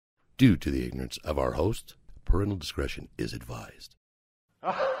Due to the ignorance of our host, parental discretion is advised.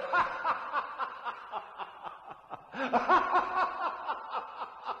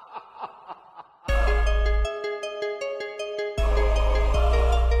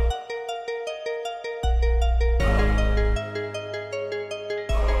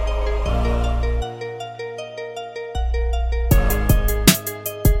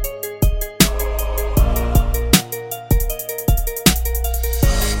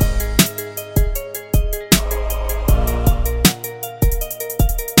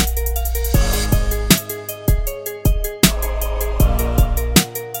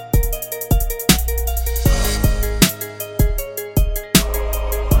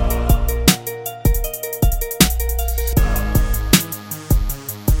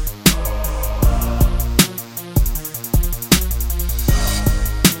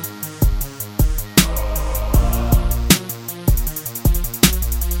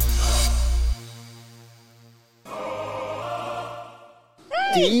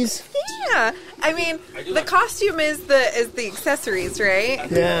 Yeah, I mean, the costume is the accessories, right?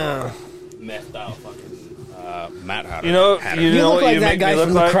 Yeah. Methed out fucking Matt Hatter. You know look what like you that make guy me look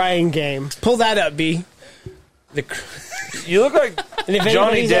from like? the Crying Game. Pull that up, B. You look like And if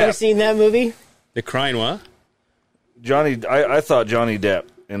Johnny anybody's ever Depp. seen that movie, The crying what? I thought Johnny Depp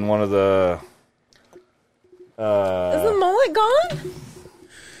in one of the. Is the mullet gone?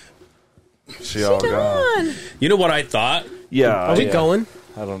 She all gone. Gone. You know what I thought? Yeah. are we going?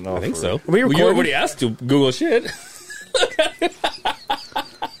 I don't know. I think so. Are we You recording? already asked to Google shit.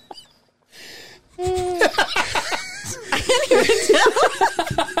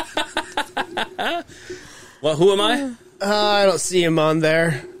 Well, who am I? I don't see him on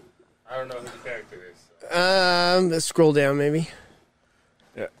there. I don't know who the character is. Let's scroll down, maybe.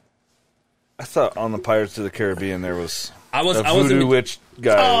 Yeah. I thought on the Pirates of the Caribbean there was I was a voodoo in, witch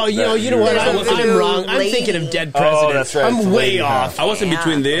guy. Oh, you know what? There's a I'm voodoo wrong. I'm lady. thinking of Dead Presidents. Oh, that's right. It's I'm the way lady, huh? off. I was in Yeah.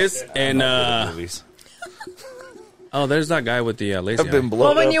 between this and movies. oh, there's that guy with the lazy I've been eye. blown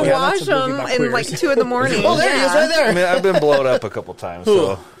Well, when up. you Yeah, wash that's a movie them about in like queers. 2 in the morning. Oh, there he is, right I there. mean, I've been blown up a couple times.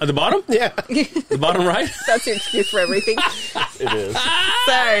 So At the bottom? Yeah. The bottom right? That's your excuse for everything. it is.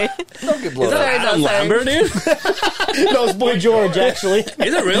 Sorry. Don't get blown up. Sorry, Adam sorry. Lambert, dude? No, it's Boy George, actually.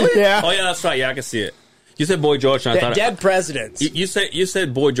 Is it really? Yeah. Oh, yeah, that's right. Yeah, I can see it. You said Boy George, and I thought... Dead Presidents. You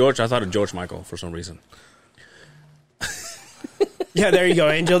said Boy George, I thought of George Michael for some reason. Yeah, there you go,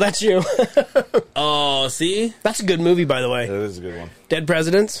 Angel. That's you. Oh, see? That's a good movie, by the way. That is a good one. Dead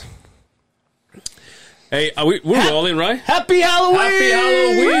Presidents. Hey, we're rolling, right? Happy Halloween! Happy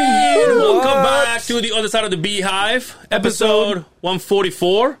Halloween! Welcome back to the other side of the beehive, episode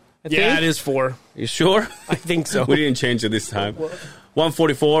 144. Yeah, it is 4. You sure? I think so. We didn't change it this time.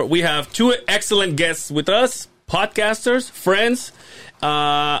 144. We have 2 excellent guests with us, podcasters, friends.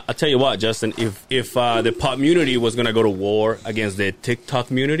 I'll tell you what, Justin, if the pop community was going to go to war against the TikTok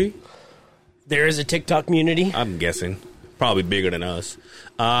community, There is a TikTok community. I'm guessing, probably bigger than us.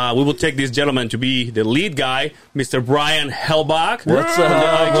 We will take this gentleman to be the lead guy, Mr. Brian Helbach. What's from the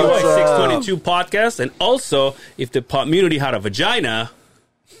up? IGY What's up? 622 podcast. And also, if the pop community had a vagina...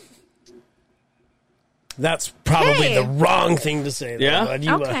 That's probably Hey. the wrong thing to say. Though, Yeah? bud.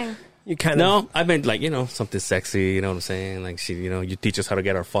 You, Okay. you kind of... No, I meant like, something sexy, you know what I'm saying? Like, you teach us how to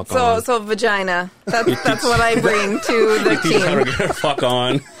get our fuck on. So vagina. That's what I bring to the Teach us how to team. get our fuck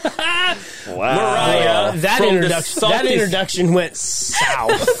on. Wow. Mariah, that from the introduction. That salty- introduction went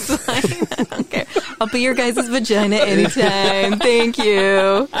south. Okay. I'll be your guys' vagina anytime. Thank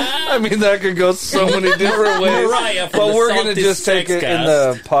you. I mean, that could go so many different ways. Mariah from But the we're going to Salty just take it in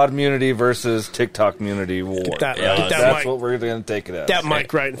Sexcast. the pod community versus TikTok community war. that- Yeah, get that That's mic, what we're going to take it as. that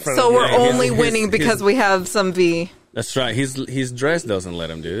mic right in front So of you. we're Yeah, only his- winning because we have some V. That's right. His dress doesn't let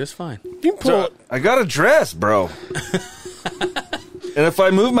him do it. It's fine. You can pull it. I got a dress, bro. And if I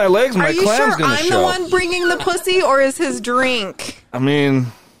move my legs, my Are you clam's sure going to I'm show. the one bringing the pussy or is his drink? I mean,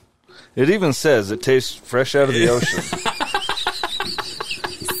 it even says it tastes fresh out of the ocean.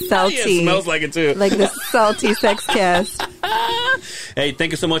 Salty. Yeah, it smells like it too. Like the salty sex cast. Hey,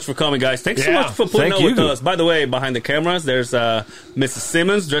 thank you so much for coming, guys. Thanks so Yeah. much for putting Thank up you. with us. By the way, behind the cameras, there's Mrs.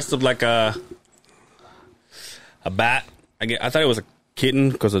 Simmons dressed up like a bat. I thought it was a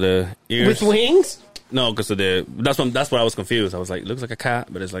kitten because of the ears. With wings? No, because of the. That's what I was confused. I was like, it looks like a cat,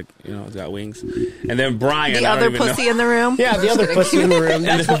 but it's like it's got wings. And then Brian, The I other don't even pussy know. in the room? Yeah, the other pussy in the room.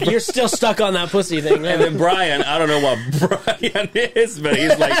 That's what, you're still stuck on that pussy thing. And then Brian, I don't know what Brian is, but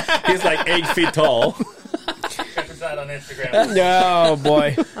he's like 8 feet tall. Check us out on Instagram. Oh,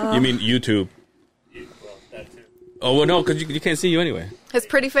 boy. You mean YouTube? Well, that too. Oh well, no, because you can't see you anyway. His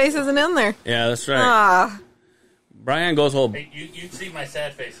pretty face isn't in there. Yeah, that's right. Ah, Brian goes whole. Hey, you'd see my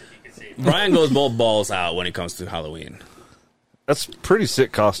sad face if you could see. Brian goes both balls out when it comes to Halloween. That's a pretty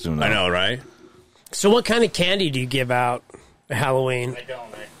sick costume, though. I know, right? So what kind of candy do you give out at Halloween? I don't.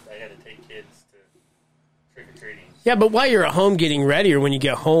 I got to take kids to trick-or-treating. Yeah, but while you're at home getting ready or when you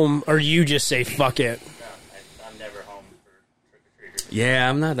get home, or you just say, fuck it? No, I'm never home for trick-or-treaters. Yeah,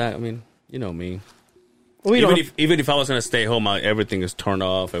 I'm not that. I mean, you know me. We Even if I was gonna stay home, everything is turned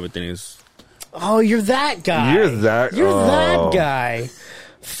off. Everything is. Oh, you're that guy. You're that guy.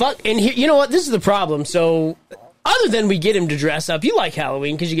 Fuck. And here, you know what? This is the problem. So, other than we get him to dress up, you like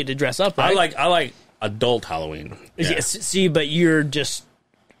Halloween because you get to dress up, right? I like adult Halloween. Yeah. Yes. See, but you're just.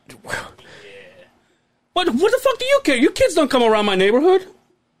 What the fuck do you care? Your kids don't come around my neighborhood.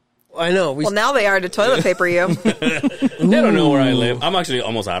 I know. Well, now they are to toilet paper you. They don't know where I live. I'm actually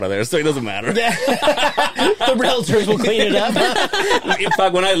almost out of there, so it doesn't matter. The realtors will clean it up. In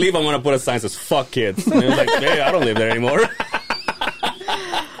fact, when I leave, I'm going to put a sign that says, fuck kids. And it's like, hey, I don't live there anymore.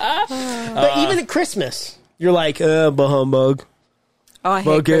 But even at Christmas, you're like, bah humbug. Oh, I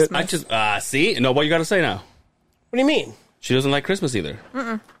hate Christmas. I just, see? No, what you got to say now? What do you mean? She doesn't like Christmas either.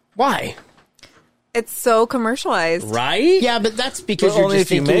 Why? It's so commercialized. Right? Yeah, but that's because But you're only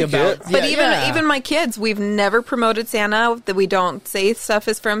just if you thinking make about. it. But Yeah, even my kids, we've never promoted Santa. That we don't say stuff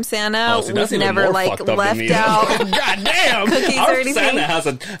is from Santa. Oh, see, that's we've even never more fucked up than left me. out God damn! cookies Our or anything. Santa has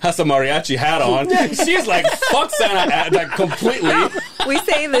a mariachi hat on. She's like, fuck Santa, like, completely. We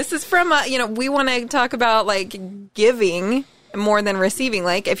say this is from we want to talk about like giving more than receiving.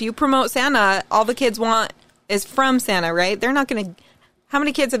 Like if you promote Santa, all the kids want is from Santa, right? They're not going to. How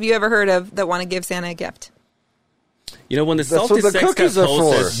many kids have you ever heard of that want to give Santa a gift? You know, when the That's Salty what the Sex cookies Cast are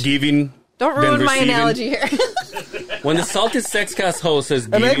host for. says giving, Don't than ruin my receiving. analogy here. When the Salty Sex Cast host says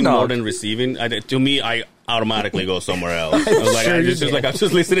giving eggnog. more than receiving, to me, I automatically go somewhere else. I was like, Sure I'm you just did. like, I'm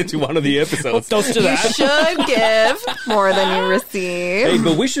just listening to one of the episodes. Toast to You that. should give more than you receive. Hey,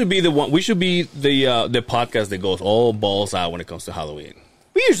 but we should be the one. We should be the podcast that goes all balls out when it comes to Halloween.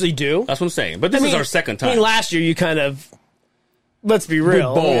 We usually do. That's what I'm saying. But this is our second time. I mean, last year you kind of. Let's be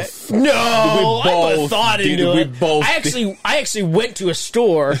real. both. No, I put both thought did. into We it. both I actually went to a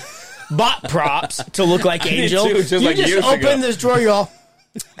store, bought props to look like did Angel. too, just you like just years open ago. this drawer, you're all.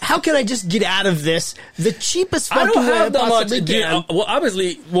 How can I just get out of this the cheapest I fucking don't way I have that much. possibly can? Well, obviously,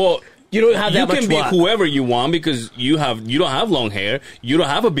 You don't have that you much can be what? whoever you want because you don't have long hair, you don't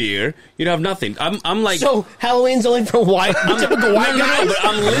have a beard, you don't have nothing. I'm like So Halloween's only for white, typical white guys. but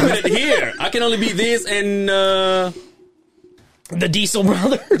I'm limited here. I can only be this and The Diesel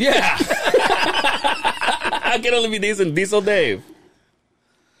brother. yeah. I can only be this and Diesel Dave.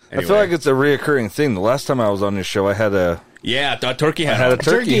 I feel like it's a reoccurring thing. The last time I was on your show, I had a turkey hat. a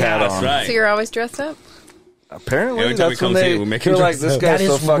turkey hat That's on. right. So you're always dressed up? Apparently, Every time that's we when come see they you, we make him feel like dress this up. guy's That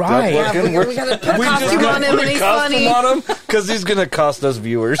so is fucked right. up looking. We got to put a costume on him and he's costume funny. on him because he's going to cost us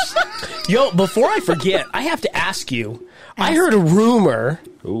viewers. Yo, before I forget, I have to ask you. I heard a rumor.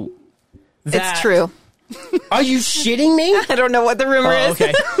 Ooh. That, It's true. Are you shitting me? I don't know what the rumor Oh, is.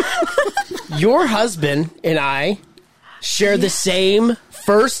 okay. Your husband and I share the same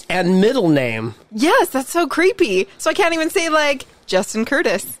first and middle name. Yes, that's so creepy. So I can't even say like Justin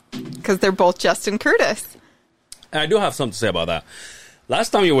Curtis because they're both Justin Curtis. I do have something to say about that. Last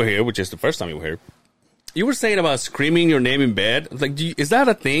time you were here, which is the first time you were here, you were saying about screaming your name in bed. I was like, is that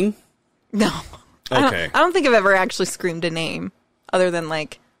a thing? No. Okay. I don't think I've ever actually screamed a name other than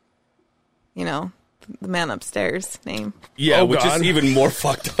like, the man upstairs name. Yeah, Oh, which God. is even more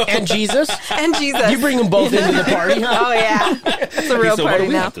fucked up. And Jesus? And Jesus. You bring them both into the party, huh? Oh, yeah. It's a real So what party do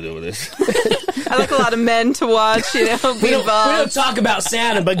we now. have to do with this? I like a lot of men to watch, be We don't involved. talk about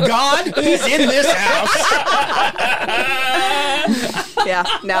Santa, but God, he's in this house. Yeah,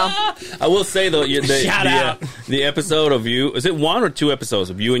 no. I will say though, Shout out. the episode of you, is it 1 or 2 episodes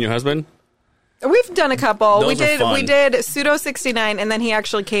of you and your husband? We've done a couple. Those are fun. We did Pseudo 69, and then he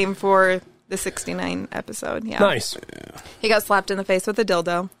actually came for the 69 episode. Yeah. Nice. He got slapped in the face with a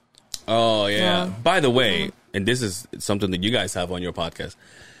dildo. Oh yeah. Yeah. By the way, and this is something that you guys have on your podcast.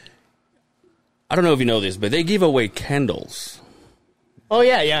 I don't know if you know this, but they give away candles. Oh,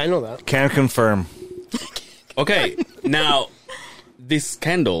 yeah, I know that. Can confirm. Okay, now these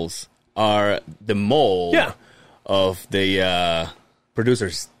candles are the mold Yeah. of the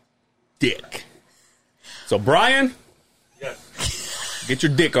producer's dick. So Brian, Yes. get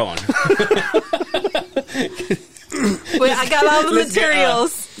your dick on. Wait, I got all the Let's get,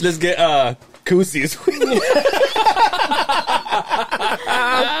 materials. Let's get koozies.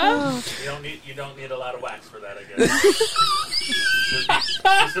 You don't need a lot of wax for that, I guess.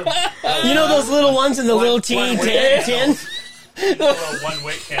 You know those little ones in the little teeny tin? A little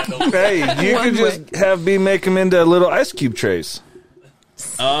one-wick candle. Hey, you could just make them into little ice cube trays.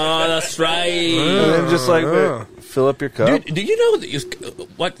 Oh, that's right. And then just like fill up your cup. Dude, do you know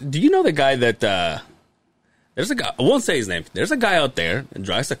what? Do you know the guy that there's a guy? I won't say his name. There's a guy out there that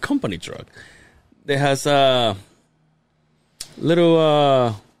drives a company truck that has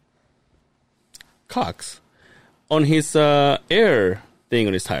little cocks on his air thing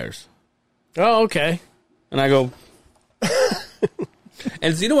on his tires. Oh, okay. And I go,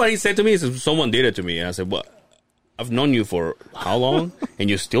 and you know what he said to me? He said, someone did it to me. And I said, what? I've known you for how long? And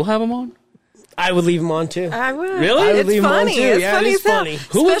you still have them on? I would leave them on too. I would. Really? I would It's leave 'em on, funny. too. It's Yeah, it funny is as hell. funny.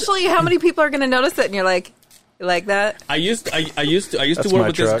 Especially how many people are going to notice it, and you're like, you like that? I used to That's work my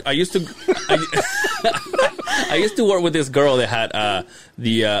with truck. this. I used to work with this girl that had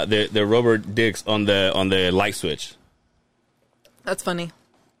the rubber discs on the light switch. That's funny.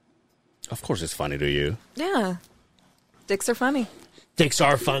 Of course, it's funny to you. Yeah, dicks are funny. Dicks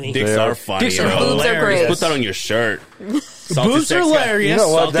are funny. Dicks are funny. Dicks are bro. Boobs are great. Put that on your shirt. Boobs are hilarious. You know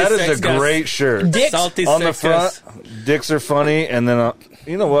what? Salty That is sex a guys. great shirt. Dicks Salty On the sex front, guys. dicks are funny, and then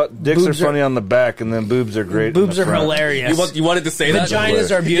you know what? Dicks Boobs are are- funny on the back, and then boobs are great. Boobs in are the front. hilarious. You wanted to say that?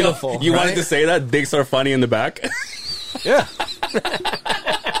 Vaginas are beautiful. You wanted right? to say that? Dicks are funny in the back? Yeah.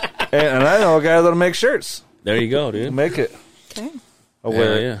 and I know a guy that'll make shirts. There you go, dude. Make it. Okay. I'll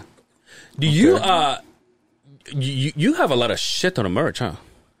wear it. Yeah. Do you you have a lot of shit on the merch, huh?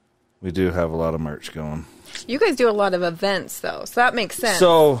 We do have a lot of merch going. You guys do a lot of events, though, so that makes sense.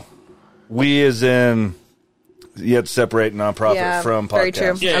 So, we as in, you have to separate nonprofit yeah, from podcast. very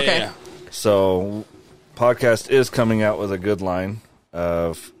true. Yeah, okay. yeah. So, podcast is coming out with a good line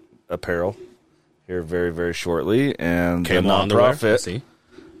of apparel here very, very shortly. And Came the on the way. I nonprofit see.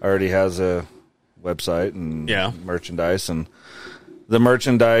 already has a website and Yeah. merchandise. And the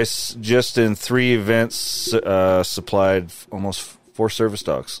merchandise, just in 3 events, supplied almost 4 service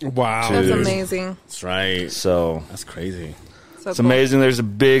dogs. Wow. That's Dude. amazing. That's right. So, That's crazy. So it's cool. amazing. There's a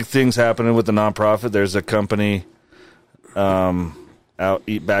big things happening with the nonprofit. There's a company out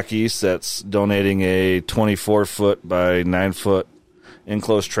back east that's donating a 24-foot by 9-foot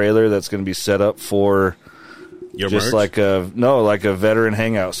enclosed trailer that's going to be set up for Your just merch? like a veteran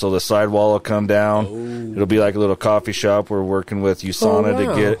hangout. So the sidewall will come down. It'll be like a little coffee shop. We're working with USANA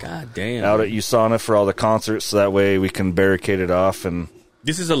wow. to get God damn. out at USANA for all the concerts, so that way we can barricade it off, and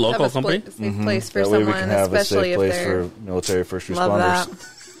This is a Have local a company? safe place for that way we someone, can have a especially safe if place they're. for military first Love responders. that.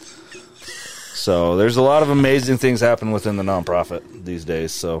 So there's a lot of amazing things happening within the nonprofit these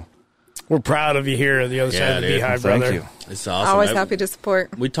days. So We're proud of you here on the other Yeah, side of the dude. beehive, thank brother. you. It's awesome. Always happy to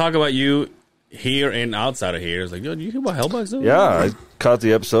support. We talk about you here and outside of here. It's like, yo, do you hear about Helbach's doing? Yeah, I caught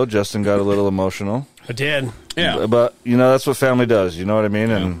the episode. Justin got a little emotional. I did. Yeah. But, that's what family does. You know what I mean?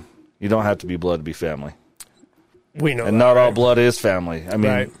 And you don't have to be blood to be family. We know And that, not all right? blood is family. I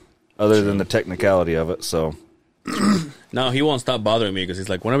mean, Right. other than the technicality of it. So, No, he won't stop bothering me because he's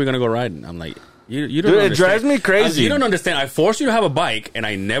like, when are we going to go riding? I'm like, you don't Dude, it understand. drives me crazy. You don't understand. I force you to have a bike and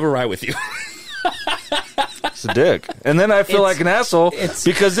I never ride with you. it's a dick. And then I feel like an asshole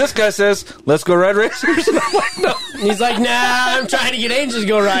because this guy says, let's go ride racers. And I'm like, no. He's like, nah, I'm trying to get Angels to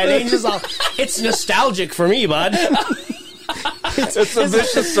go ride. Angels, it's nostalgic for me, bud. It's a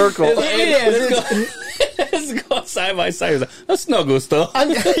vicious circle. It is. Let's go side by side. He's like, that's no gusto.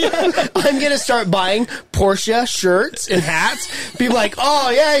 I'm gonna start buying Porsche shirts and hats. People like, oh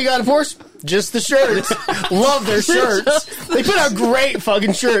yeah, you got a Porsche? Just the shirts. Love their shirts. They put out great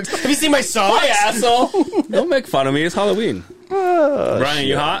fucking shirts. Have you seen my socks? Hi, asshole. Don't make fun of me. It's Halloween. Brian,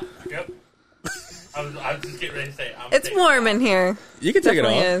 you hot? Yep. I was just getting ready to say. It's warm in here. You can take it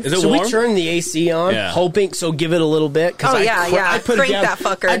off. Definitely Is it So warm? we turned the AC on, Yeah. hoping, so give it a little bit. 'cause Oh, yeah. I put it Crank down. that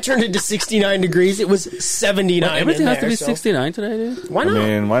fucker. I turned it to 69 degrees. It was 79 Everything in has to there, be so- 69 today, dude. Why I not?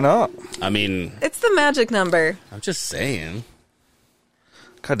 mean, why not? I mean, It's the magic number. I'm just saying.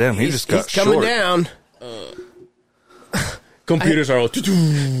 God damn, he just got He's coming short. down. Computers are all...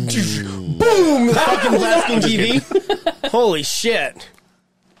 Boom! Fucking blasting TV. Holy shit.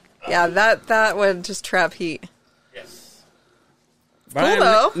 Yeah, that would just trap heat. Yes. Brian,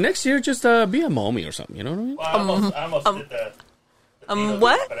 though. Next year, just be a mommy or something. You know what I mean? Well, I almost did the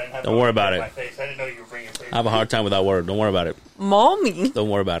What? but I didn't have Don't no worry about in it. my face. I didn't know you were bringing face. I have a hard time with that word. Don't worry about it. Mommy. Don't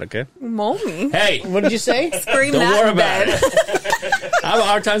worry about it, okay? Mommy. Hey, What did you say? Scream don't that worry in about bed. it. I have a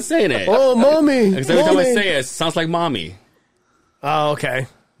hard time saying it. Oh, mommy. Because every time I Mommy. say it, it sounds like mommy. Oh, okay.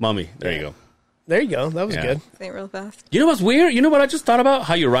 Mommy. There you go. There you go. That was Yeah. good. Say it real fast. You know what's weird? You know what I just thought about?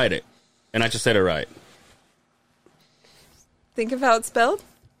 How you write it. And I just said it right. Think of how it's spelled?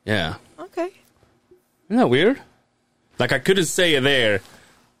 Yeah. Okay. Isn't that weird? Like I couldn't say it there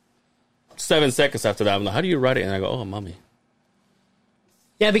 7 seconds after that. I'm like, how do you write it? And I go, oh, mommy.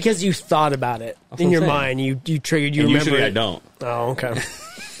 Yeah, because you thought about it in what your I'm saying. mind. You triggered. You And remember. usually it. I don't. Oh, okay.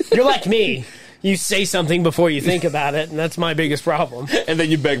 You're like me. You say something before you think about it, and that's my biggest problem. And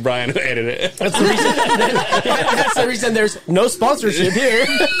then you beg Brian to edit it. That's the reason. That's the reason there's no sponsorship here.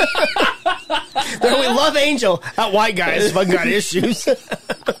 We love Angel. That white guy has fucking got issues.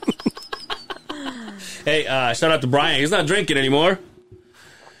 Hey, shout out to Brian. He's not drinking anymore.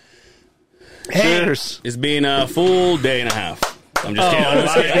 Cheers. It's been a full day and a half. I'm just kidding. I'm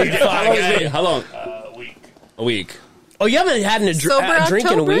just kidding. How long has it been? How long? A week. A week. Oh, you haven't had a Sober drink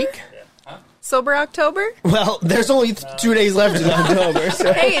in a October? week? Sober October? Well, there's only 2 days left in October.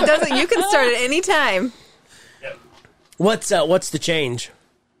 So. Hey, it doesn't. You can start at any time. Yep. What's the change?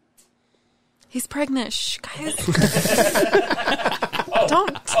 He's pregnant. Shh, guys.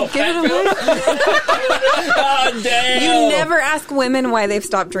 Don't give it away. Oh, damn. You never ask women why they've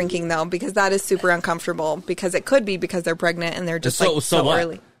stopped drinking, though, because that is super uncomfortable. Because it could be because they're pregnant and they're just so what?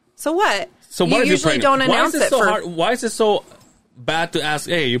 early. So what? So what you if you're usually pregnant? don't announce Why is it so for hard? Why is it so bad to ask,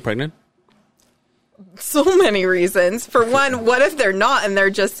 hey, are you pregnant? so many reasons. For one, what if they're not and they're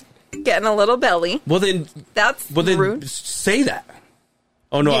just getting a little belly? Well, then That's say rude. that.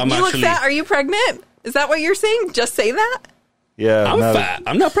 Oh, no, I'm you actually... look fat. Are you pregnant? Is that what you're saying? Just say that? Yeah, I'm no, fat.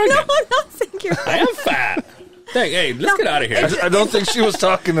 I'm not No, pregnant. I'm not saying you're I fat. am fat. Hey, let's get out of here. I don't think she was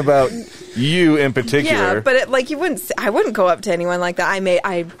talking about you in particular. Yeah, but you wouldn't. I wouldn't go up to anyone like that. I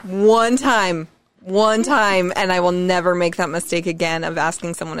one time, and I will never make that mistake again of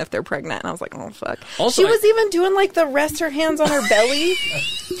asking someone if they're pregnant. And I was like, oh fuck. Also, she was even doing like the rest her hands on her belly,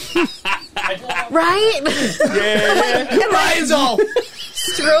 right? Yeah. And like Ryan's all.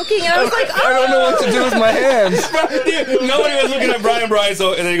 stroking, and I was like, oh. I don't know what to do with my hands. Dude, nobody was looking at Brian,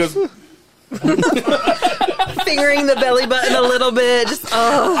 so, and then he goes... Fingering the belly button a little bit. Just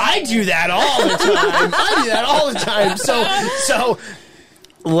I do that all the time. So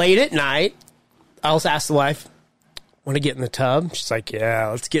late at night, I'll ask the wife, want to get in the tub? She's like, yeah,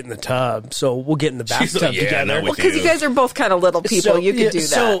 let's get in the tub. So we'll get in the She's bathtub like, yeah, together. not with because you guys are both kind of little people. You could do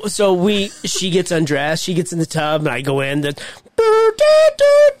that. So she gets undressed, she gets in the tub, and I go in. I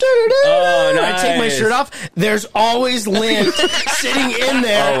take my nice. shirt off. There's always lint sitting in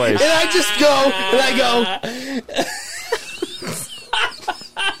there, Always. and I just go and I go.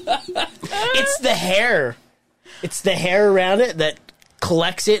 It's the hair. It's the hair around it that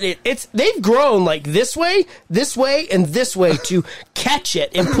collects it. They've grown like this way, and this way to catch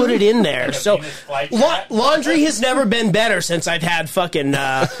it and put it in there. So laundry has never been better since I've had since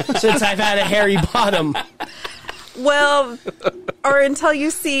I've had a hairy bottom. Well, or until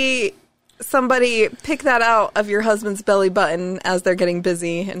you see somebody pick that out of your husband's belly button as they're getting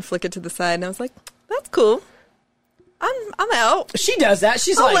busy and flick it to the side. And I was like, that's cool. I'm out. She does that.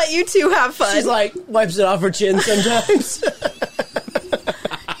 She's I'll like, let you two have fun. she's like, wipes it off her chin sometimes.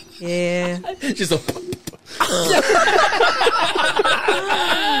 yeah. Just a...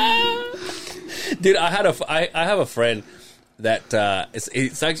 Dude, I have a friend that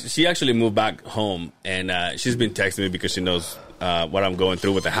it's actually, she actually moved back home, and she's been texting me because she knows what I'm going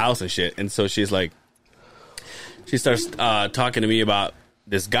through with the house and shit. And so she starts talking to me about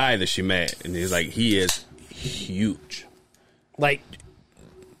this guy that she met, and he's like, he is huge. Like,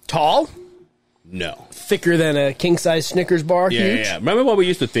 tall, No. thicker than a king-size Snickers bar, Yeah, huge. yeah. Remember what we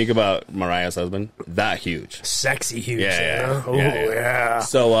used to think about Mariah's husband? That huge. Sexy huge. Yeah. Oh, Yeah. yeah.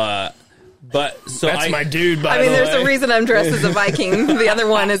 So, That's my dude, by I mean, the there's way. a reason I'm dressed as a Viking. The other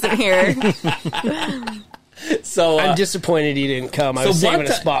one isn't here. So I'm disappointed he didn't come. I was so one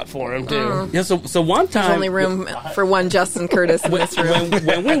saving a ti- spot for him, too. yeah. So one time, There's only room for one Justin Curtis in this room.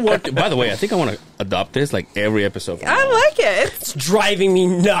 when we worked. By the way, I think I want to adopt this like every episode. From now I on. like it. It's driving me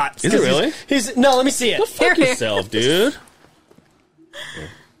nuts. Is it really? No, let me see it. Fuck Here. yourself, dude.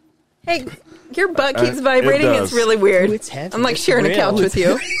 Hey, your butt keeps It vibrating. does. It's really weird. Ooh, it's heavy. I'm like It's sharing a real. couch with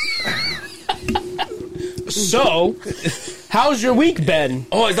you. So, how's your week been?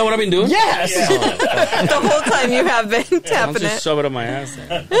 Oh, is that what I've been doing? Yes. The whole time you have been I'll tapping just it. shove it up my ass.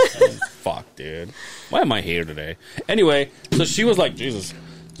 Then. Fuck, dude. Why am I here today? Anyway, so she was like, Jesus.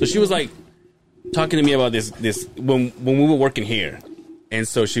 So she was like talking to me about this when we were working here. And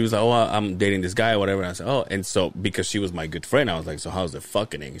so she was like, oh, I'm dating this guy or whatever. And I said, oh. And so because she was my good friend, I was like, so how's the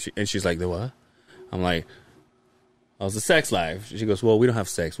fucking? And she's like, the what? I'm like, how's the sex life? She goes, well, we don't have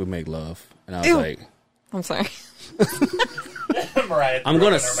sex. We make love. And I was Ew. like, I'm sorry. Mariah I'm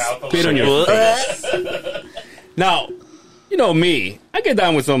going to throwing her mouth spit on your face. Now, you know me. I get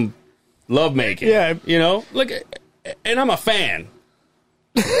down with some love making. Yeah. You know? Like, and I'm a fan.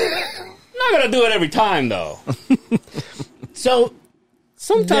 Not going to do it every time, though. So,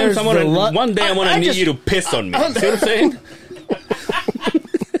 Sometimes There's I'm gonna. the One day I'm gonna I need just- you to piss on me. See what I'm saying?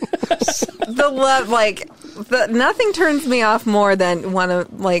 The love, like, nothing turns me off more than want to,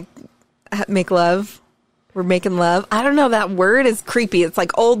 like, make love. We're making love. I don't know. That word is creepy. It's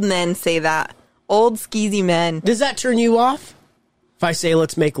like old men say that. Old skeezy men. Does that turn you off? If I say,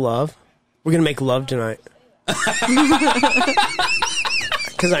 let's make love, we're going to make love tonight.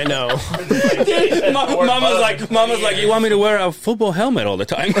 Because I know. Mama's like, you want me to wear a football helmet all the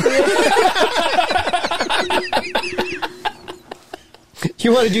time?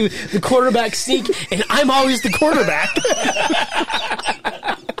 You want to do the quarterback sneak, and I'm always the quarterback.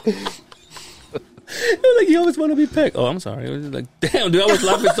 Like, you always want to be picked. Oh, I'm sorry. It was like, damn, dude, I was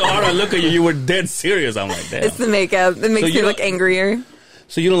laughing so hard. I look at you. You were dead serious. I'm like, damn. It's the makeup. It makes me look angrier.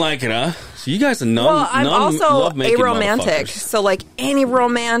 So you don't like it, huh? So you guys are Well, I'm also aromantic. So, like, any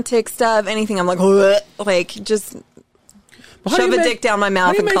romantic stuff, anything, I'm like, "Ugh," like, just shove a dick down my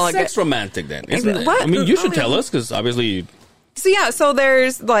mouth and call it sex good. romantic then? Isn't it? What? I mean, you should tell us because obviously. So yeah, so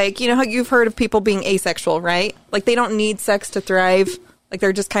there's like, you know how you've heard of people being asexual, right? Like they don't need sex to thrive. Like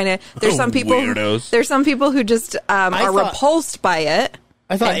they're just kind of there's some people weirdos. There's some people who just are repulsed by it.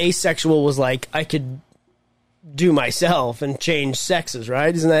 I thought asexual was like I could do myself and change sexes,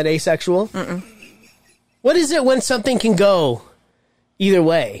 right? Isn't that asexual? Mm-mm. What is it when something can go either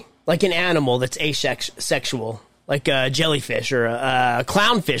way? Like an animal that's asexual, like a jellyfish or a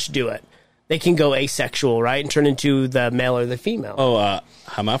clownfish do it. They can go asexual, right? And turn into the male or the female. Oh,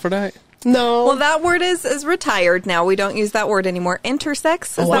 hermaphrodite? No. Well, that word is retired now. We don't use that word anymore. Intersex,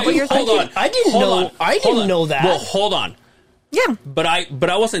 is that what you're thinking? Hold on. I didn't know that. Well, hold on. Yeah. But I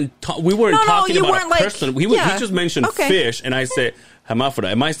wasn't, we weren't talking you about weren't a like, person. He just mentioned fish, and I said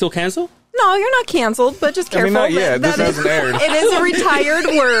hermaphrodite. Am I still canceled? No, you're not canceled, but just careful. not yet. This hasn't aired. It is a retired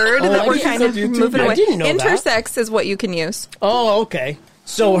word that we're kind of moving away. I didn't know Intersex is what you can use. Oh, okay.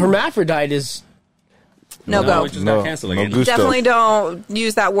 So hermaphrodite is... No go. We just got canceled again. gusto. Definitely don't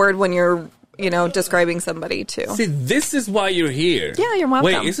use that word when you're, describing somebody too. See, this is why you're here. Yeah, you're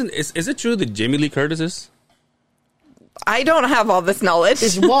welcome. Wait, is it true that Jamie Lee Curtis is? I don't have all this knowledge.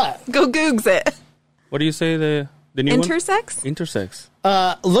 Is what? Go Googs it. What do you say the new Intersex? one? Intersex.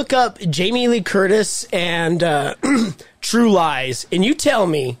 Look up Jamie Lee Curtis and True Lies, and you tell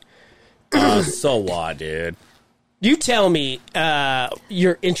me. So what, dude? You tell me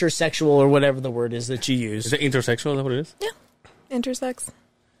you're intersexual or whatever the word is that you use. Is it intersexual? Is that what it is? Yeah. Intersex.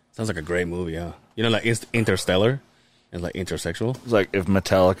 Sounds like a great movie, huh? You know, like Interstellar and like intersexual. It's like if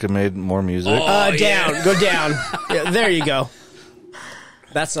Metallica made more music. Down. Go down. Yeah, there you go.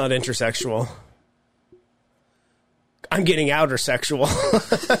 That's not intersexual. I'm getting outer sexual.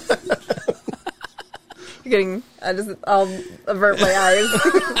 You're getting... I'll avert my eyes.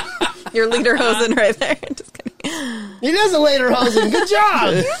 Your lederhosen right there. Just kidding. It is a lederhosen. Good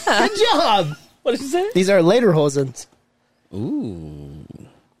job. Yeah. Good job. What did you say? These are lederhosens. Ooh.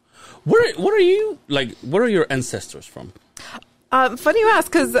 What are you, like, what are your ancestors from? Funny you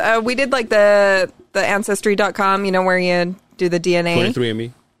ask, because we did like the Ancestry.com, where you do the DNA.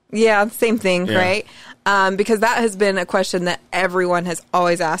 23andMe? Yeah, same thing, Yeah. right? Because that has been a question that everyone has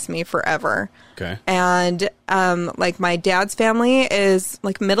always asked me forever. Okay. And like my dad's family is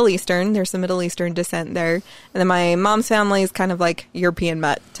like Middle Eastern. There's some Middle Eastern descent there. And then my mom's family is kind of like European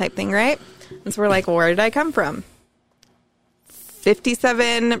mutt type thing, right? And so we're like, well, where did I come from?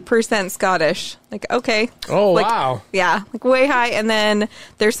 57% Scottish. Like, okay. Oh, like, wow. Yeah, like way high. And then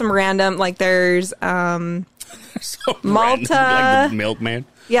there's some random, like there's So Malta. Like the milkman?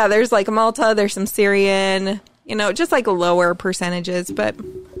 Yeah, there's like Malta, there's some Syrian, just like lower percentages, but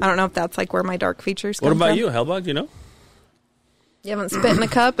I don't know if that's like where my dark features come What about from. you, Helbach? You know? You haven't spit in a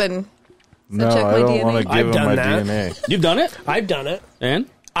cup and No, check my I don't DNA? want to give I've him done my that. DNA. You've done it? I've done it. And?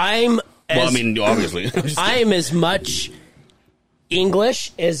 Well, I mean, obviously. I am as much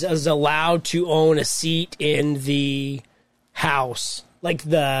English as is allowed to own a seat in the house. Like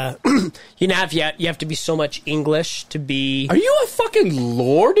the, you have to be so much English to be. Are you a fucking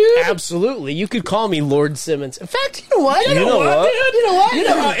lord, dude? Absolutely. You could call me Lord Simmons. In fact, you know what? You know what? You know what? You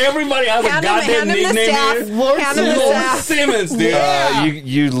know how everybody has a goddamn hand him the nickname staff. here? Lord Hand him the Simmons. staff. Simmons, dude.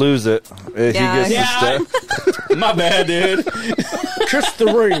 You lose it. If Yeah. he gets the stuff. My bad, dude. Kiss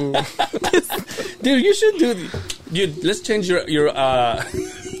the ring. Dude, you should do. Dude, let's change your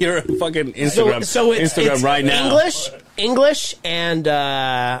fucking Instagram. So it's Instagram right now. English, and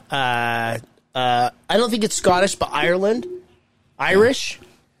I don't think it's Scottish, but Irish,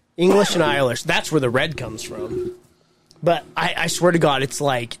 English, and Irish. That's where the red comes from. But I swear to God, it's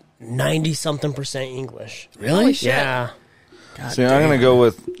like 90-something% English. Really? Yeah. See, I'm going to go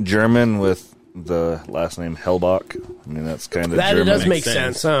with German with the last name Helbach. I mean, that's kind of That German. does make Makes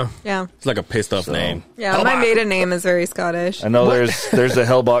sense, sense. huh? Yeah. It's like a pissed off name. Yeah, my maiden name is very Scottish. I know there's a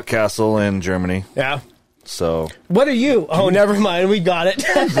Helbach castle in Germany. Yeah. So What are you? Oh, never mind. We got it.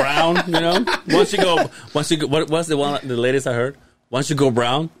 Brown, you know? Once you go, what's the one, the latest I heard? Once you go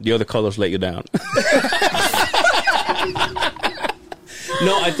brown, the other colors let you down.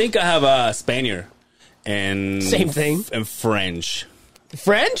 No, I think I have a Spaniard and Same thing. and French.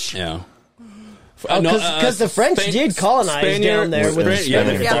 French? Yeah. Because the French did colonize down there with the Yeah,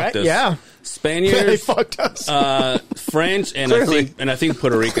 they Spaniards, fucked right? us. Yeah. They Spaniards, fucked us. French, and Clearly. I think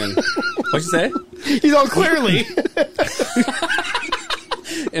Puerto Rican. What'd you say? He's all clearly.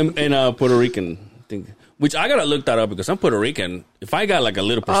 And Puerto Rican thing. Which I gotta look that up because I'm Puerto Rican. If I got like a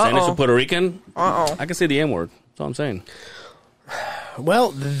little percentage of Puerto Rican, I can say the N word. That's all I'm saying.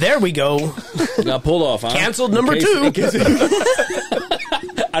 Well, there we go. Got pulled off, huh? Canceled number two.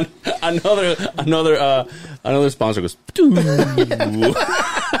 Another sponsor goes.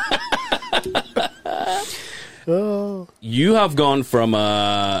 You have gone from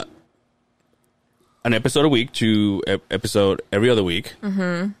an episode a week to episode every other week.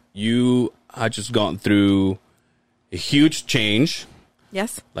 Mm-hmm. You have just gone through a huge change,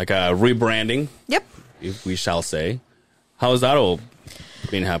 Yes. like a rebranding, Yep. if we shall say. How has that all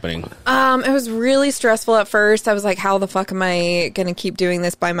been happening? It was really stressful at first. I was like, how the fuck am I going to keep doing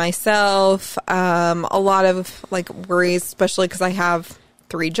this by myself? A lot of like worries, especially because I have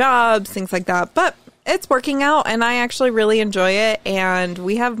 3 jobs, things like that. But it's working out, and I actually really enjoy it. And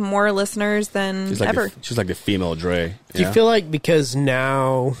we have more listeners than She's like ever. she's like the female Dre. Do you feel like because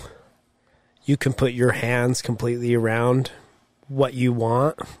now you can put your hands completely around what you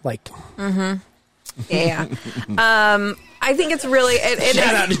want? Like, Yeah. I think it's really it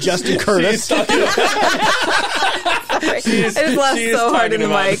shout out to Justin Curtis. I just laughed so hard in the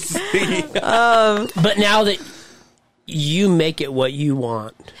mic. But now that you make it what you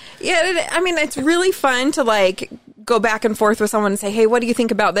want, Yeah, I mean, it's really fun to like go back and forth with someone and say, hey, what do you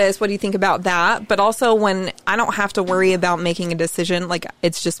think about this? What do you think about that? But also when I don't have to worry about making a decision, like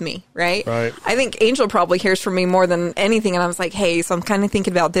it's just me, right? Right. I think Angel probably hears from me more than anything. And I was like, hey, so I'm kind of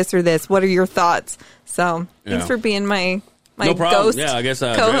thinking about this or this. What are your thoughts? So thanks Yeah. for being my No problem. ghost Yeah, I guess Dre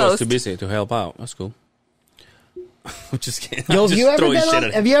was co-host. too busy to help out. That's cool. I'm just kidding. Yo, I'm just throwing shit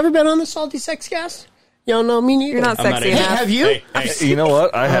at have you ever been on the Salty Sex Cast? Yo, no, me neither. You're not I'm not sexy edu- enough. Have you? Hey, you know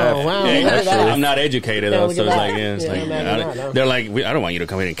what? I have. Oh, wow. hey, Look at that. I'm not educated Yeah, though, look so at it's that. like, it's Yeah, like imagine that, huh? they're like, I don't want you to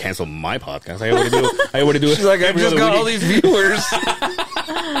come in and cancel my podcast. I already do. She's like, I've every just other got all week. these viewers.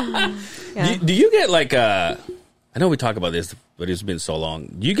 Yeah. Do you get like I know we talk about this, but it's been so long.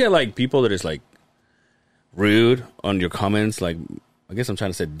 Do you get like people that is like rude on your comments? Like, I guess I'm trying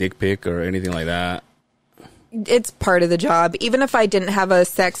to say dick pic or anything like that. It's part of the job. Even if I didn't have a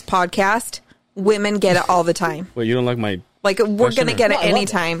sex podcast, women get it all the time. Well, you don't like my Like we're Question gonna or- get it No, I love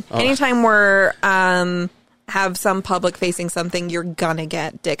anytime. Anytime we're have some public facing something, you're gonna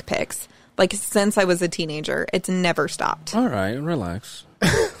get dick pics. Like since I was a teenager, it's never stopped. all right, relax.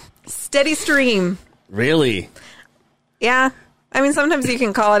 Steady stream. Really? Yeah. I mean, sometimes you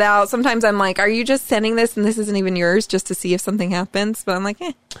can call it out. Sometimes I'm like, are you just sending this and this isn't even yours just to see if something happens? But I'm like,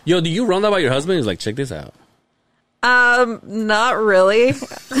 Yo, do you run that by your husband? He's like, check this out. not really.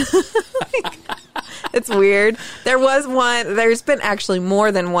 It's weird. There's been actually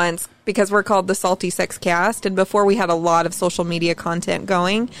more than once because we're called the Salty Sex Cast. And before we had a lot of social media content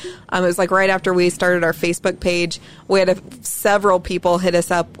going, it was like right after we started our Facebook page, we had several people hit us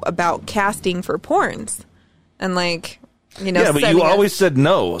up about casting for porns. And like, you know, Yeah, but sending you us- always said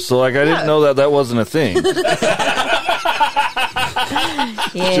no, so like I Yeah. didn't know that wasn't a thing.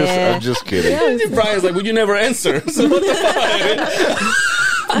 yeah. I'm just kidding. Brian's like, would you never answer? So what the fuck?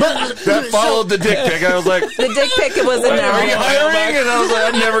 That followed the dick pic. I was like, The dick pic it was in "Are you there. hiring?" And I was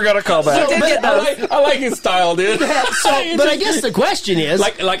like, "I never got a call back." Did get those. I like his style, dude. But I guess the question is,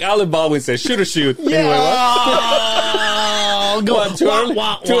 like Alec Baldwin says, shoot or shoot. Anyway, what? oh, go What, too early?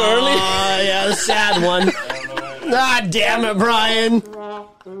 Too early? Yeah, the sad one. Ah, damn it, Brian.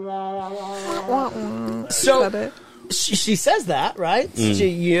 So Got it. she says that, right?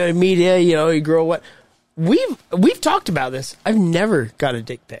 Media, you grow what? We've talked about this. I've never got a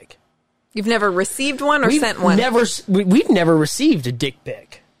dick pic. You've never received one or sent one? We've never received a dick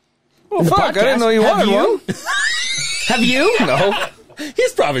pic. Well, fuck! I didn't know you Have wanted you? one. Have you? No.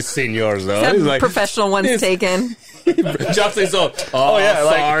 He's probably seen yours, though. Some He's like, professional ones taken. Justin's so, Oh yeah,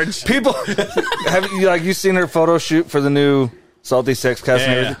 like Sarge. people. Have you seen her photo shoot for the new Salty Sex Cast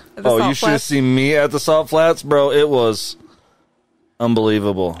and Yeah, everything? At the Oh, Salt you should have Flats? seen me at the Salt Flats, bro. It was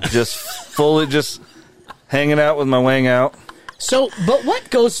unbelievable. Just fully just hanging out with my wang out. So, but what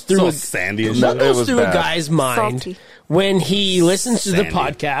goes through So sandy and what shit. It goes was through a bad. guy's mind Salty. when he listens to the Sandy.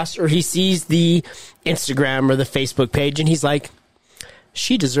 podcast or he sees the Instagram or the Facebook page and he's like,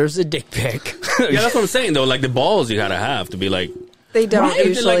 she deserves a dick pic. Yeah, that's what I'm saying though. Like the balls you gotta have to be like, They don't Right?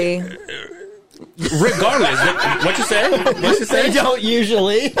 usually. regardless. What you say? What you say? They don't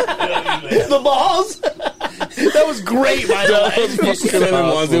usually. The balls. That was great, by the way. Killing them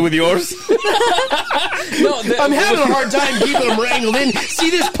ones with yours. No, I'm having a hard time keeping them wrangled in. See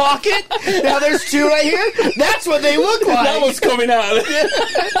this pocket? Now there's two right here. That's what they look like. that was coming out.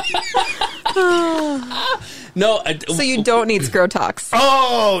 No, So you don't need Scrotox.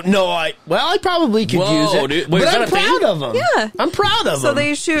 Oh no! I probably could Whoa, use it, dude. Wait, but is that I'm a thing? proud of them. Yeah. I'm proud of So them.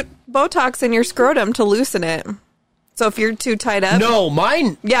 they shoot Botox in your scrotum to loosen it. So if you're too tied up, No,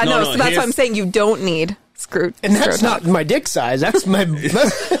 mine. yeah, No, no. no, So that's his- what I'm saying. You don't need And that's Scrotox. not my dick size. That's my.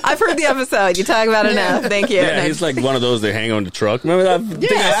 I've heard the episode. You talk about it enough. Thank you. Yeah, he's like one of those they hang on the truck. Remember that? thing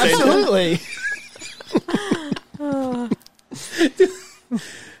yeah, I sent you? absolutely.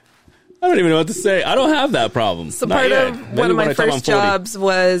 I don't even know what to say. I don't have that problem. So Not part yet. of Maybe one of when my I time I'm first 40. jobs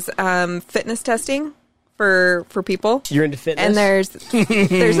was fitness testing for people. You're into fitness. And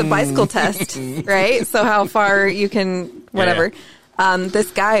there's a bicycle test, right? So how far you can whatever. This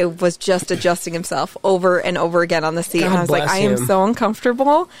guy was just adjusting himself over and over again on the seat, and God I was like, bless I am him. so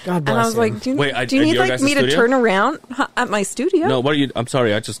uncomfortable. God and bless I was him. like, do you, Wait, do you at need your like guys' me to studio? turn around at my studio? No, what are you? I'm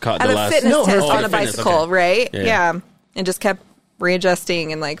sorry, I just caught At the a last. fitness No, test oh, on the a fitness, bicycle, okay. right? Yeah. Yeah, and just kept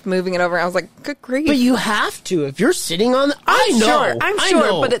readjusting and like moving it over. I was like, good grief. but you have to if you're sitting on. I know. I'm I sure,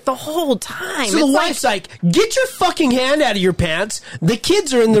 know. but the whole time. So the it's wife's like, get your fucking hand out of your pants. The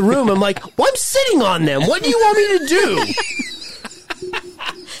kids are in the room. I'm like, well, I'm sitting on them. What do you want me to do?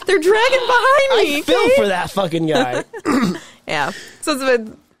 they're dragging behind me. I feel for that fucking guy. Yeah. So it's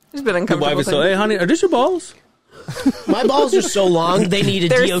been The uncomfortable. wife is so, thing. hey, honey, are these your balls? My balls are so long, they need a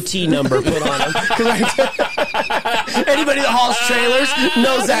There's- DOT number put on them. Anybody that hauls trailers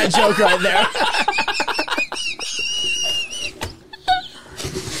knows that joke right there.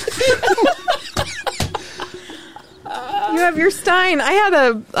 You have your Stein. I had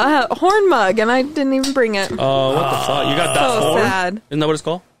a horn mug and I didn't even bring it. Oh, what the fuck? You got Das so Horn? sad. Isn't that what it's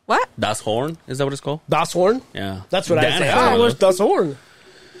called? What? Das Horn? Is that what it's called? Das Horn? Yeah. That's what I Dan say. has one Oh, of where's those. Das Horn?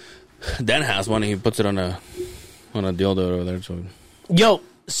 Dan has one. And he puts it on a dildo over there. So Yo,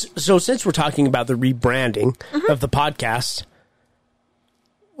 so since we're talking about the rebranding of the podcast,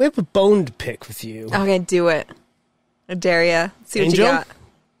 we have a bone to pick with you. Okay, do it. I dare ya. See what Angel? you got.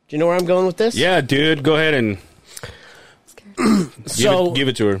 Do you know where I'm going with this? yeah, dude, go ahead and So give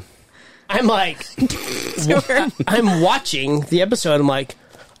it to her. I'm like, I'm watching the episode. I'm like,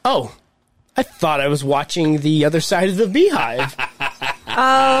 oh, I thought I was watching the other side of the beehive.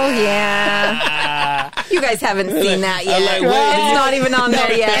 Oh, yeah. You guys haven't seen that yet. like, wait, It's not even on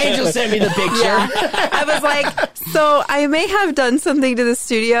there yet. Angel sent me the picture. I was like, so I may have done something to the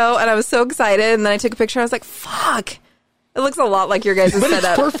studio, and I was so excited, and then I took a picture. I was like, fuck. It looks a lot like your guys' But it's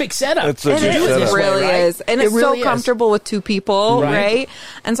setup. perfect setup. It's a It good is. setup. It really right? is. And It it's really so is. comfortable with two people, Right. right?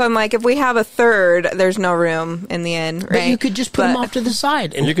 And so I'm like, if we have a third, there's no room in the end, right? But you could just put them But- off to the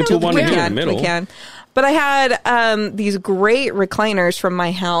side. And You could put one we here in the can, middle. We can. But I had these great recliners from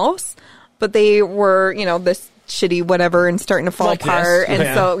my house, but they were, this shitty whatever and starting to fall Like this? apart. And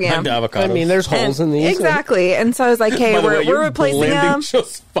Yeah. so, yeah. Like the avocado. I mean, there's holes in these. Exactly. And so I was like, hey, By the way, we're you're replacing blending them.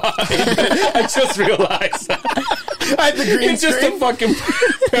 just fine. I just realized. I have the green It's just a screen. fucking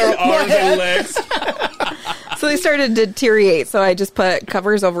pair of arms and legs. So they started to deteriorate. So I just put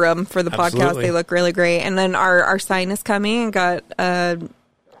covers over them for the podcast. Absolutely. They look really great. And then our sign is coming and got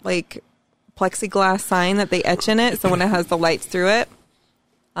like plexiglass sign that they etch in it. So when it has the lights through it,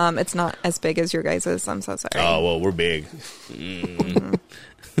 it's not as big as your guys's. I'm so sorry. Oh, well, we're big.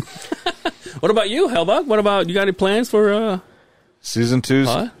 What about you, Helbach? What about, you got any plans for, Season 2's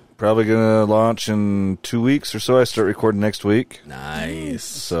What? probably going to launch in 2 weeks or so. I start recording next week. Nice.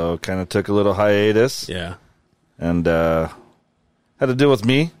 So kind of took a little hiatus Yeah. and had to deal with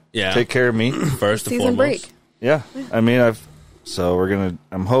me. Yeah. Take care of me. First and Season foremost. break. Yeah. I mean,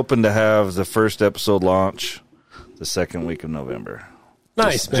 I'm hoping to have the first episode launch the second week of November.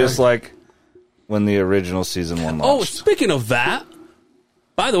 Nice, man. Just like when the original season 1 Oh, launched. speaking of that,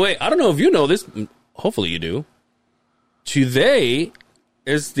 by the way, I don't know if you know this. Hopefully you do. Today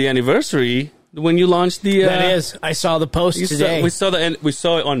is the anniversary when you launched the. That is. I saw the post you today. saw we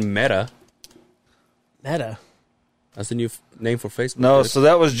saw it on Meta. Meta. That's the new name for Facebook. No, so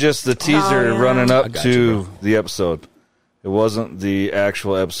that was just the teaser yeah. running I up got to you, the episode. It wasn't the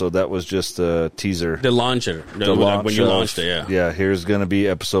actual episode. That was just a teaser. the launcher. The launch when you of- launched it. Yeah. Yeah, here's going to be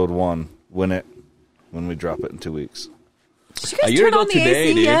episode 1 when we drop it in 2 weeks. Did you guys year turn ago on the today,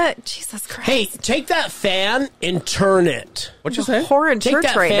 AC dude. yet? Jesus Christ. Hey, take that fan and turn it. What you say? Horrid Take church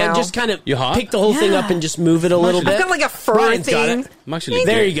that right fan, now. just kind of You hot? pick the whole thing Yeah. up and just move it a little I've bit. got like a fur Brian's got thing. it. I'm actually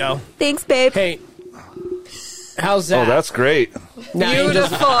There you go. Thanks, babe. Hey, how's that? Oh, that's great. now you just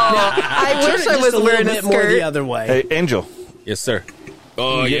Beautiful. I turn wish it I just was a little wearing a bit more the skirt. other way. Hey, Angel, Yes, sir.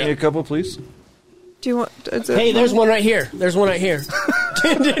 Oh, get me yeah. a couple, please. Do you want? Hey, there's one right here. There's one right here.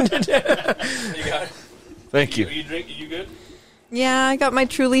 You got it. Thank you. You drink? You good? Yeah, I got my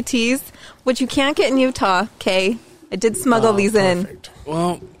Truly teas, which you can't get in Utah. Okay, I did smuggle these in.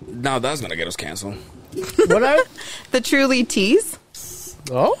 Well, now that's gonna get us canceled. What are? The Truly teas.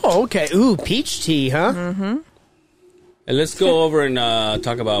 Oh, okay. Ooh, peach tea, huh? Mm-hmm. And let's go over and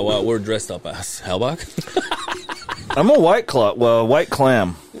talk about what we're dressed up as. Helbach? I'm a white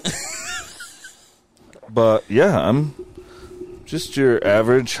clam. But yeah, I'm just your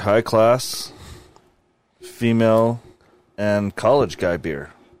average high class female and college guy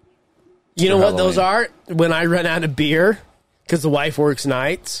beer. You know For what those are? Halloween. When I run out of beer, because the wife works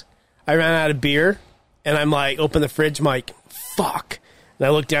nights, I ran out of beer, and I'm like, open the fridge, I'm like, fuck. And I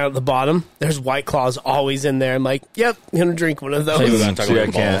look down at the bottom, there's White Claws always in there. I'm like, yep, I'm going to drink one of I those.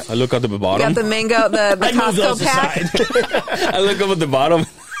 can't. I look up at the bottom. Got the mango, the I move those Costco pack. aside. I look up at the bottom.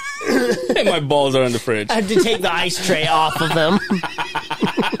 And my balls are in the fridge. I have to take the ice tray off of them.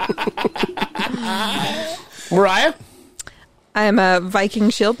 Mariah? I am a Viking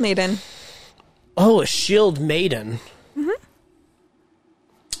shield maiden. Oh, a shield maiden.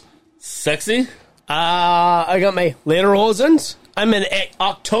 Sexy? I got my Lederhosens. I'm an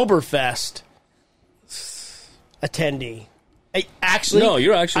Oktoberfest attendee. No,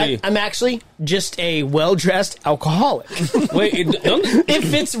 you're actually- I'm actually just a well-dressed alcoholic. Wait, don't It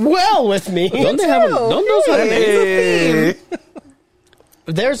fits well with me. they have don't those have a name?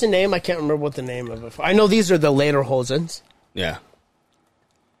 There's a name. I can't remember what the name of it. I know these are the Lederhosens. Yeah.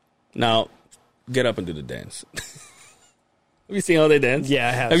 Now, get up and do the dance. Have you seen how they dance? Yeah,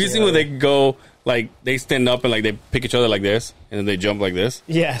 I have Have you seen seen how when they- they go, like, they stand up and, like, they pick each other like this, and then they jump like this?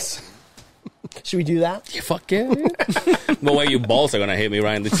 Yes. Should we do that? Yeah, fuck yeah, dude. But why your balls are gonna hit me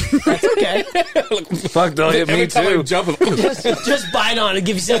right in the That's okay. Fuck, don't hit me Every time I too. jump, Just bite on it.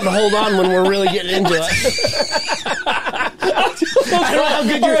 Give you something to hold on when we're really getting into it. I don't know how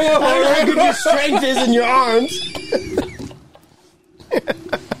good your strength is in your arms.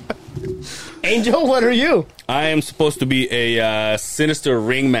 Angel, what are you? I am supposed to be a sinister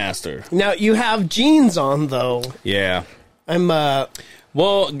ringmaster. Now, you have jeans on, though. Yeah. I'm,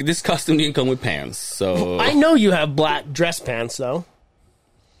 Well, this costume didn't come with pants, so I know you have black dress pants, though.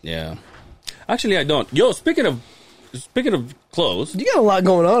 yeah. Actually, I don't. Yo, speaking of clothes, You got a lot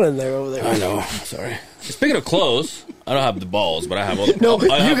going on in there over there. I know. Sorry. Speaking of clothes, I don't have the balls, but I have all the. No,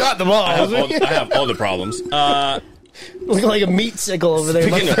 I you have- got the balls. I have all the problems. Looking like a meat sickle over there.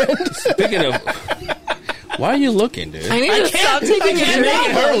 Speaking of, why are you looking, dude? I need to stop taking I your can't shirt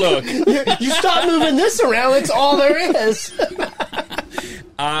make off. her look. You stop moving this around. It's all there is.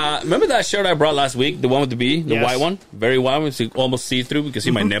 Remember that shirt I brought last week, the one with the bee, the Yes. white one, very white one, so you almost see through. You can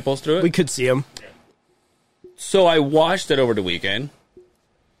see my nipples through it. We could see him. So I washed it over the weekend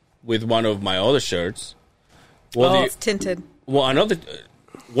with one of my other shirts. Well, It's tinted. another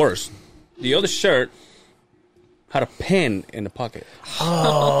worse. The other shirt had a pin in the pocket.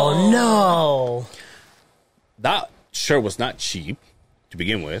 Oh, no. That shirt was not cheap to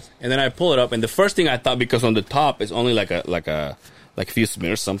begin with, and then I pull it up, and the first thing I thought, because on the top is only like a few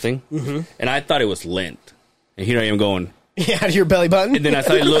smears something, and I thought it was lint. And here I am going. Yeah, out of your belly button. And then as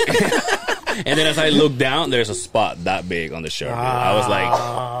I look, down, there's a spot that big on the shirt. I was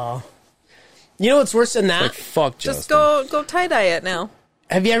like, You know what's worse than that? fuck, Just Justin. go tie dye it now.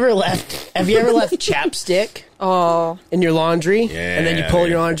 Have you ever left chapstick Oh, in your laundry, and then you pull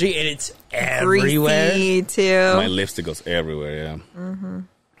Yeah. your laundry and it's everywhere? greasy too. My lipstick goes everywhere. Yeah.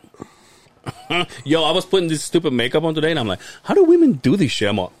 Yo, I was putting this stupid makeup on today, and I'm like, how do women do this shit?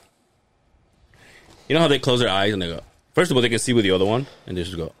 I'm all, you know how they close their eyes and they go. First of all, they can see with the other one, and they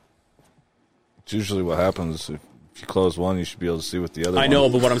just go. It's usually what happens. If you close one, you should be able to see with the other I one. know,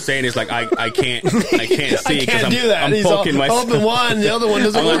 but what I'm saying is like I can't see because Can't do that. I'm He's poking myself. open one, the other one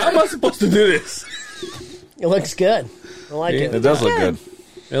doesn't I'm like, work. how am I supposed to do this? It looks good. I like It it. does look good.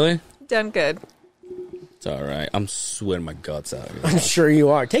 Really? Done good. It's all right. I'm sweating my guts out. I'm sure you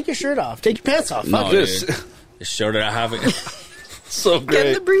are. Take your shirt off. Take your pants off. No, Fuck this. dude. The shirt that I have. So Get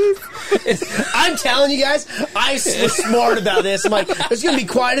great. the breeze. I'm telling you guys, I was smart about this. I'm like, there's going to be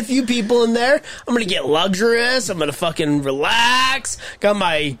quite a few people in there. I'm going to get luxurious. I'm going to fucking relax. Got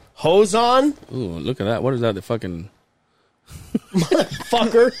my hose on. Ooh, look at that. What is that? The fucking.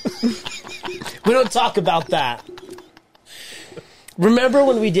 Fucker. We don't talk about that. remember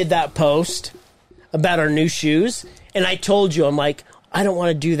when we did that post about our new shoes? And I told you, I'm like, I don't want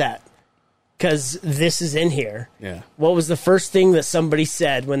to do that because this is in here. Yeah. What was the first thing that somebody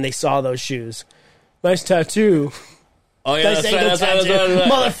said when they saw those shoes? Nice tattoo. Oh, yeah, Nice that's ankle right, tattoo.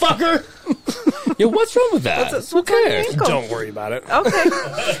 that's right. Motherfucker. Yeah, what's wrong with that? What's Who on your cares? ankle? Don't worry about it. Okay.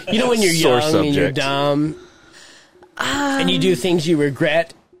 You know when you're Sore young and you're subject. dumb and you do things you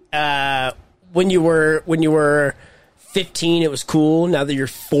regret. When you were 15, it was cool. Now that you're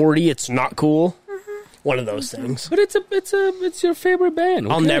 40, it's not cool. One of those things. But it's your favorite band.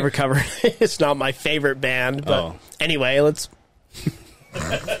 Who I'll cares? never cover it. It's not my favorite band, but Oh. anyway, let's.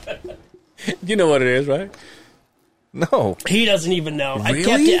 You know what it is, right? No, He doesn't even know.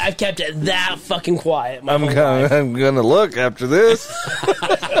 Really? I've kept it that fucking quiet. My I'm whole gonna life. I'm gonna look after this.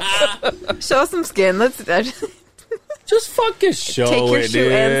 Show some skin. Let's Just fucking show take your it, shoe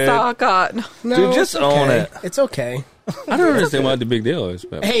dude. and sock off. No, Dude, just it's own okay. it. It's okay. I don't understand what the big deal is.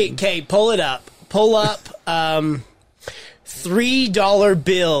 But Hey, Kay, pull it up. Pull up. $3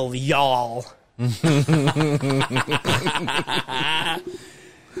 bill, y'all. I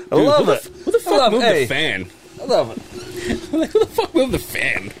love it. who the fuck moved hey. the fan? I love it. Like, who the fuck moved the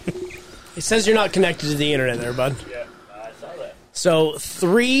fan? It says you're not connected to the internet there, bud. Yeah, I saw that. So,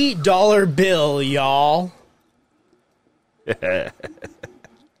 $3 bill, y'all.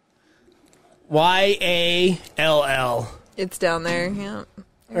 YALL. It's down there. Yeah.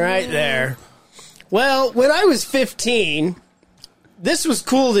 Right there. Well, when I was 15, this was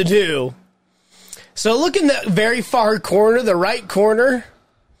cool to do. So look in the very far corner, the right corner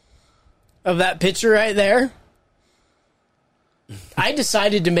of that picture right there. I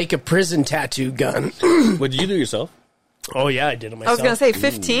decided to make a prison tattoo gun. What did you do yourself? Oh, yeah, I did it I myself. was gonna say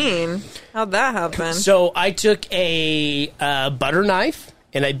 15. How'd that happen? So I took a butter knife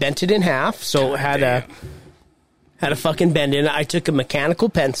and I bent it in half. So it had a fucking bend in it. I took a mechanical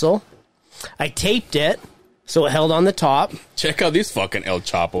pencil. I taped it so it held on the top. Check out this fucking El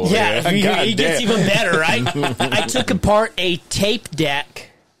Chapo. over Yeah, here. God it gets damn. even better, right? I took apart a tape deck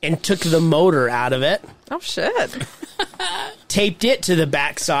and took the motor out of it. Oh shit! Taped it to the I'd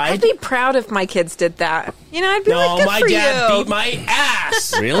backside. be proud if my kids did that. You know, I'd be No, like, good my for dad you. beat my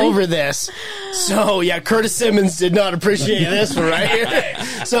ass Really? over this. So, yeah, Curtis Simmons did not appreciate this one right here.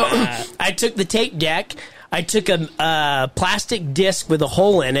 So, I took the tape deck. I took a plastic disc with a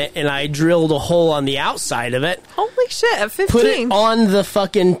hole in it, and I drilled a hole on the outside of it. Holy shit! At 15, Put it on the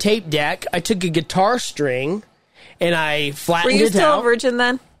fucking tape deck. I took a guitar string, and I were flattened you it still a out. virgin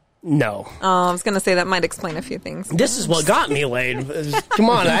then? No. Oh, I was gonna say that might explain a few things. This is what got me laid. Come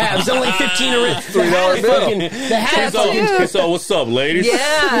on, I was only 15 or $3 bill. The hat So, fucking. so what's up, ladies?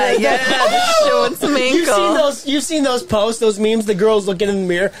 Yeah, just showing some ankle. You've seen those posts, those memes, the girls looking in the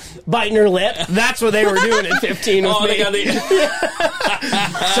mirror, biting her lip. That's what they were doing at 15 with Oh, they me. got the.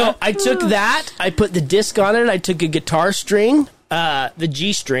 So I took that, I put the disc on it, I took a guitar string, the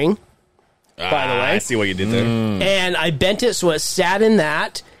G string, by the way. I see what you did there. and I bent it so it sat in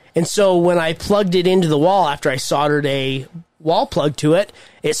that. And so when I plugged it into the wall after I soldered a wall plug to it,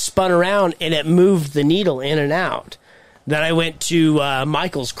 it spun around and it moved the needle in and out. Then I went to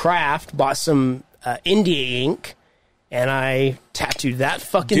Michael's Craft, bought some India ink, and I tattooed that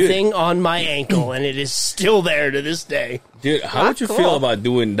fucking Dude. thing on my ankle, and it is still there to this day. Dude, how would you cool. feel about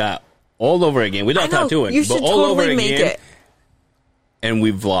doing that all over again? I Without know, tattooing, you but should all over totally make again, it. and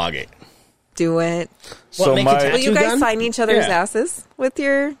we vlog it. Do it. So make a my tattoo Will you guys gun? sign each other's Yeah. asses with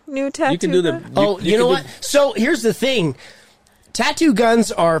your new tattoo? You can do the. gun? Oh, you know can what? So here's the thing. Tattoo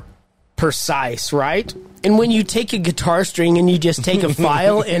guns are precise, right? And when you take a guitar string and you just take a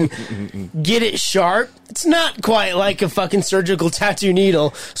file and get it sharp, it's not quite like a fucking surgical tattoo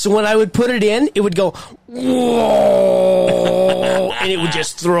needle. So when I would put it in, it would go, whoa, and it would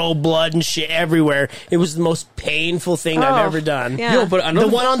just throw blood and shit everywhere. It was the most painful thing I've Oh, ever done. yeah. Yo, but The another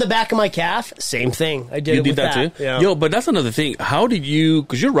one on the back of my calf, same thing. I did you it did with that too. Yeah. Yo, but that's another thing. How did you?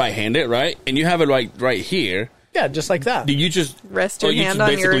 Because you're right-handed, right? And you have it right here. Yeah, just like that. Did you just Rest your you hand just on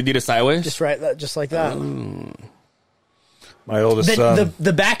basically your- did it sideways? Just right, just like that. My oldest son.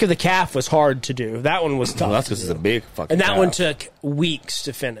 The back of the calf was hard to do. That one was tough. Well, that's because it's a big fucking. and that calf. one took weeks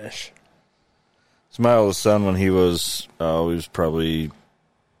to finish. So my oldest son, when he was probably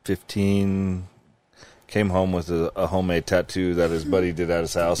 15, came home with a homemade tattoo that his buddy did at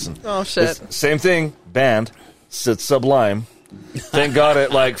his house. And Oh, shit. it's- same thing, banned. It's Sublime. Thank God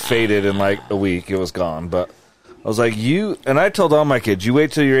it faded in a week. It was gone. But I was like, and I told all my kids, you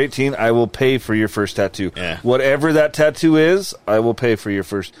wait till you're 18, I will pay for your first tattoo. Yeah. Whatever that tattoo is, I will pay for your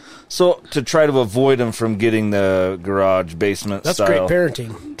first. So to try to avoid them from getting the garage basement That's style great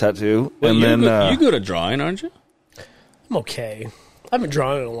parenting. tattoo. Well, and you're then good, you're good at drawing, aren't you? I'm okay. I haven't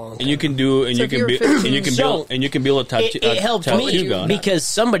drawn in a long time. And you can do, and So you if can you were build, 15. and you can build, and you can build a tattoo. It helped tattoo me gun. because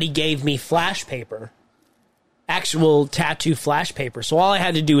somebody gave me flash paper, actual tattoo flash paper. So all I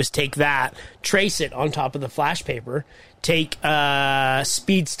had to do was take that, trace it on top of the flash paper, take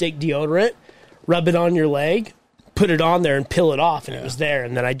speed stick deodorant, rub it on your leg, put it on there, and peel it off, and it was there.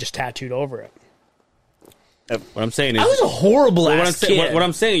 And then I just tattooed over it. What I'm saying is, I was a horrible what, ass kid. what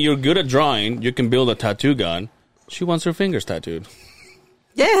I'm saying, you're good at drawing. You can build a tattoo gun. She wants her fingers tattooed.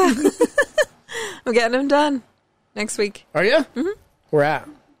 Yeah. I'm getting them done next week. Are you? Mm-hmm. Where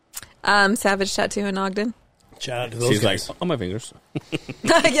at? Savage Tattoo in Ogden. Shout out to those She's guys. like, on my fingers.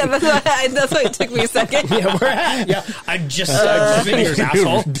 Yeah, that's why it took me a second. Yeah, where at? Yeah, I just said fingers,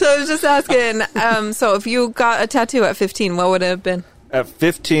 asshole. So I was just asking, so if you got a tattoo at 15, what would it have been? At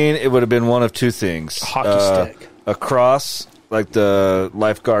 15, it would have been one of two things. Hockey stick. A cross, like the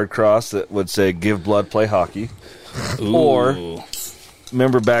lifeguard cross that would say, give blood, play hockey. Ooh. Or,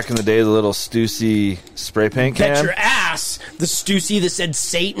 remember back in the day, the little Stussy spray paint can? Bet your ass the Stussy that said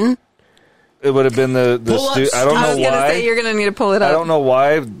Satan. It would have been the Pull up I don't I know was going to why. say you're going to need to pull it up. I don't know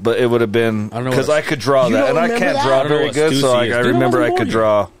why, but it would have been I don't know because what- I could draw You that, don't and I remember can't that? draw I don't know very what good. So Stussy like, is. I Dude, I remember I wasn't could born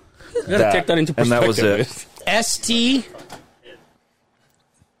draw You gotta take that into and that was perspective. it. ST.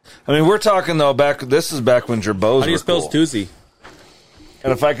 I mean, we're talking though back. This is back when Jerbo's How do you were spell cool. Stussy?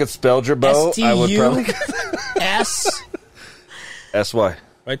 And if I could spell Jerbo, I would probably S. SY.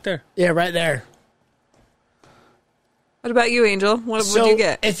 Right there. Yeah, right there. What about you, Angel? What So would you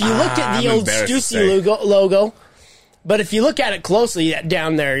get? if you look at the I'm old embarrassed to Stussy say. logo, but if you look at it closely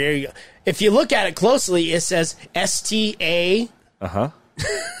down there you go. If you look at it closely, it says STA.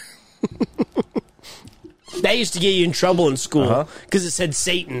 That used to get you in trouble in school because it said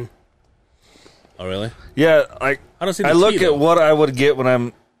Satan. Oh, really? Yeah, like I don't see I the look T, though. at what I would get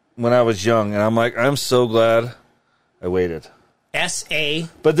when I was young, and I'm like, I'm so glad I waited. S-A.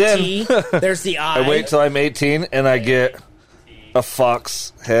 But then T. There's the I. I wait till I'm 18 and I get a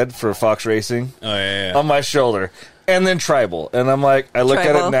fox head for fox racing Oh, yeah. on my shoulder, and then tribal, and I'm like, I look at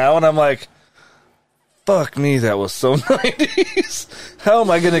Tribal. it now, and I'm like, fuck me, that was so 90s. How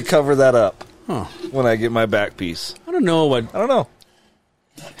am I going to cover that up when I get my back piece? I don't know what. I don't know.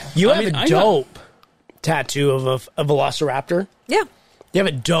 You I have mean, a I got- dope tattoo of a velociraptor. Yeah. You have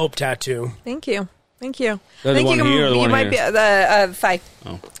a dope tattoo. Thank you. Thank you. The Think one you can, here or the you one might here? be the thigh.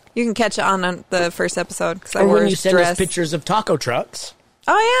 Oh. You can catch it on the first episode because I Or wore when a you send dress. us pictures of taco trucks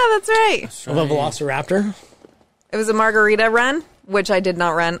Oh yeah, that's right. of a velociraptor. It was a margarita run, which I did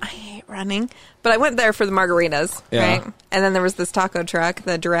not run. I hate running, but I went there for the margaritas, Yeah. right? And then there was this taco truck,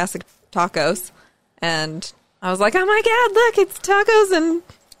 the Jurassic Tacos, and I was like, "Oh my god, look, it's tacos and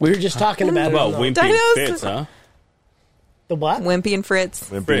We were just talking about About it. Wimpy Dinos. Fits, huh? The what? Wimpy and Fritz."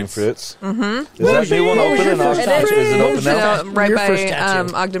 Wimpy and Fritz. Fritz. Mm-hmm. Is that new one what was open your in first Ogden? tattoo? Is it What open was now? your No, right your by first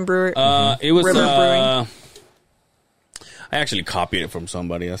tattoo? Ogden Brewery. It was. River Brewing. I actually copied it from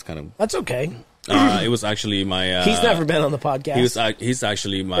somebody. That's kind of. That's okay. It was actually my. He's never been on the podcast. He's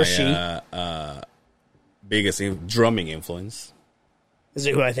actually my Or she. biggest drumming influence. Is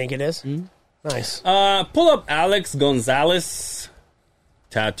it who I think it is? Nice. Pull up Alex Gonzalez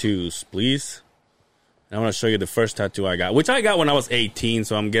tattoos, please. And I want to show you the first tattoo I got, which I got when I was 18.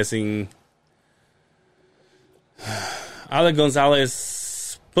 So I'm guessing Alex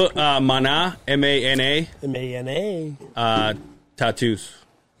Gonzalez put Mana MANA M-A-N-A. tattoos.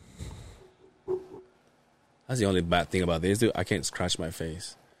 That's the only bad thing about this, dude. I can't scratch my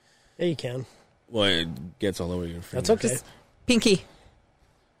face. Yeah, you can. Well, it gets all over your face. That's okay. Just pinky.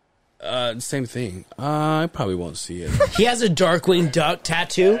 Same thing. I probably won't see it. He has a Darkwing Duck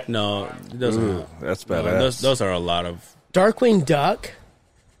tattoo. No, it doesn't. That's No, badass. those are a lot of Darkwing Duck.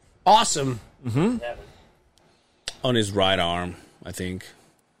 Awesome. on his right arm, I think.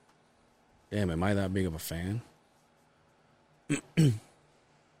 Damn, am I that big of a fan?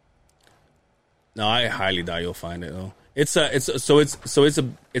 No, I highly doubt you'll find it though. It's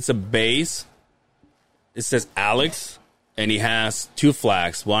a base. It says Alex, and he has two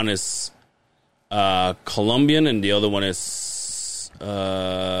flags. One is Colombian, and the other one is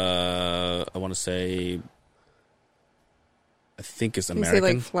I want to say, I think it's You say American.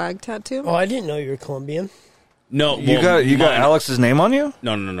 like flag tattoo? Oh, I didn't know you were Colombian. No, You well, got mine- Alex's name on you?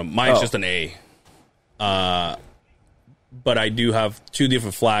 No. Mine's Oh. just an A. But I do have two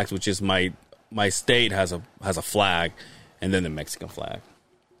different flags, which is my state has a flag, and then the Mexican flag.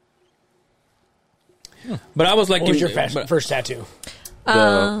 But I was like, What was your but- first tattoo?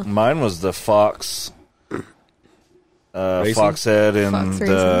 Mine was the fox, Racing? fox head, and Fox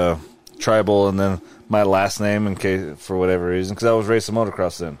the tribal, and then my last name in case for whatever reason because I was racing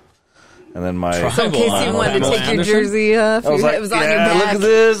motocross then, And then my... In case you wanted to Pamela take your Anderson? jersey off, I was like, it was on your yeah, back. look at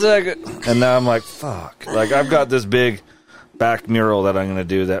this. And now I'm like, fuck. Like, I've got this big back mural that I'm going to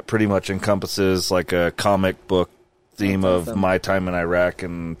do that pretty much encompasses like a comic book theme of my time in Iraq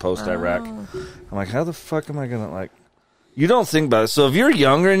and post-Iraq. I'm like, how the fuck am I going to, like... You don't think about it. So if you're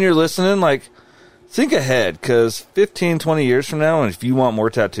younger and you're listening, like, think ahead, because 15, 20 years from now, and if you want more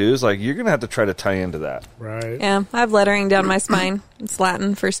tattoos, like, you're going to have to try to tie into that. Right. Yeah, I have lettering down my spine. It's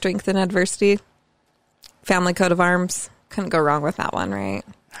Latin for strength in adversity. Family coat of arms. Couldn't go wrong with that one, right?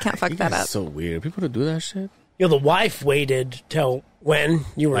 Can't fuck that up. So weird. People to do that shit. You know, the wife waited till when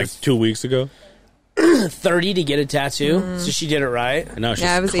you were Like 2 weeks ago. 30 to get a tattoo, so she did it right. And now she's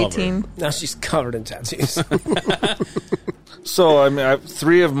Yeah, I was covered. 18. Now she's covered in tattoos. So, I mean,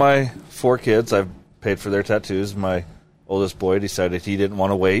 3 of my 4 kids, I've paid for their tattoos. My oldest boy decided he didn't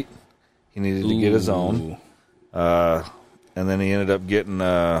want to wait. He needed to get his own. And then he ended up getting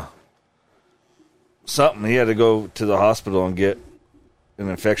something. He had to go to the hospital and get an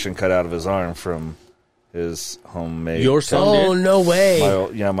infection cut out of his arm from his homemade. Your son Oh, did? no way.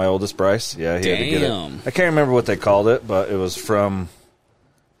 My oldest Bryce. Yeah, he had to get it. Damn. I can't remember what they called it, but it was from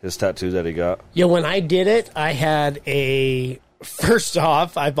his tattoo that he got. Yeah, when I did it, I had first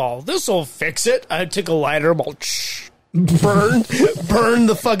off, I thought, this will fix it. I took a lighter, burned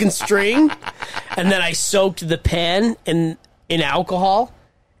the fucking string, and then I soaked the pen in alcohol,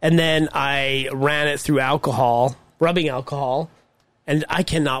 and then I ran it through rubbing alcohol, and I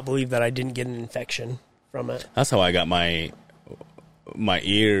cannot believe that I didn't get an infection from it. That's how I got my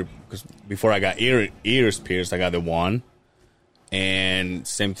ear, because before I got ears pierced, I got the one. And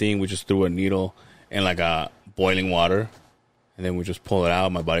same thing, we just threw a needle in like a boiling water, and then we just pull it out.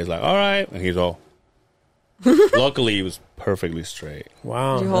 My body's like, all right. And he's all... Luckily, he was perfectly straight.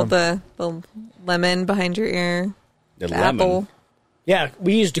 Wow. Did you hold the lemon behind your ear? The The lemon. apple. Yeah,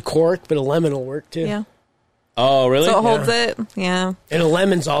 we used a cork, but a lemon will work too. Yeah. Oh, really? So it holds it. Yeah. And a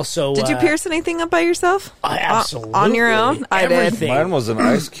lemon's also... Did you pierce anything up by yourself? Absolutely. On your own? I did. Everything. Mine was an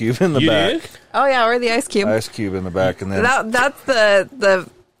ice cube in the You back. did? Oh, yeah, or the ice cube. Ice cube in the back, and then That's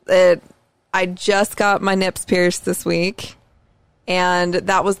I just got my nips pierced this week, and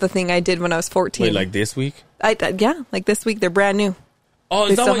that was the thing I did when I was 14. Wait, like this week? Yeah, like this week. They're brand new. Oh,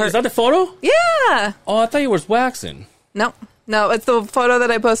 They is that, still what, hurt. is that the photo? Yeah. Oh, I thought you was waxing. No, it's the photo that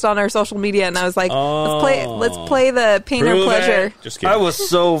I post on our social media, and I was like, let's play the pain or Prove pleasure. it. Just kidding. I was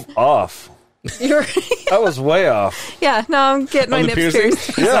so off. You're, I was way off. yeah, no, I'm getting my On the nips piercing?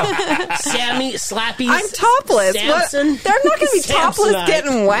 pierced. Yeah. Sammy, Slappy. I'm topless. What? Samson. They're not going to be topless Samsonite.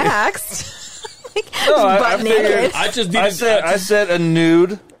 getting waxed. Like, No, I butt figured- naked. I just did I said a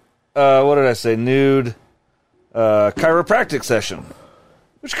nude. What did I say? Nude chiropractic session,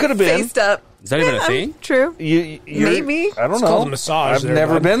 which could have been. Faced up. Is that even a Yeah, thing? True. You're- Maybe. I don't It's know. called a massage I've there,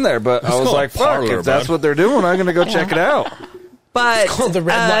 never bud. been there, but I was called like, a "Fuck! parlor, If that's bud. what they're doing, I'm gonna go check it out." But Called the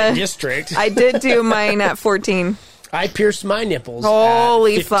red light district. I did do mine at 14. I pierced my nipples.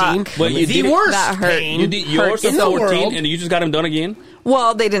 Holy at 15. fuck. Wait, you the did it- worst That hurt. pain. You did yours Hurts at in the 14, world. and you just got them done again?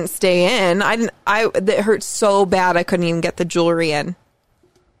 Well, they didn't stay in. It hurt so bad I couldn't even get the jewelry in.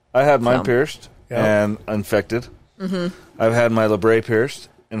 I had mine So. pierced Yeah. and infected. Mm-hmm. I've had my labret pierced,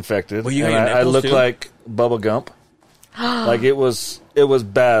 infected, Well, you and got your I nipples, looked too? like Bubba Gump. Like it was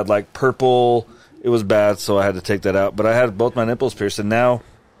bad, like purple. It was bad, so I had to take that out. But I had both my nipples pierced, and now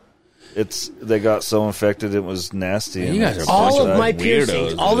they got so infected it was nasty. You guys are all bunch of my weirdos,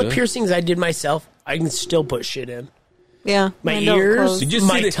 piercings, all the dude. piercings I did myself, I can still put shit in. Yeah. My mine don't ears? close. Did you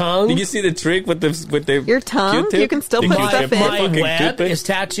My see the tongue? Did you see the trick with the Your tongue? Q-tip? You can still The put Q-tip, stuff in. the My fucking web Q-tip? is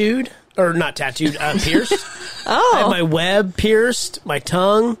tattooed, or not tattooed, pierced. I have Oh. my web pierced, my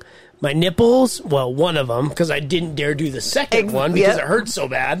tongue, my nipples. Well, one of them, because I didn't dare do the second one because yep. it hurt so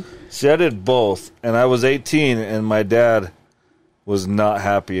bad. See, I did both, and I was 18, and my dad was not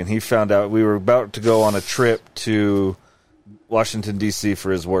happy, and he found out we were about to go on a trip to Washington, D.C.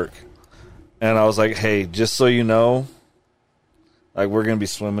 for his work. And I was like, hey, just so you know, like, we're going to be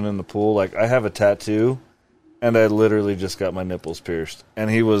swimming in the pool. Like, I have a tattoo, and I literally just got my nipples pierced. And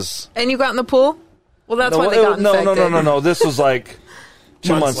he was... And you got in the pool? Well, that's why they got no, infected. no. This was like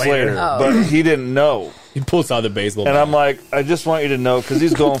 2 months later. Oh. But he didn't know. He pulls out the baseball And bat. I'm like, I just want you to know, because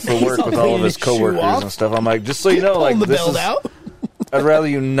he's going for work with all of his cleaning his shoe coworkers off. and stuff. I'm like, just so you know, like, Pulling the this belt is... out. I'd rather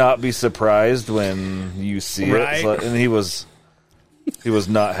you not be surprised when you see Right. it. So, and he was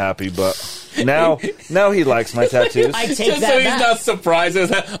not happy, but now he likes my tattoos. I take Just that so he's back. not surprised.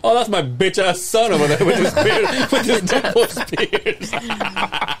 It's like, oh, that's my bitch ass son over there with his beard, with his nipples pierced.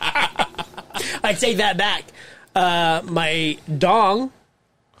 I take that back. My dong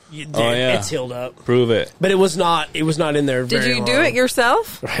It's healed up. Prove it. But it was not in there Did very you do long. it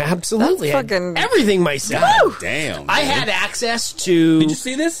yourself? Absolutely. That's I had fucking- everything myself. Woo! Damn. I had access to... Did you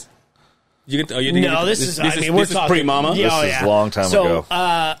see this? You get, you No, this is... I mean, we're this is talking... pre-mama? Yeah, This is a long time ago.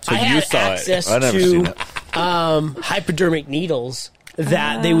 I you had saw it. access I never seen to it. hypodermic needles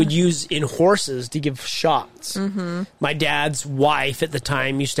that they would use in horses to give shots. Mm-hmm. My dad's wife at the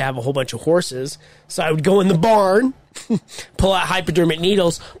time used to have a whole bunch of horses, so I would go in the barn, pull out hypodermic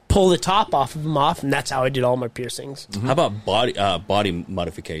needles, pull the top off of them off, and that's how I did all my piercings. How about body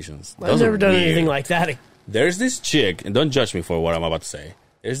modifications? I've Those are never done weird. anything like that. There's this chick, and don't judge me for what I'm about to say.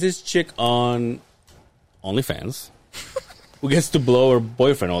 There's this chick on OnlyFans who gets to blow her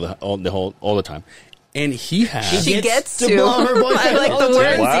boyfriend all the time, and he has. She gets to. blow her boyfriend I like all the the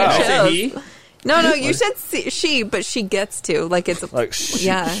words time. Wow. you I said chose. he. No, you said she, but she gets to. Like it's a, Like,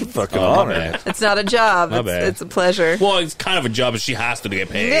 yeah. fucking Oh, my honor. bad. It's not a job. My bad. It's a pleasure. Well, it's kind of a job, but she has to get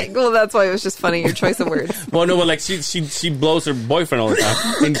paid. Well, that's why it was just funny your choice of words. Well, no, but like she blows her boyfriend all the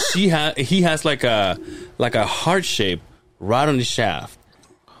time, and he has like a heart shape right on his shaft.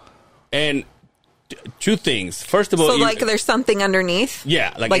 And two things. First of all, So like there's something underneath.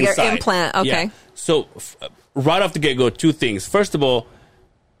 yeah, like your inside. implant. Okay. Yeah. So right off the get go, two things. First of all,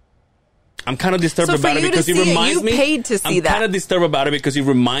 I'm kind of disturbed So for about it you to because it see it, reminds you me. paid to see I'm that. kind of disturbed about it because it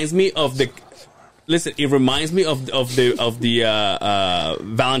reminds me of the. Listen, it reminds me of the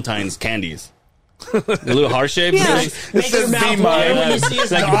Valentine's candies. The little heart shape. Yeah. Like, Make your mouth be wide mine. when you see his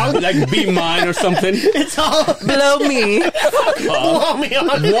dog. like be mine or something. It's all Blow me. blow me on.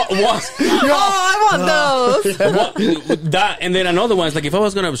 What? Oh, I want those. What? That and then another one is like if I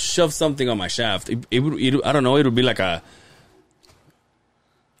was gonna shove something on my shaft, it would I don't know, it would be like a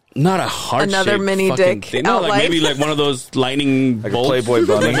not a heart Another shaped mini fucking dick thing. No, outline. like maybe like one of those lightning Like a bolts. Playboy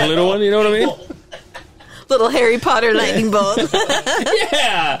bunny. Like a little one, you know what I mean? Little Harry Potter lightning bolt.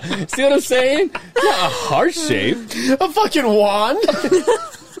 Yeah. See what I'm saying? Not a heart shape. A fucking wand.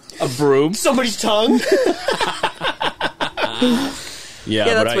 A broom. Somebody's tongue. Yeah, Yeah,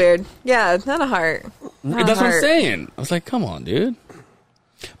 but that's weird. Yeah, not a heart. Not a That's what I'm heart. saying. I was like, come on, dude.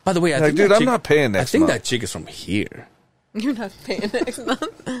 By the way, I Like, think dude, that I'm chick- not paying I next think month. that chick is from here. You're not paying next month.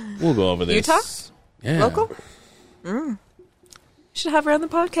 We'll go over this. Utah? Yeah. Local? Should have her on the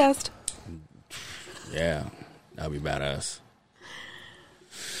podcast. Yeah, that'd be badass.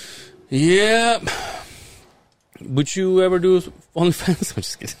 Yeah. Would you ever do OnlyFans? I'm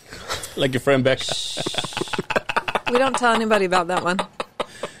just kidding. Like your friend Becca. We don't tell anybody about that one.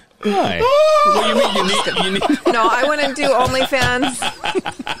 Why? What do you mean you need? No, I wouldn't do OnlyFans.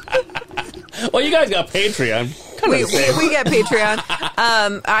 Well, you guys got Patreon. Kind We of the same. get Patreon.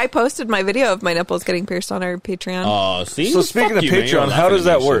 I posted my video of my nipples getting pierced on our Patreon. Oh, see. So speaking Fuck of you, man. You're Patreon, how does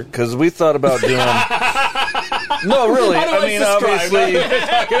that laughing at work? me. Because we thought about doing. No, really. How do I mean, subscribe? obviously. We're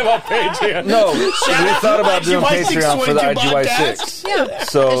talking about Patreon. No, we thought about doing Patreon for the IGY6 IGY6. Yeah.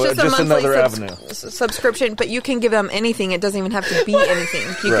 So It's just a monthly another avenue. subscricription, but you can give them anything. It doesn't even have to be anything.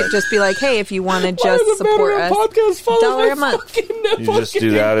 You Right. could just be like, hey, if you want to Why just does it matter support if us, podcast follows $1 my a month. fucking You just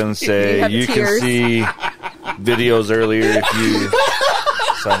do that and say You have you can tiers. see videos earlier if you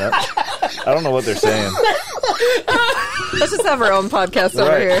sign up. I don't know what they're saying. Let's just have our own podcast over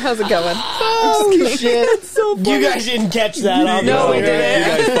Right. here. How's it going? Oh shit! You guys didn't catch that, No, we obviously. didn't. You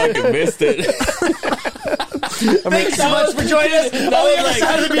guys fucking missed it. Thanks so much for joining us.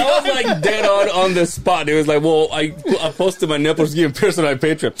 That was like dead on the spot. It was like, well, I posted my nipples getting pierced on my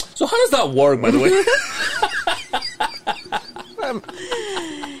Patreon. So how does that work, by the way?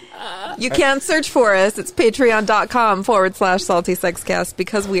 You can search for us. It's patreon.com/saltysexcast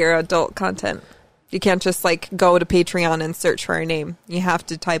because we are adult content. You can't just like go to Patreon and search for our name. You have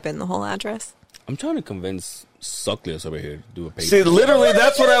to type in the whole address. I'm trying to convince Sucklius over here to do a Patreon. See, literally,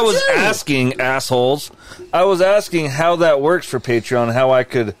 that's what I was asking, assholes. I was asking how that works for Patreon, how I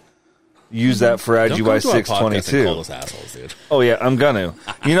could use that for Don't come to our podcast and call IGY622. us assholes, dude. Oh, yeah, I'm gonna.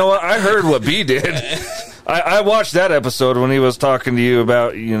 You know what? I heard what B did. I watched that episode when he was talking to you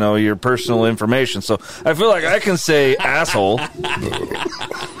about, you know, your personal information. So I feel like I can say asshole. I'm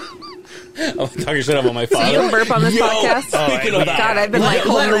talking shit about my So you father. don't burp on this podcast? Speaking of that, God, I've been like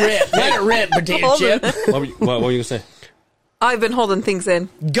Let holding it rip. Let it rip, potato Hold chip. it. what were you going to say? I've been holding things in.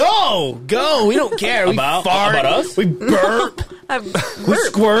 Go. We don't care. We About fart. us? We burp. I've We burped.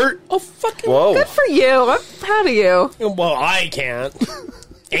 squirt. Oh, fucking Whoa. Good for you. I'm proud of you. Well, I can't.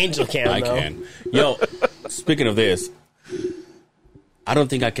 Angel can, I though. can. Yo, speaking of this, I don't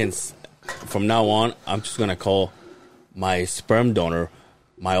think I can. From now on, I'm just gonna call my sperm donor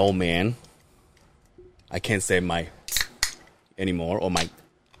my old man. I can't say my anymore or my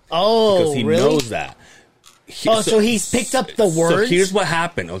Oh, because he really? knows that. So he's picked up the words? So here's what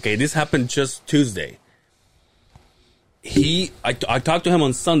happened. Okay, this happened just Tuesday. I talked to him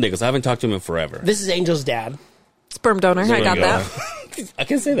on Sunday because I haven't talked to him in forever. This is Angel's dad. Sperm donor. There I we got go. that. I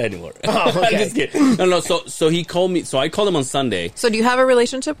can't say that anymore. Oh, okay. I'm just kidding. No. So he called me. So I called him on Sunday. So do you have a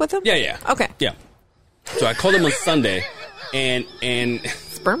relationship with him? Yeah. Okay. Yeah. So I called him on Sunday, and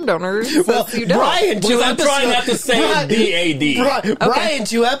Sperm donor. Well, You don't. Brian, because I'm trying not to say BAD. Brian,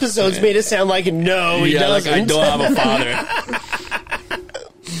 2 episodes made it sound like no, he doesn't. Like I don't have a father.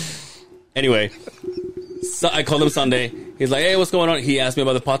 Anyway, so I called him Sunday. He's like, "Hey, what's going on?" He asked me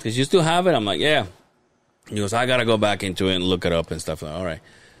about the podcast. You still have it? I'm like, "Yeah." He goes, "I gotta go back into it and look it up and stuff." Like, all right.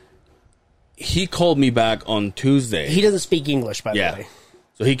 He called me back on Tuesday. He doesn't speak English, by the way.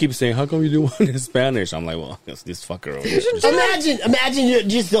 So he keeps saying, "How come you do one in Spanish?" I'm like, "Well, it's this fucker over here." Imagine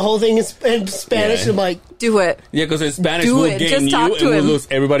just the whole thing in Spanish. Yeah. I'm like, Do it. Yeah, because in Spanish Do we'll it. gain Just you talk and to we'll him. lose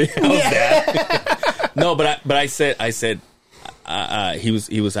everybody else. That. No, but I said,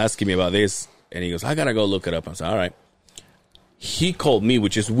 he was asking me about this, and he goes, "I gotta go look it up." I said, "All right." He called me,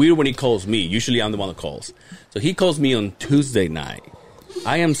 which is weird when he calls me. Usually I'm the one that calls. So he calls me on Tuesday night.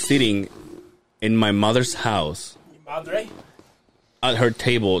 I am sitting in my mother's house at her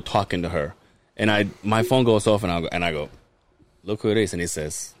table talking to her, and my phone goes off, and I go, "Look who it is," and it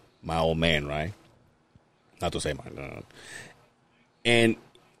says, "My old man," right? Not to say my, and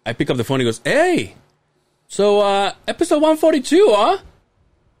I pick up the phone. He goes, "Hey, so episode 142, huh?"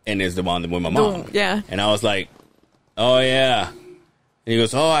 And it's the one with my mom. Yeah. And I was like, "Oh yeah." And he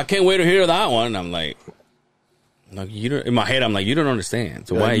goes, "Oh, I can't wait to hear that one." And I'm like, you don't, in my head, I'm like, "You don't understand.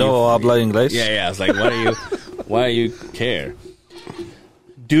 So why? No habla inglés. Yeah. I was like, why do you care,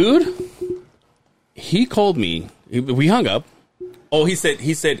 dude?" He called me. We hung up. Oh, he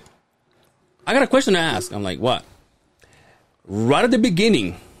said, "I got a question to ask." I'm like, "What?" Right at the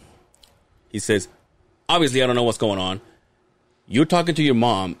beginning, he says, "Obviously, I don't know what's going on. You're talking to your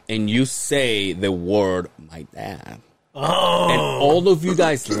mom, and you say the word my dad." Oh. And all of you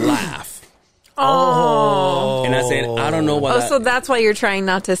guys laugh. Oh. And I said, "I don't know what." So that's why you're trying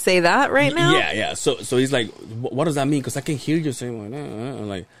not to say that right now? Yeah. So he's like, "What does that mean?" Because I can hear you saying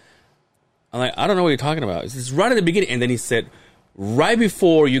like, I'm like, "I don't know what you're talking about." It's right at the beginning, and then he said, "Right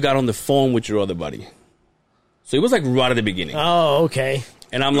before you got on the phone with your other buddy." So it was like right at the beginning. oh, okay.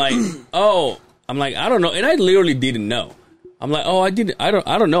 And I'm like, I don't know. And I literally didn't know. I'm like, I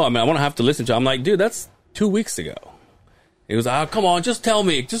don't know. I mean, I want to have to listen to it. I'm like, dude, that's 2 weeks ago. He was like, "Oh, come on, just tell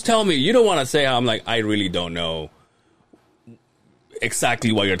me. Just tell me." You don't want to say how. I'm like, I really don't know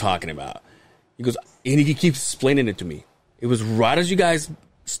exactly what you're talking about. He goes, and he keeps explaining it to me. It was right as you guys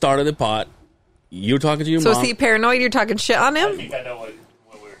started the pot. You were talking to your mom. So is he paranoid? You're talking shit on I him? think I know what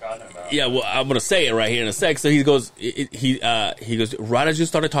we were talking about. Yeah, well, I'm gonna say it right here in a sec. So he goes, he goes, right as you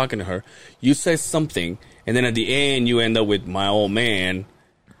started talking to her, you said something, and then at the end you end up with "my old man,"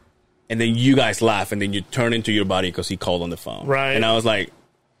 and then you guys laugh, and then you turn into your buddy because he called on the phone. Right. And I was like,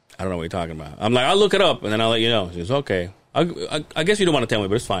 I don't know what you're talking about. I'm like, I'll look it up, and then I'll let you know. She goes, "Okay." I guess you don't want to tell me,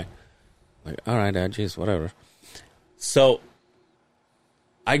 but it's fine. I'm like, all right, Dad, jeez, whatever. So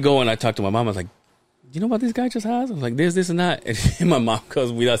I go and I talk to my mom. I was like, "You know what this guy just has?" I was like, this, and that. And my mom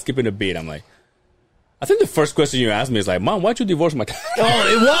goes, without skipping a beat, I'm like, I think the first question you asked me is like, "Mom, why'd you divorce my dad?" Oh,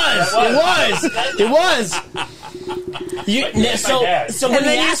 it was. So when And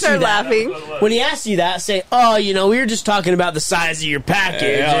then you start laughing. When he asked you that, say, "Oh, we were just talking about the size of your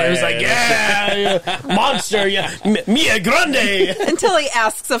package." And it was like, yeah, monster, yeah, Mia Grande. Until he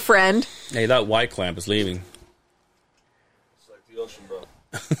asks a friend. Hey, that white clamp is leaving. It's like the ocean, bro.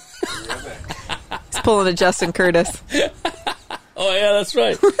 He's pulling a Justin Curtis. Oh yeah, that's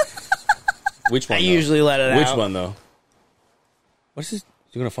right. Which one? I though? usually let it out. Which one though? What's this?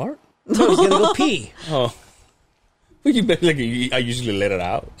 You gonna fart? No, he's gonna go pee. Oh, well, I usually let it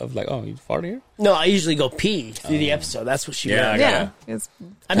out. I was like, "Oh, you fart here?" No, I usually go pee through the episode. That's what she Yeah, meant. I Yeah. got It's,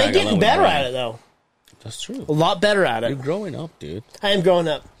 I've been I got getting along with better Brian. at it, though. That's true. A lot better at You're it. growing up, dude. I am growing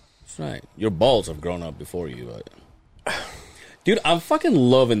up. That's right. Your balls have grown up before you, but dude, I'm fucking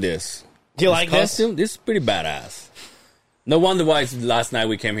loving this. Do you like this? costume? This is pretty badass. No wonder why last night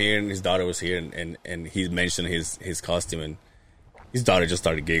we came here and his daughter was here and he mentioned his costume and his daughter just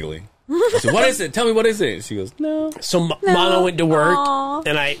started giggling. I said, "What is it? Tell me what is it?" She goes, "No." So Mama went to work, Aw.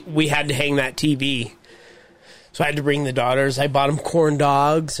 and we had to hang that TV. So I had to bring the daughters. I bought them corn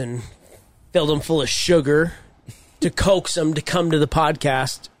dogs and filled them full of sugar to coax them to come to the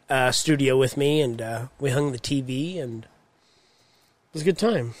podcast studio with me, and we hung the TV, and it was a good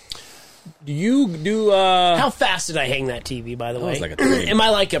time. Do you do How fast did I hang that TV, by the way? was like a 20. Am I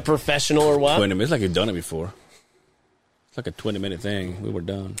like a professional or what? 20 minutes? Like you've done it before. It's like a 20-minute thing. We were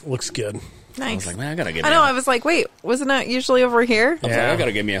done. Looks good. I Nice. was like, man, I gotta get. I know. I was like, wait, wasn't that usually over here? I was like, I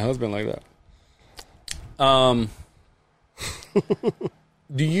gotta get me a husband like that.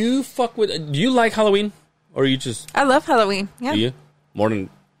 Do you like Halloween, or you just I love Halloween. Yeah. do you more than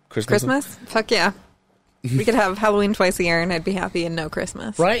Christmas? Christmas? Fuck yeah. We could have Halloween twice a year and I'd be happy and no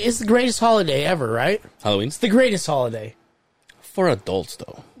Christmas. Right? It's the greatest holiday ever, right? Halloween's The greatest holiday. for adults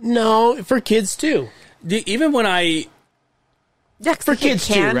though. No, for kids too. Even when I Yeah, 'cause For they get kids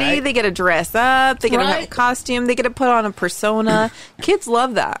too, candy, right? they get to dress up, they get to have a Right? costume, they get to put on a persona. Kids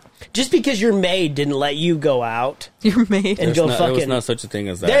love that. Just because your maid didn't let you go out You're made. and there go was fucking. not such a thing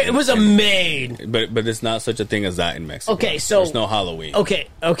as that. There, it was a maid. but there's not such a thing as that in Mexico. Okay, so- there's no Halloween. Okay,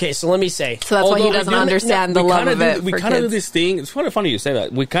 so let me say. So that's why he doesn't understand the love of it We for kind of do kids. this thing. It's kind of funny you say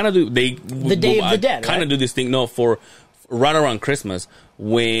that. We kind of do the Day of the Dead, Kind right? of do this thing. No, for right around Christmas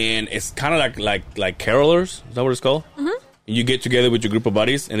when it's kind of like carolers. Is that what it's called? Mm-hmm. You get together with your group of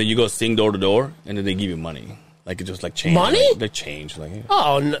buddies and then you go sing door to door and then they give you money. Like it just like change. Money? They change like. And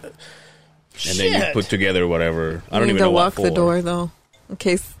Oh, no. then you put together whatever. I don't You even need know to what lock for. the door though, in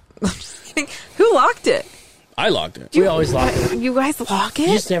case. I'm just kidding. Who locked it? I locked it. We always lock it. You guys lock You it?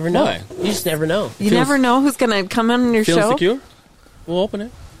 just never know. Why? You just never know. You never know who's gonna come on your Feel show. secure? We'll open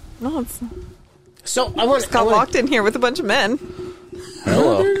it. No, it's So I want got locked in here with a bunch of men.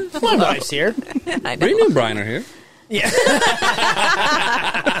 Hello. My wife's here. I know. Brittany and Brian are here. Yeah.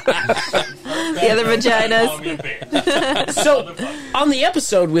 The other vaginas. So on the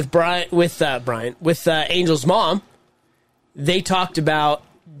episode with Angel's mom, they talked about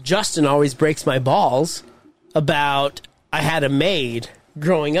Justin always breaks my balls about I had a maid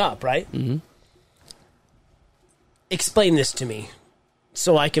growing up, right? Mm-hmm. Explain this to me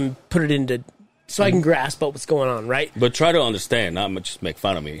so I can put it into so I can grasp what's going on, right? But try to understand, not just make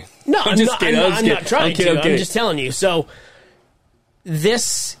fun of me. No, I'm just not, kidding. I'm not trying to. I'm kidding. just telling you. So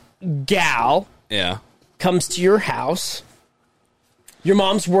this gal Yeah. comes to your house. Your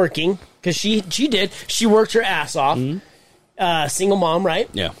mom's working because she worked her ass off. Single mom, right?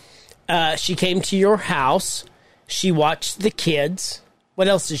 Yeah. She came to your house. She watched the kids. What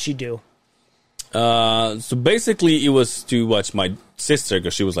else did she do? So basically, it was to watch my sister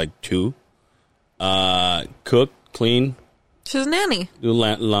because she was like 2. Cook, clean, She's a nanny. do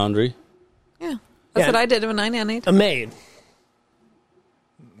laundry. Yeah. That's Yeah. what I did when I nannied. A maid.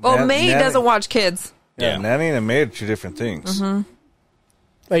 Oh, May nanny. doesn't watch kids. Yeah, Yeah. nanny and a maid are two different things. Mm-hmm.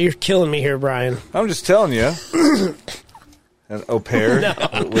 Oh, you're killing me here, Brian. I'm just telling you. An au pair? Would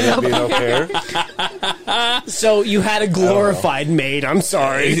that be an au pair? So you had a glorified maid. I'm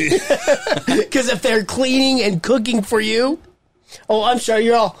sorry. Because if they're cleaning and cooking for you, oh, I'm sorry.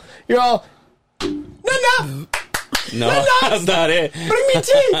 You're all. No. No, that's not it. Bring me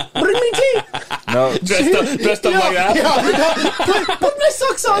tea. No. Dressed up like that. Yeah. Put my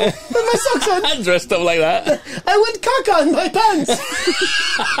socks on. Dressed up like that. I went caca in my pants.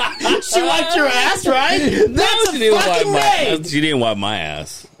 She wiped your ass, right? That's a fucking maid. She didn't wipe my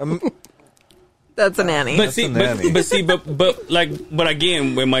ass. That's a nanny. But see, a nanny. but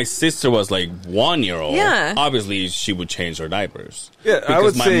again, when my sister was like 1 year old, Yeah. obviously she would change her diapers. Yeah, I because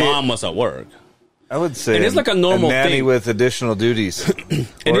would my say- mom was at work. I would say And it's like a normal nanny thing. with additional duties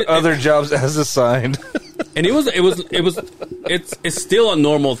And or other jobs as assigned. And it's still a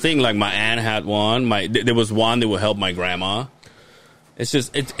normal thing. Like my aunt had one. There was one that would help my grandma. It's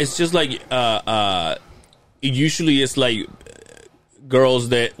just like usually it's like girls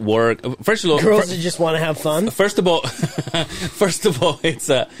that work. First of all, Girls that just want to have fun. First of all,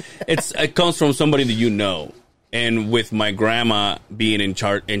 it comes from somebody that you know. And with my grandma being in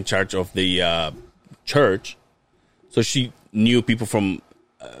charge of the church, so she knew people from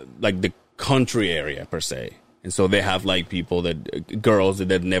like the country area per se. And so they have like people girls that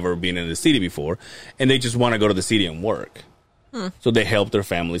had never been in the city before, and they just want to go to the city and work. So they help their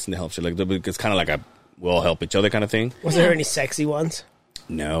families and they help shit like that. It's kind of like we all help each other kind of thing. Was there any sexy ones?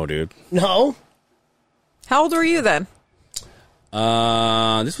 No, dude. No. How old were you then?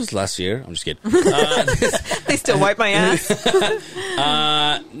 This was last year. I'm just kidding. They still wipe my ass.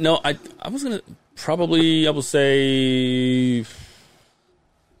 No, I was gonna probably, I would say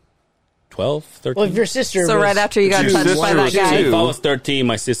 12, 13. Well, if your sister So was, right after you got Your touched by sister that was guy. two. If I was 13,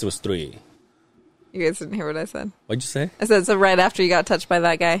 my sister was 3. You guys didn't hear what I said. What'd you say? I said, so right after you got touched by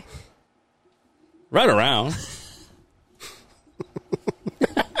that guy. Right around.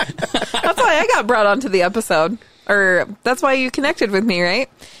 That's why I got brought onto the episode. Or that's why you connected with me, right?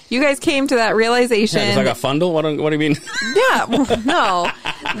 You guys came to that realization. Yeah, 'cause I got fundle. What do you mean? Yeah, well, no.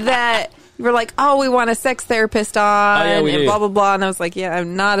 That you were like, oh, we want a sex therapist on Oh, yeah, we and did. blah, blah, blah. And I was like, yeah,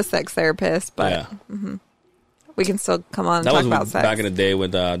 I'm not a sex therapist, but Yeah. we we can still come on and That talk was about sex. back in the day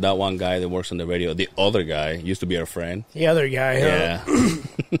with that one guy that works on the radio. The other guy used to be our friend. The other guy. Huh? Yeah.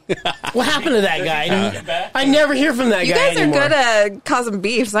 What happened to that guy? I never hear from that You guy guys are anymore. good at causing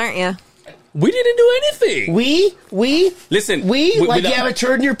beefs, aren't you? We didn't do anything. We Listen. like you have a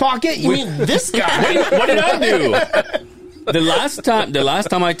turd in your pocket. You mean this guy? What did I do? The last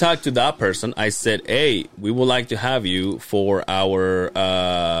time I talked to that person, I said, "Hey, we would like to have you for our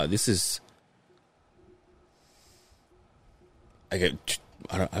this is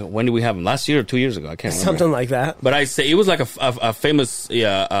when did we have him? Last year or 2 years ago? I can't remember. Something like that. But I say it was like a famous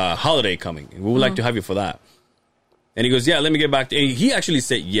holiday coming. We would like to have you for that." And he goes, "Yeah, let me get back to." And he actually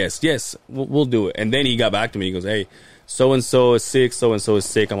said, "Yes, we'll do it." And then he got back to me. He goes, "Hey, so and so is sick. So and so is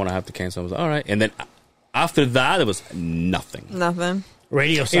sick. I'm gonna have to cancel." I was like, "All right." And then after that, there was nothing. Nothing.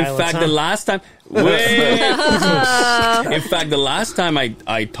 Radio silence. In fact, the last time, in fact, the last time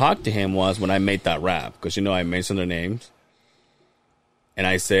I talked to him was when I made that rap, because I mentioned their names, and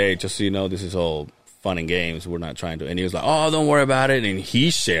I say, just so you know, this is all fun and games. We're not trying to. And he was like, "Oh, don't worry about it," and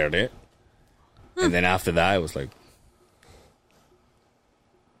he shared it. And then after that, it was like,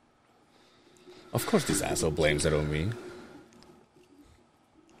 of course, this asshole blames it on me.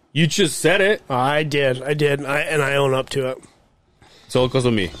 You just said it. I did, and I own up to it. It's all because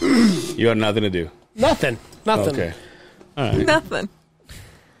of me. You had nothing to do. Nothing. Okay. All right. Nothing.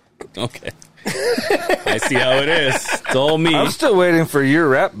 Okay. I see how it is. It's all me. I'm still waiting for your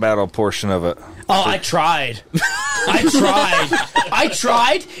rap battle portion of it. Oh, I tried. I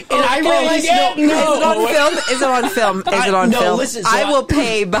tried, and I realized Is it on film? Is it on No, film? listen, so I will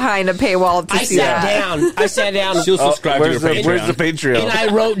pay behind a paywall to I see sat that. down. I sat down, She'll subscribe to your Patreon. Where's the Patreon? and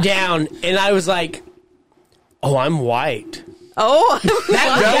I wrote down, and I was like, "Oh, I'm white." Oh,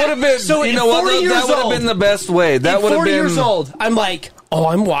 That would have been. So you at know what? 40 That years would have old- been the best way. That At would have 40 been. years old. I'm like, "Oh,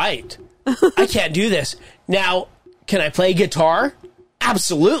 I'm white. I can't do this." Now, can I play guitar?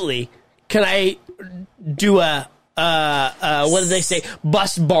 Absolutely. Can I do a what did they say?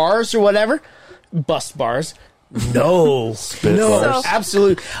 Bust bars or whatever? Bust bars. No, no, bars.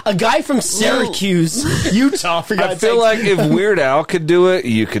 absolutely. A guy from Syracuse, Utah. For I God's feel sakes. like if Weird Al could do it,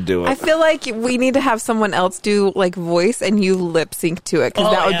 you could do it. I feel like we need to have someone else do like voice and you lip sync to it because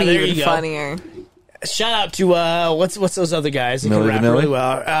Oh, that would yeah, be there even you go. funnier. Shout out to what's those other guys that can Milli rap Vanilli? really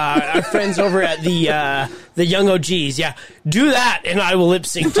well. Our friends over at the Young OGs. Yeah, do that, and I will lip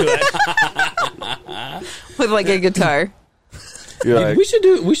sync to it. With like a guitar. You're like, We should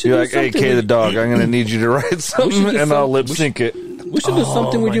do you're like, something. AK the dog. I'm going to need you to write something, do and I'll some- lip sync it. We should do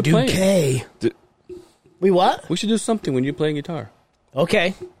something when you're Dude, playing. K. We what? We should do something when you're playing guitar.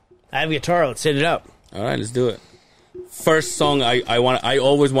 Okay, I have a guitar. Let's hit it up. All right, let's do it. First song I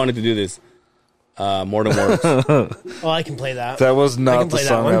always wanted to do this. More Than Words. Oh, I can play that. That was I not can the play that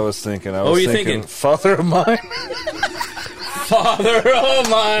song one. I was thinking. I What was were you thinking, thinking? Father of Mine. Father of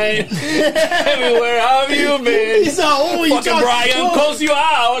mine, everywhere have you been? So, what were you Fucking talking- Brian what- calls you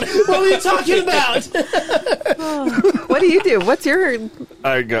out. What were you talking about? What do you do? What's your? You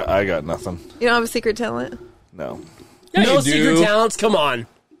I got nothing. don't have a secret talent? No. Yeah, No you secret do. talents. Come on.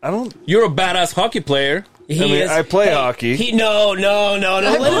 I don't. You're a badass hockey player. He I play hockey. No. Don't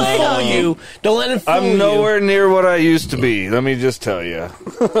let him fool you. Don't let him fool you. I'm nowhere near what I used to be. Let me just tell you.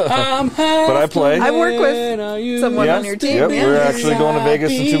 But I play. I work with someone Yeah, on your team. yep, Yeah. we're actually going to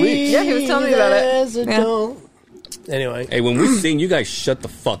Vegas in 2 weeks. Yeah, he was telling me about it. Yeah. Anyway, Hey, when we sing, you guys shut the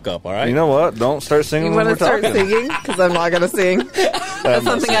fuck up, all right? You know what? Don't start singing You when want we're to start talking. singing? Because I'm not going to sing. That's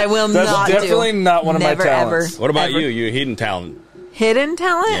something I will That's not do. definitely not one of Never, my talents. Ever, What about ever. you? You're a hidden talent. Hidden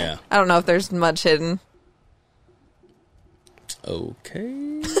talent? Yeah. I don't know if there's much hidden.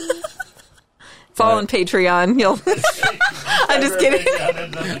 Okay. It's all on Patreon. You'll. I'm just kidding.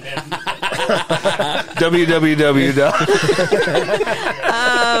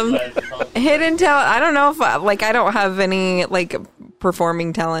 www. Hidden talent. I don't know if I don't have any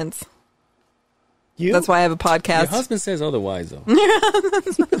performing talents. you. That's why I have a Your podcast. husband says otherwise, though.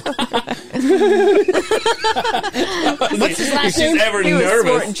 What's his last If she's name? ever He was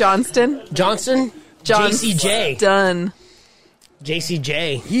nervous. Fort Johnston. Johnson. JCJ. Done.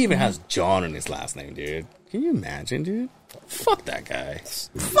 JCJ. He even has John in his last name, dude. Can you imagine, dude? Fuck that guy.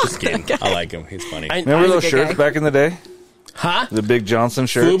 Just kidding. I like him. He's funny. Remember those good shirts guy. back in the day? Huh? The Big Johnson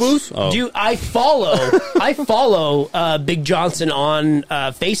shirts? Fubu's? Oh. Dude, I follow Big Johnson on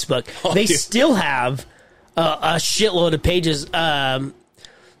Facebook. They dude. still have a shitload of pages.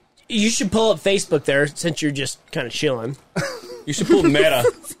 You should pull up Facebook there since you're just kind of chilling. You should pull Meta.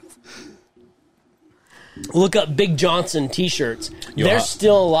 Look up Big Johnson T-shirts. Yo, They're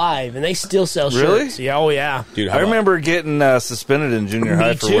still alive and they still sell Really? shirts. Yeah, oh yeah. Dude, I remember getting suspended in junior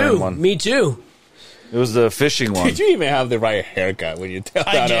high Me for wearing too. one. Me too. It was the fishing one. Did you even have the right haircut when you tell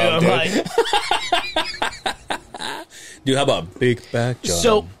I that do. out, I'm dude? like, Dude, how about big back John?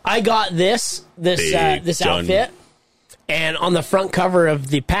 so I got this Big John. outfit, and on the front cover of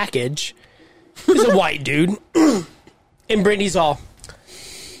the package is a white dude, and Brittany's all,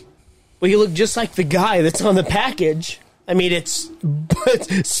 well, you look just like the guy that's on the package. I mean, it's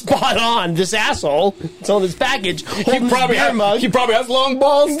spot on. This asshole, it's on this package. Holding this beer mug. he probably has long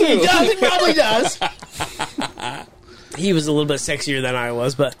balls, too. He does. He probably does. He was a little bit sexier than I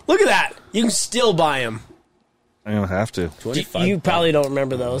was, but look at that. You can still buy him. I'm gonna have to. 25. You probably don't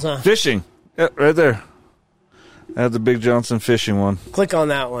remember those, huh? Fishing. Yeah, right there. I had the Big Johnson fishing one. Click on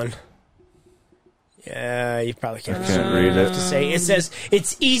that one. Yeah, you probably can't. Can't read it. To say it says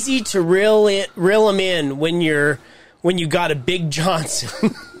it's easy to reel them in when you got a Big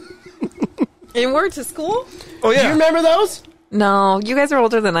Johnson. And we're to school? Oh Do you yeah. remember those? No, you guys are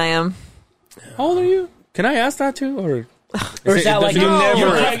older than I am. How old are you? Can I ask that, too? Or Or is that like you you're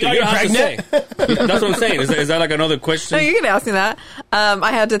never preg- have to, are you you don't have to pregnant? say. That's what I'm saying. Is that like another question? No, you can ask me that.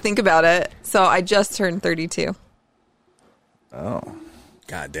 I had to think about it. So I just turned 32. Oh.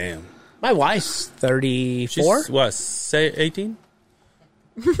 God damn. My wife's 34. She's, what, say 18?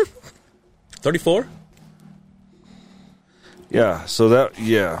 34? Yeah. So that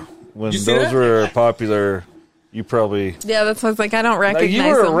when You see those that? were popular, you probably Yeah, that's why I was like, I don't like, recognize you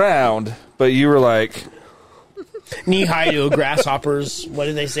were them. around, but you were like Knee high to a grasshopper's. What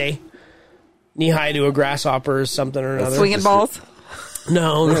did they say? Knee high to a grasshopper's something or another. Swinging balls.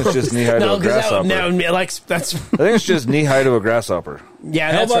 No, no, it's just knee high to no, a because grasshopper. that's I think it's just knee high to a grasshopper.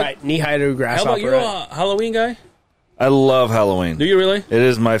 yeah, that's about- right. Knee high to a How grasshopper. about you, right? a Halloween guy? I love Halloween. Do you really? It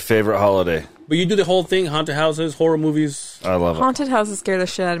is my favorite holiday. But you do the whole thing, haunted houses, horror movies. I love it. Haunted houses scare the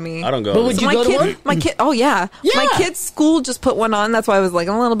shit out of me. I don't go. But would So you my go to kid, one? my kid. Oh yeah. Yeah. My kid's school just put one on. That's why I was like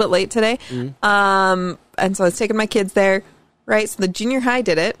a little bit late today. And so I was taking my kids there. Right. So the junior high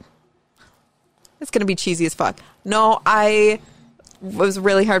did it. It's gonna be cheesy as fuck. No, it was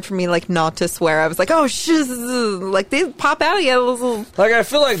really hard for me like not to swear. I was like, oh shit, like they pop out of you. Those little, Like I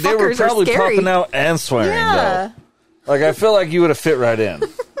feel like they were Fuckers are probably scary. popping out and swearing yeah. though. Like I feel like you would have fit right in.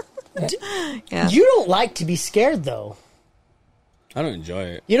 Yeah. You don't like to be scared, though. I don't enjoy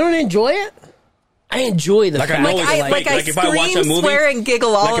it. You don't enjoy it. I enjoy the Like, I fact know Like it's I fake. like I Like, if I watch a scream, movie- swear, and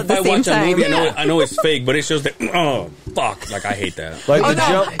giggle all Like at if the I same watch a time. movie, I know it's fake, but it's just like, oh fuck, like I hate that. Like Oh, the no.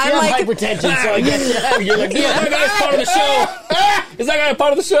 jump. you I'm have like, hypertension, so I guess you're like, Is that guy part of the show? Is that guy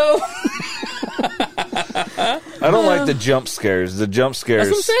part of the show? I don't like the jump scares. The jump scares.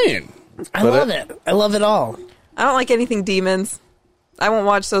 That's what I'm saying. I But love it. I love it all. I don't like anything demons. I won't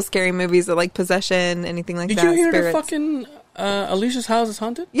watch those scary movies that like possession, anything like Did that. you hear spirits. the fucking Alicia's house is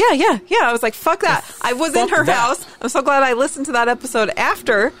haunted? Yeah. I was like, fuck that. I was in fuck her that. house. I'm so glad I listened to that episode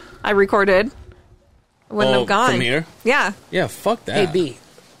after I recorded. I wouldn't Oh, have gone. from here? Yeah. Yeah, fuck that. Hey, B,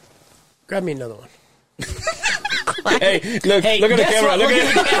 grab me another one. Hey, look Hey, at the guess camera. what? Look We're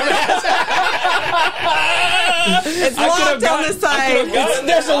at the It's I could've locked on the gotten- I could've side. gotten-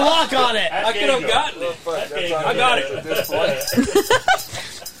 There's a lock on it. I could have gotten it. I got it.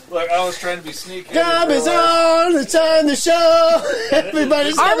 Look, I was trying to be sneaky. Time is on. It's time to show.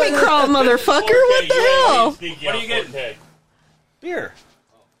 Everybody's Army coming. crawl, motherfucker. What the hell? What are you getting? Beer.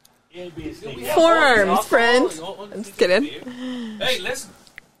 Forearms, friend. I'm just kidding. Hey, let's.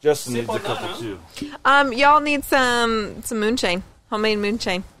 Justin needs a couple too. Y'all need some moonshine. Homemade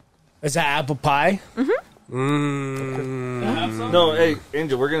moonshine. Is that apple pie? No, hey,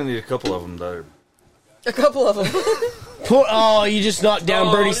 Angel, we're gonna need a couple of them. That A couple of them. Oh, you just knocked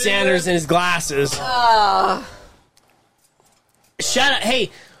down Bernie Sanders and his glasses. Shout out. Hey,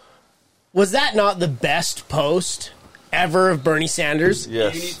 was that not the best post ever of Bernie Sanders?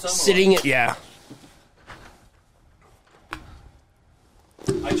 yes. Sitting at, yeah.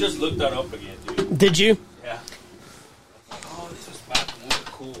 I just looked that up again, dude. Did you? Yeah. Oh, this was back when we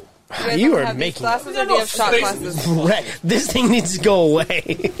were cool. You were making glasses or do you have shot glasses? right. This thing needs to go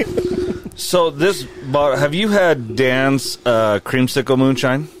away. So this, have you had Dan's creamsicle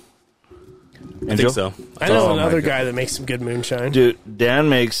moonshine? I think so. I know Oh, my another God. guy that makes some good moonshine. Dude, Dan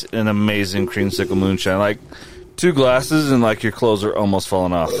makes an amazing creamsicle moonshine. Like 2 glasses and like your clothes are almost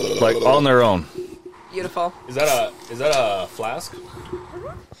falling off, like on their own. Beautiful. Is that a flask?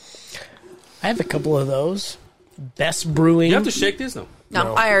 I have a couple of those. Best brewing. You have to shake this, no?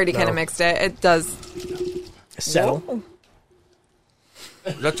 No, I already kind of mixed it. It does. settle.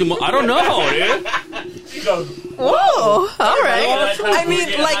 Is that too much? I don't know, dude. Whoa! All right. I mean,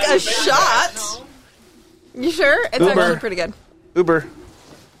 like a shot. You sure? It's Uber. actually pretty good. Uber.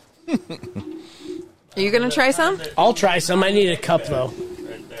 Are you gonna try some? I'll try some. I need a cup though.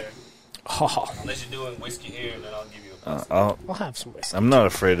 Oh, Unless you're doing whiskey here, and then I'll give you a glass. I'll have some whiskey. I'm not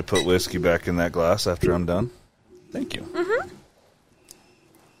afraid to put whiskey back in that glass after I'm done. Thank you.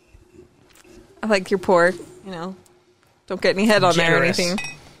 I like your pour. Don't get any head on there or Generous. anything.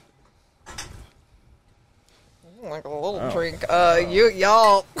 Like a little drink.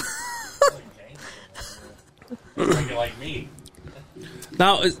 Y'all. Like me.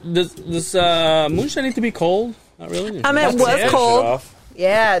 Now, does moonshine need to be cold? Not really. It was cold.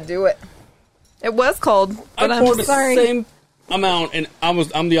 Yeah, do it. It was cold, but I I'm poured the sorry. same amount, and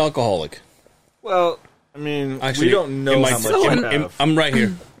I'm the alcoholic. Well, I mean, Actually, we don't know how much you have. I'm right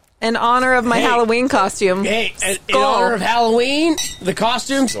here. In honor of my Halloween costume. Hey, in Skull. honor of Halloween, the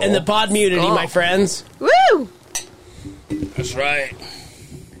costumes, and the pod community, Skull. my friends. Woo! That's right.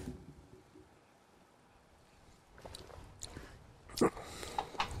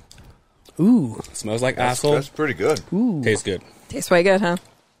 Ooh. Smells like asshole. That's pretty good. Tastes good. Tastes way good, huh?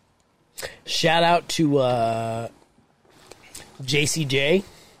 Shout out to JCJ.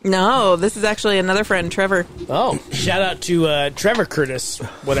 No, this is actually another friend, Trevor. Oh, shout out to Trevor Curtis,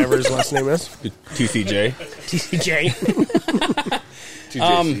 whatever his last name is. TCJ. TCJ.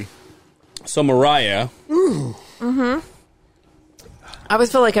 TJC. So Mariah, I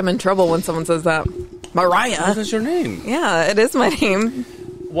always feel like I'm in trouble when someone says that. Mariah. that's your name. Yeah, it is my name.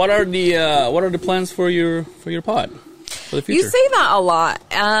 What are the plans for your pod for the future? You say that a lot,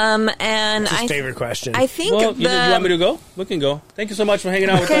 and His favorite question. I think Well, you want me to go? We can go. Thank you so much for hanging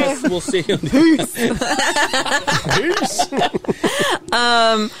out with Okay. us. We'll see you.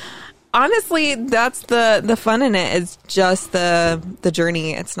 honestly, that's the fun in it. Is just the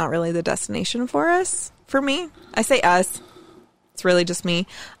journey. It's not really the destination for us. For me, I say us. It's really just me.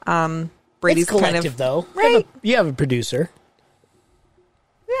 Brady's it's collective, kind of though. right. You have a producer.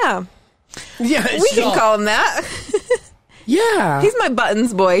 Yeah, Yeah, we can call him that. Yeah. He's my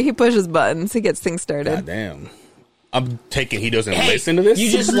buttons boy. He pushes buttons. He gets things started. God damn. I'm taking he doesn't Hey, listen to this. You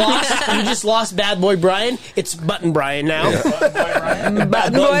just lost Bad Boy Brian. It's Button Brian now. Button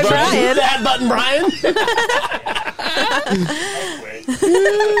boy Brian. Bad Button Brian.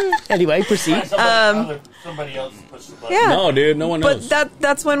 Anyway, proceed. Somebody else pushed the button. Yeah. No, dude, no one knows. But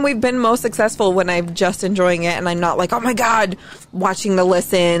that's when we've been most successful, when I'm just enjoying it and I'm not like, oh my God, watching the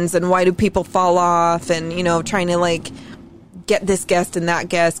listens and why do people fall off and, trying to like get this guest and that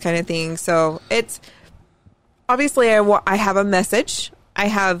guest kind of thing. So it's obviously I have a message. I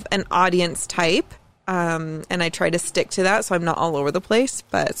have an audience type and I try to stick to that so I'm not all over the place,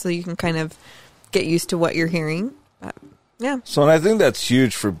 but so you can kind of get used to what you're hearing. But, yeah. So, and I think that's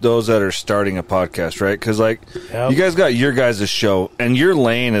huge for those that are starting a podcast, right? Because, you guys got your guys' show, and your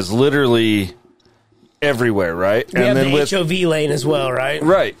lane is literally everywhere, right? We and have then the HOV lane as well, right?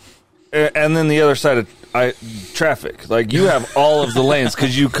 right, and then the other side of traffic, like you have all of the lanes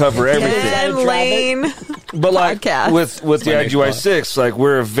because you cover everything. And Lane But podcast. with the my next IGY 6, like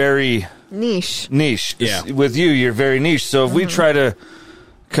we're a very niche. Yeah. With you're very niche. So if we try to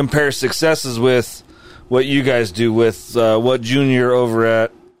compare successes with what you guys do, with what Junior over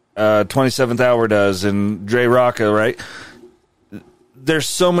at 27th Hour does and Dre Rocca, right? There's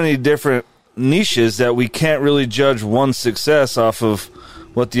so many different niches that we can't really judge one success off of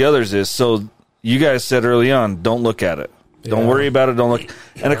what the others is. So you guys said early on, don't look at it. Don't worry about it. Don't look.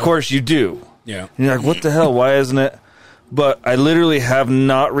 And of course you do. Yeah. And you're like, what the hell? Why isn't it? But I literally have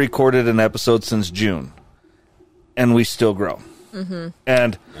not recorded an episode since June, and we still grow. Mm-hmm.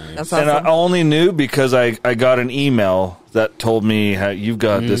 And That's and awesome. I only knew because I got an email that told me how you've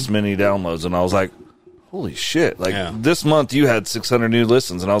got this many downloads, and I was like, holy shit! Like this month you had 600 new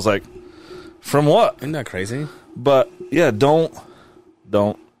listens, and I was like, from what? Isn't that crazy? But yeah, don't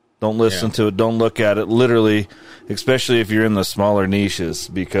listen to it. Don't look at it. Literally, especially if you're in the smaller niches,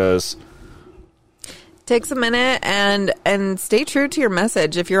 because Takes a minute and stay true to your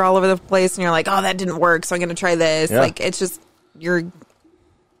message. If you're all over the place and you're like, oh, that didn't work, so I'm going to try this. Yeah. Like, it's just,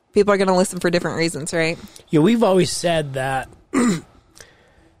 people are going to listen for different reasons, right? Yeah, we've always said that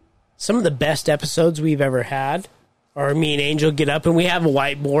some of the best episodes we've ever had are me and Angel get up and we have a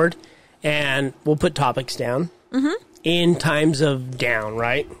whiteboard and we'll put topics down in times of down,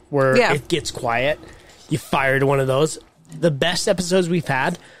 right? Where it gets quiet. You fire to one of those. The best episodes we've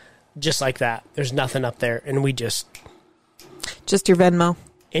had, just like that. There's nothing up there. And we just Just your Venmo.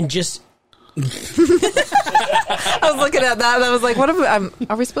 And just... I was looking at that and I was like, what if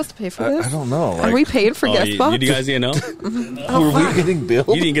are we supposed to pay for this? I don't know. Are we paid for guest spots? Did you guys know? Were we getting billed?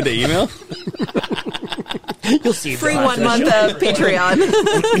 You didn't get the email? You'll see. Free 1 month of Patreon.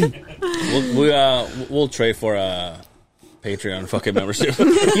 We'll trade for a Patreon fucking membership.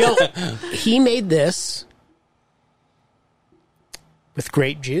 Yo, he made this with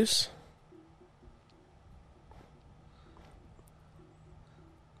grape juice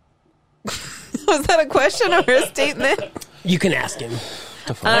Was that a question or a statement? You can ask him.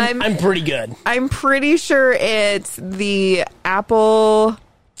 I'm pretty good. I'm pretty sure it's the apple.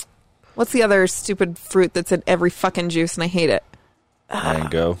 What's the other stupid fruit that's in every fucking juice and I hate it?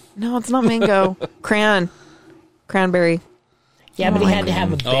 Mango. No, it's not mango. Cranberry. Yeah, but he had to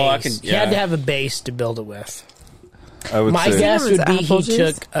have a base. Oh, He had to have a base to build it with. I would My say. guess would be Apple he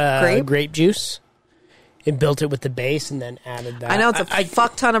juice? took Grape? grape juice and built it with the base and then added that. I know it's a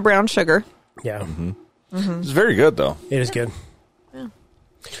fuck ton of brown sugar. Yeah, It's very good though. it is good.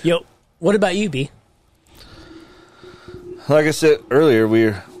 Yo, what about you, B? Like I said earlier,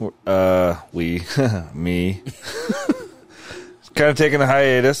 me, kind of taking a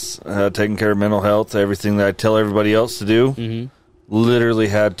hiatus, taking care of mental health, everything that I tell everybody else to do. Literally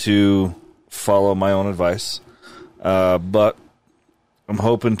had to follow my own advice. But I'm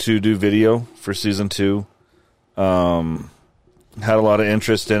hoping to do video for season 2. Had a lot of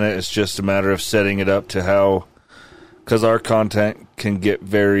interest in it. It's just a matter of setting it up to how, because our content can get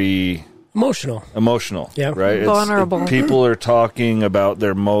very Emotional. right? Vulnerable. People are talking about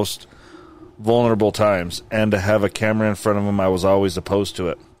their most vulnerable times, and to have a camera in front of them, I was always opposed to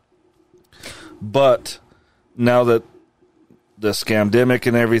it. But now that the scamdemic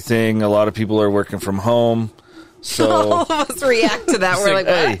and everything, a lot of people are working from home. So All of us react to that. We're like,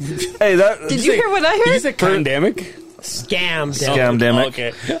 hey, what? hey, that Did you hear what I Did you heard? say pandemic? scamdemic.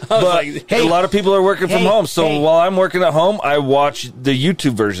 Okay. But a lot of people are working from home, so while I'm working at home, I watch the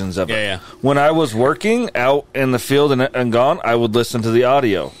YouTube versions of it. Yeah. When I was working out in the field and gone, I would listen to the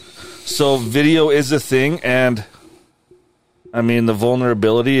audio. So video is a thing, and I mean the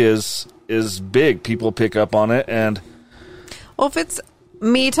vulnerability is big. People pick up on it, and Well, if it's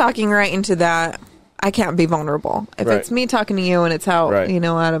me talking right into that, I can't be vulnerable. If Right. it's me talking to you and it's out, Right.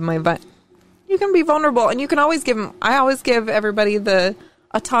 out of my butt, you can be vulnerable, and you can always I always give everybody the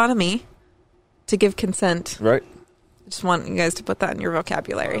autonomy to give consent. right. I just want you guys to put that in your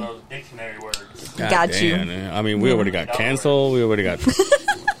vocabulary. Those dictionary words. Got you. Man. I mean, we already got canceled. We already got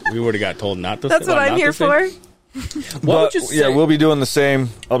told not to. That's what I'm here for. What would you say? Yeah, we'll be doing the same.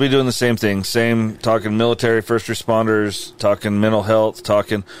 I'll be doing the same thing. Same, talking military, first responders, talking mental health,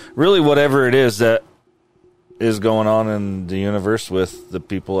 talking really whatever it is that is going on in the universe with the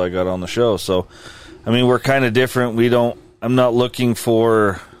people I got on the show. So, I mean, we're kind of different. I'm not looking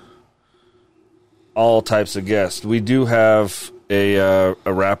for all types of guests. We do have a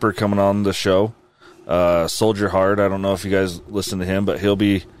rapper coming on the show, Soldier Hard. I don't know if you guys listen to him, but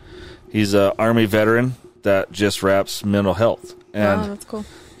he's a Army veteran that just raps mental health, and That's cool.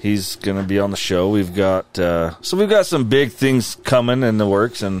 he's going to be on the show. We've got some big things coming in the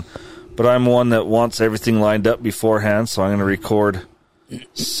works, but I'm one that wants everything lined up beforehand, so I'm going to record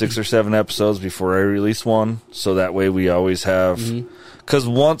 6 or 7 episodes before I release one, so that way we always have.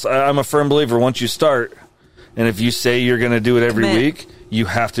 Because I'm a firm believer, once you start, and if you say you're going to do it every week, you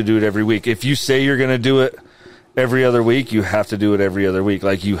have to do it every week. If you say you're going to do it every other week, you have to do it every other week.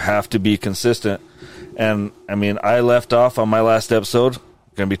 Like, you have to be consistent. And, I mean, I left off on my last episode.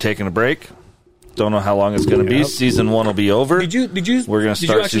 Going to be taking a break. Don't know how long it's going to be. Season 1 will be over. Did you? We're going to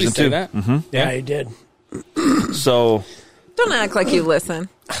start actually season say 2. that? Mm-hmm. Yeah, I did. So, Don't act like you listen.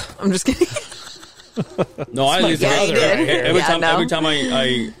 I'm just kidding. No, I listen. Yeah, you did. Every Yeah,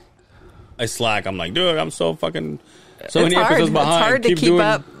 time I slack, I'm like, dude, I'm so fucking so It's many hard. episodes It's behind. hard to keep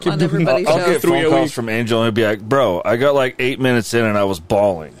up on everybody's I'll shows. get 3 phone a calls week. from Angel and he'll be like, bro, I got like 8 minutes in and I was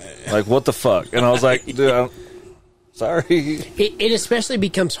bawling. Like, what the fuck? And I was like, dude, I'm sorry. It especially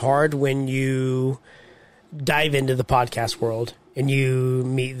becomes hard when you dive into the podcast world and you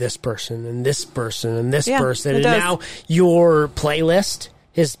meet this person and this person and this Yeah, person, it and does. now your playlist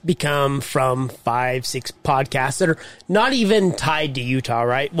has become from 5-6 podcasts that are not even tied to Utah,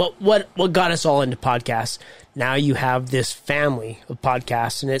 right? What got us all into podcasts? Now you have this family of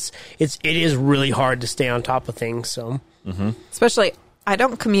podcasts, and it is really hard to stay on top of things. So Especially, I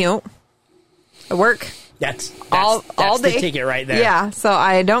don't commute. I work that's all day. the ticket right there. Yeah, so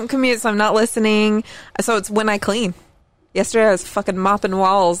I don't commute, so I'm not listening. So it's when I clean. Yesterday I was fucking mopping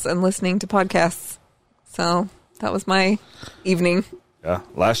walls and listening to podcasts. So that was my evening. Yeah.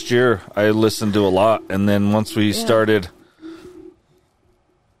 Last year, I listened to a lot. And then once we started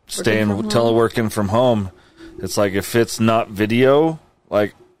teleworking from home, it's like, if it's not video,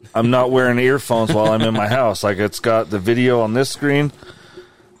 like, I'm not wearing earphones while I'm in my house. Like, it's got the video on this screen,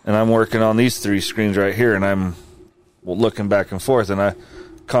 and I'm working on these 3 screens right here, and I'm looking back and forth. And I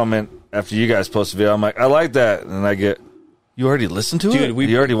comment after you guys post a video, I'm like, I like that. And I get, You already listened to it? Dude,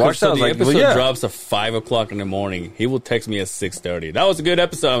 You already watched so it? I was the like, episode well, yeah. drops at 5 o'clock in the morning. He will text me at 6:30. That was a good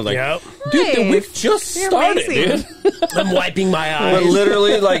episode. I was like, Yep. dude, the Nice. week just You're started, amazing. dude. I'm wiping my eyes. But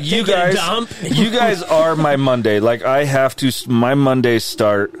literally, like, you Taking a guys, dump. you guys are my Monday. Like, I have to, my Mondays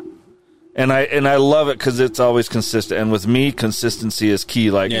start, and I love it because it's always consistent. And with me, consistency is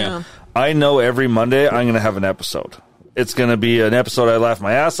key. Like, Yeah. I know every Monday I'm going to have an episode. It's going to be an episode I laugh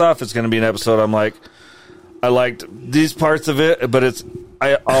my ass off. It's going to be an episode I'm like, I liked these parts of it, but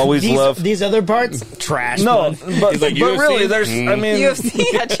I always love these other parts. Trash. no, bud. but He's like, but really, UFC? there's. I mean,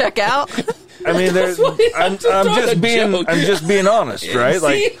 UFC at checkout. I mean, there's. I'm just being honest, right?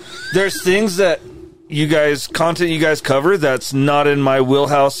 Like, there's things that content you guys cover that's not in my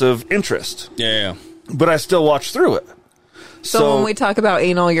wheelhouse of interest, Yeah. but I still watch through it. So when we talk about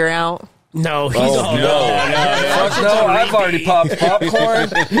anal, you're out. No, he's Oh, all Fuck no, I've already popped popcorn.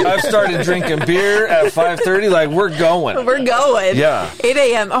 I've started drinking beer at 5:30. Like, we're going. We're going. Yeah. 8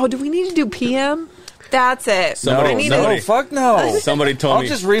 a.m. Oh, do we need to do PM? That's it. Somebody- I need No, to. fuck no. Somebody told I'll me.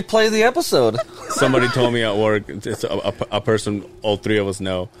 just replay the episode. Somebody told me at work. It's a person. All three of us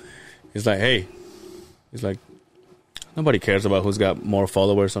know. He's like, hey. He's like, nobody cares about who's got more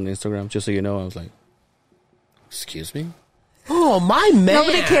followers on Instagram. Just so you know, I was like, excuse me. Oh, my man.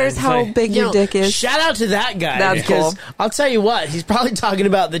 Nobody cares how big you your know, dick is. Shout out to that guy. That's because cool. I'll tell you what, he's probably talking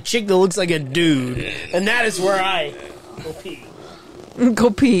about the chick that looks like a dude. And that is where I go pee.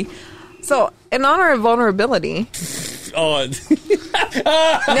 Go pee. So, in honor of vulnerability, Oh,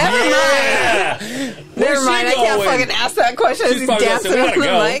 never mind. Never mind. I can't going? fucking ask that question as She's he's probably gonna dancing say, on "We the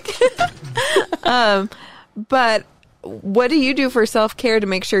gotta mic. But what do you do for self care to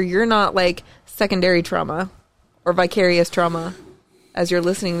make sure you're not like secondary trauma or vicarious trauma as you're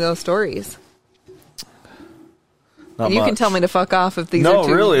listening to those stories? Not And you can much. tell me to fuck off if these No, are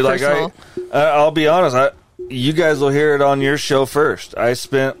too really. personal. Like I'll be honest. You guys will hear it on your show first. I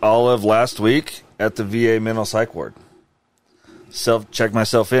spent all of last week at the VA mental psych ward. Check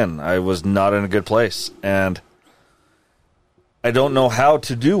myself in. I was not in a good place, and I don't know how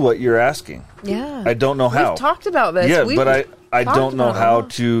to do what you're asking. Yeah. I don't know how. We've talked about this. Yeah, We've but I talked don't know about how it.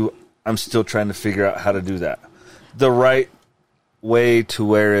 to. I'm still trying to figure out how to do that. The right way to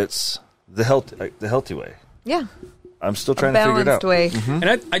where it's the healthy way. Yeah. I'm still trying to figure it Balanced out. way. and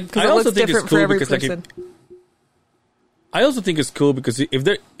I Because I it also looks think it's different for cool every because like person. I also think it's cool because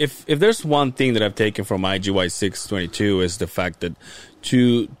if there's one thing that I've taken from IGY 622 is the fact that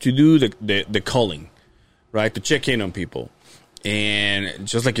to do the calling, right, to check in on people, and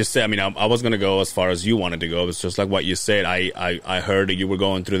just like you said, I mean, I was gonna go as far as you wanted to go. It's just like what you said. I heard that you were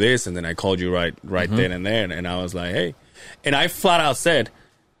going through this, and then I called you right then and there, and I was like, hey, and I flat out said,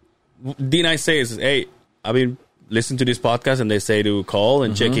 didn't I say is, hey, I mean, listen to this podcast and they say to call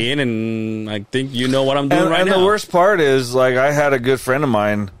and check in, and I think you know what I'm doing right and now. the worst part is, like, I had a good friend of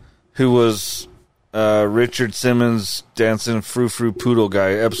mine who was Richard Simmons dancing frou frou poodle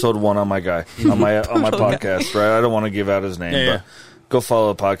guy, episode 1 on my guy on my podcast. Right, I don't want to give out his name, Yeah, but go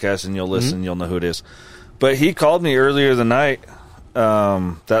follow the podcast and you'll listen. You'll know who it is. But he called me earlier the night,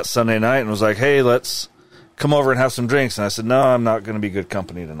 that Sunday night, and was like, "Hey, let's come over and have some drinks." And I said, "No, I'm not going to be good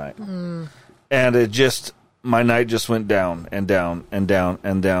company tonight." And it just. My night just went down and down and down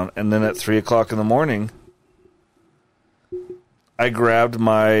and down. And then at 3 o'clock in the morning, I grabbed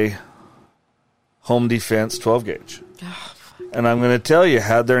my Home Defense 12 gauge. And I'm going to tell you,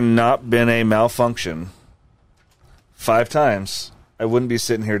 had there not been a malfunction 5 times, I wouldn't be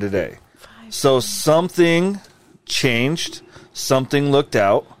sitting here today. So something changed, something looked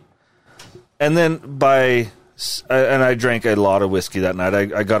out. And then and I drank a lot of whiskey that night.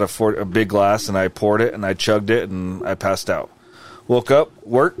 I got a big glass, and I poured it, and I chugged it, and I passed out. Woke up,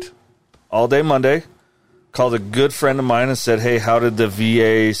 worked all day Monday, called a good friend of mine and said, "Hey, how did the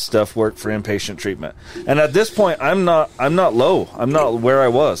VA stuff work for inpatient treatment?" And at this point, I'm not low. I'm not where I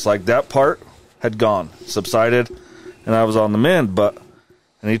was. Like, that part had gone, subsided, and I was on the mend.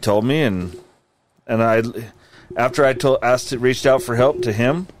 And he told me, and I, after I reached out for help to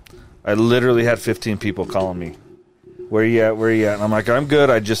him, I literally had 15 people calling me. Where you at? Where you at? And I'm like, I'm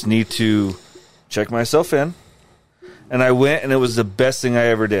good. I just need to check myself in. And I went, and it was the best thing I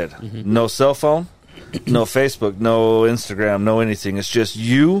ever did. No cell phone, no Facebook, no Instagram, no anything. It's just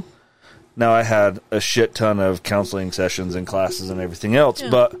you. Now, I had a shit ton of counseling sessions and classes and everything else,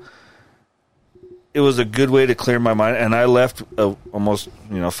 but it was a good way to clear my mind. And I left almost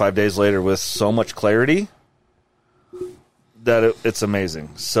 5 days later with so much clarity that it's amazing.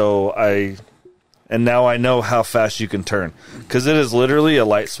 So and now I know how fast you can turn, because it is literally a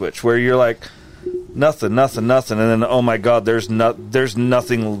light switch where you're like, nothing, and then, oh my God, there's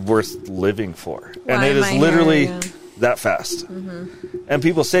nothing worth living for. And Why it am is I here? literally Yeah. that fast. And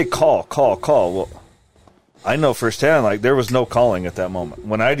people say call. Well, I know firsthand, like, there was no calling at that moment.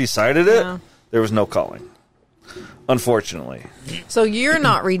 When I decided it, there was no calling, unfortunately. So you're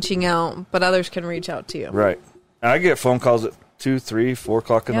not reaching out, but others can reach out to you. Right. I get phone calls at 2, 3, 4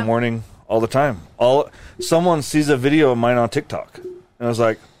 o'clock in the morning all the time. Someone sees a video of mine on TikTok, and I was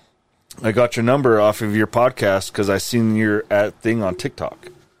like, I got your number off of your podcast because I seen your thing on TikTok.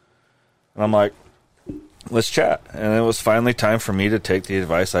 And I'm like, let's chat. And it was finally time for me to take the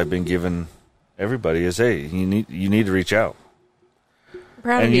advice I've been giving everybody is, hey, you need to reach out.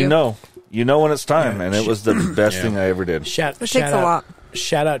 Proud and of you. You know when it's time, and it was the best thing I ever did. It takes a lot.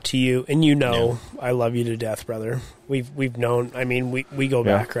 Shout out to you, and I love you to death, brother. We've known. I mean, we go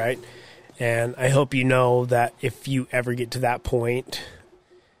back, right? And I hope you know that if you ever get to that point,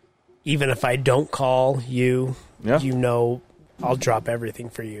 even if I don't call you, you know, I'll drop everything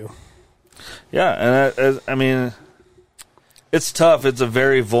for you. Yeah, and I mean, it's tough. It's a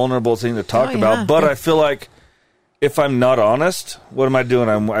very vulnerable thing to talk about, but I feel like if I'm not honest, what am I doing?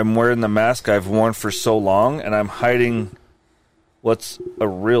 I'm wearing the mask I've worn for so long, and I'm hiding what's a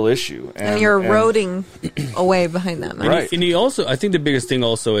real issue. And you're eroding away behind that mask. Right. And you also, I think the biggest thing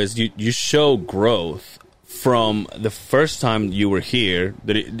also is you show growth from the first time you were here.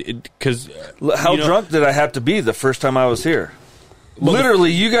 Because how drunk did I have to be the first time I was here?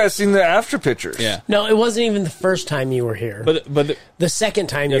 Literally, you guys seen the after pictures. Yeah. No, it wasn't even the first time you were here. But the second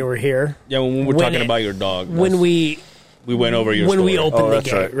time you were here. Yeah, when we were talking about your dog. When we went over your when story. we opened the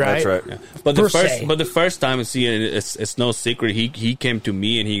gate, right? That's right. Yeah. But the first time, see, it's no secret. He came to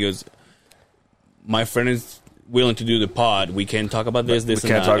me and he goes, "My friend is willing to do the pod. We can talk about this, we and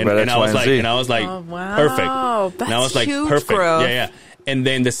can't that." talk about X, Y, and Z. And I was like, oh, wow. perfect. That's and I was like, huge perfect. growth. Yeah. And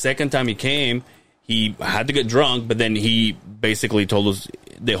then the second time he came, he had to get drunk, but then he basically told us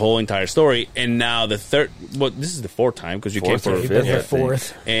the whole entire story. And now the third, this is the fourth time because you came for You've been here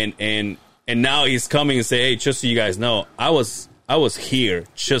fourth. And now he's coming and say, hey, just so you guys know, I was here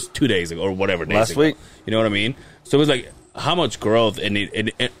just 2 days ago or whatever days last ago. week. You know what I mean? So it was like how much growth,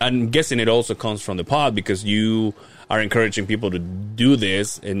 and I'm guessing it also comes from the pod because you are encouraging people to do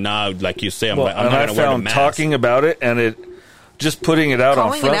this, and now, like you say, I'm not going to wear the found mask. talking about it and it just putting it out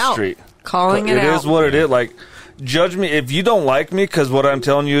Calling on Front it out. Street. Calling it out. It is what it is. Like, judge me if you don't like me because what I'm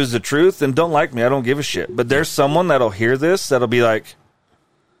telling you is the truth. Then don't like me. I don't give a shit. But there's someone that'll hear this that'll be like,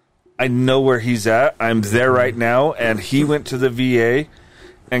 I know where he's at. I'm there right now, and he went to the VA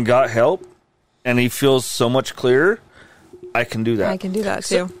and got help, and he feels so much clearer. I can do that. I can do that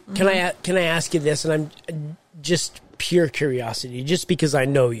too. Can I ask you this? And I'm just pure curiosity, just because I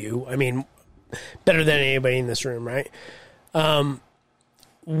know you. I mean, better than anybody in this room, right?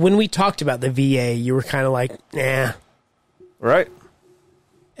 When we talked about the VA, you were kind of like, nah. Right.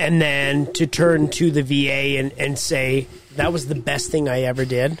 And then to turn to the VA and say, that was the best thing I ever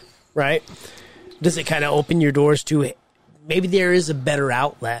did, right? Does it kind of open your doors to maybe there is a better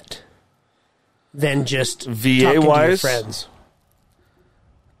outlet than just talking to your friends?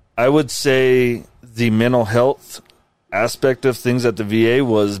 I would say the mental health aspect of things at the VA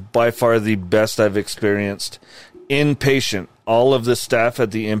was by far the best I've experienced. Inpatient, all of the staff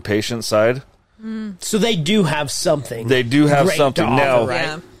at the inpatient side. So they do have something. They do have great something. to offer, Now,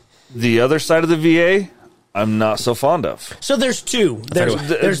 Yeah. the other side of the VA, I'm not so fond of. So there's two. There's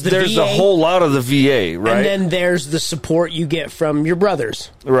the There's VA, a whole lot of the VA, right? and then there's the support you get from your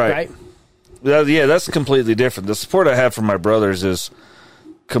brothers, Right. Yeah, that's completely different. The support I have from my brothers is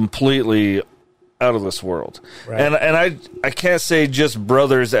completely out of this world. Right. And I can't say just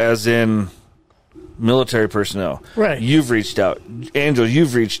brothers as in military personnel. Right. You've reached out. Angel,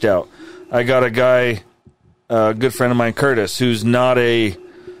 you've reached out. I got a guy, a good friend of mine, Curtis, who's not a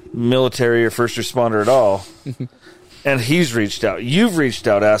military or first responder at all. And he's reached out. You've reached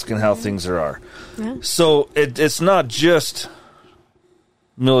out asking how things are. Yeah. So it's not just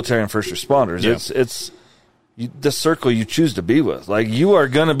military and first responders. Yeah. It's the circle you choose to be with. Like, you are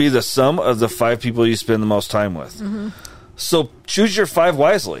going to be the sum of the 5 people you spend the most time with. Mm-hmm. So choose your 5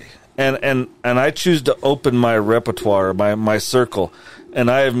 wisely. And I choose to open my repertoire, my circle. And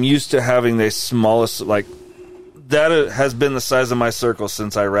I am used to having the smallest, like, that has been the size of my circle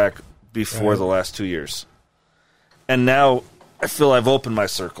since Iraq before the last 2 years. And now I feel I've opened my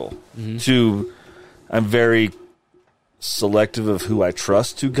circle to, I'm very selective of who I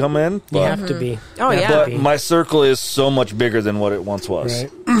trust to come in. You But, have to be. Oh, You have yeah. to but be. my circle is so much bigger than what it once was.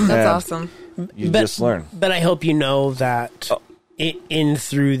 Right. And That's awesome. You But- just learn. But I hope you know that in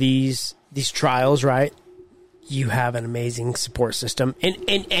through these trials, right, you have an amazing support system, and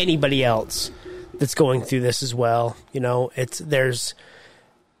anybody else that's going through this as well. You know, there's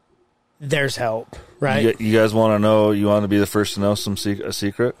there's help, right? You guys want to know? You want to be the first to know a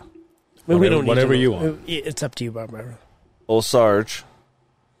secret? We don't need whatever to know. you want. It's up to you, Bob. Old Sarge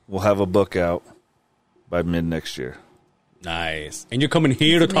will have a book out by mid next year. Nice. And you're coming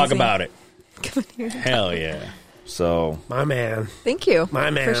here to talk amazing. about it. Come in here. Hell yeah. So My man. Thank you My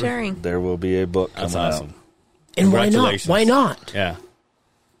man. for sharing. there will be a book coming That's awesome. out. And why not? Congratulations. Why not? Yeah.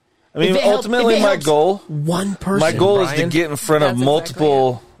 I mean, If it helps- ultimately, if it my helps goal One person. My goal is Brian. to get in front of That's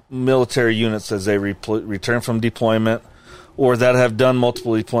multiple military units as they return from deployment or that have done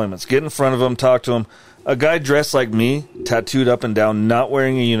multiple deployments. Get in front of them, talk to them. A guy dressed like me, tattooed up and down, not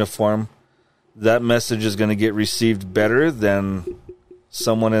wearing a uniform, that message is going to get received better than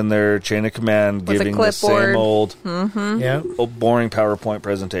someone in their chain of command With a giving the same clipboard. old Yeah. boring PowerPoint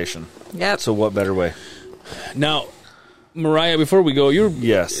presentation. Yep. So what better way? Now, Mariah, before we go,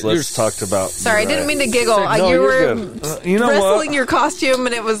 Yes, let's talk about... Sorry, I didn't mean to giggle. No, you you're were good. You know wrestling what? your costume,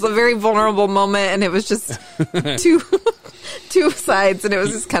 and it was a very vulnerable moment, and it was just two sides, and it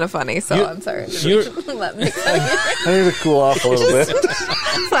was just kind of funny. So I'm sorry. You're, Let me I need to cool off a little bit.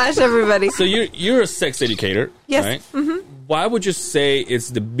 slash everybody. so you're a sex educator, Yes. right? Mm-hmm. Why would you say it's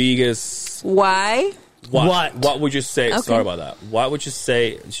the biggest... Why? What would you say? Okay. Sorry about that. Why would you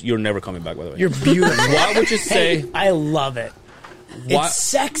say... You're never coming back, by the way. You're beautiful. Why would you say... Hey, I love it. Why- It's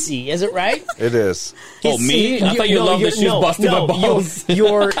sexy, is it right? It is. Oh, me? I thought you loved the shoes busting my balls.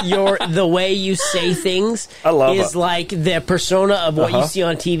 Your the way you say things I love is it. like the persona of what you see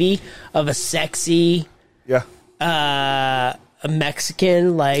on TV of a sexy Yeah. a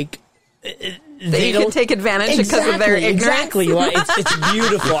Mexican, like That you can take advantage because of their ignorance. Exactly. Like, it's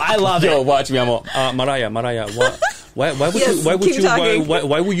beautiful. I love Yo, it. watch me. Mariah, why would Yes, you? Why would keep you? talking.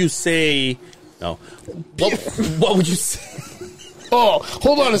 Why would you say? No. What would you say? Oh,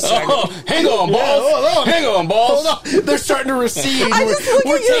 hold on a second. Oh, hang on, balls. Hang on, balls. Hold on. They're starting to recede. I just look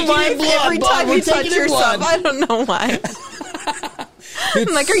We're at your taking wife blood, every Bob. time We're you touch taking your yourself. blood. I don't know why.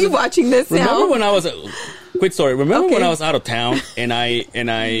 I'm like, are you watching this Remember now? when I was quick story? Remember Okay. when I was out of town and I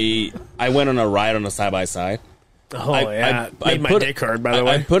went on a ride on a side by side. Oh yeah, made my dick hard. By the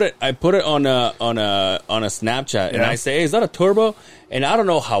way, I put it on a Snapchat, and Yeah. I say, hey, is that a turbo? And I don't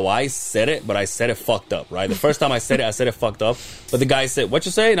know how I said it, but I said it fucked up, right? The first time I said it fucked up. But the guy said, what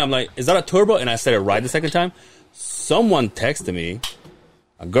you say? And I'm like, is that a turbo? And I said it right the second time. Someone texted me,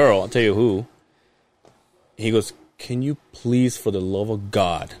 a girl, I'll tell you who. He goes, can you please, for the love of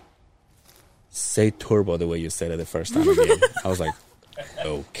God, say turbo the way you said it the first time again? I was like,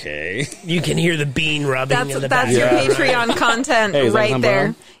 okay. you can hear the bean rubbing in the That's your background. Patreon content Hey, is that right Tom there.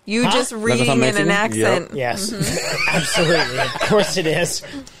 Brown? You just reading Tom in an Mexican? accent. Yes, absolutely. Of course it is.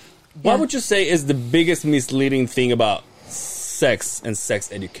 What would you say is the biggest misleading thing about sex and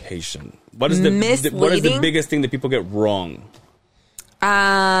sex education? What is the Misleading? biggest thing that people get wrong?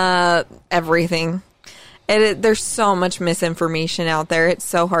 Everything. There's so much misinformation out there. It's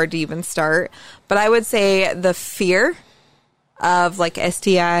so hard to even start. But I would say the fear of like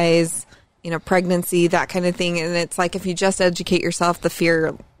STIs, pregnancy, that kind of thing. And it's like if you just educate yourself, the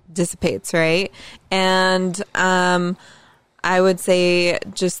fear dissipates, right? And I would say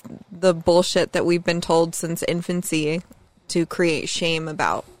just the bullshit that we've been told since infancy to create shame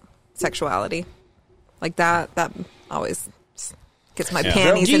about sexuality. Like that always gets my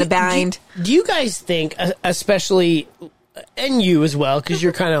panties in a bind. Do you guys think, especially, and you as well, because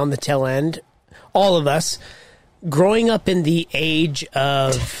you're kind of on the tail end, all of us, growing up in the age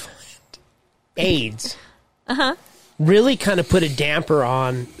of AIDS, really kind of put a damper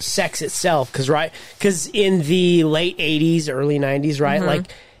on sex itself? Because in the late 80s, early 90s, right?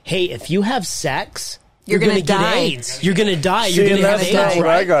 Like, hey, if you have sex, you're going to get die. AIDS. You're going to die. See, You're going and to have that's AIDS, not what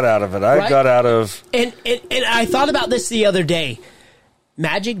right? I got out of it. I Right? got out of... And I thought about this the other day.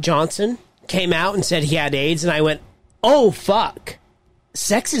 Magic Johnson came out and said he had AIDS, and I went, oh, fuck.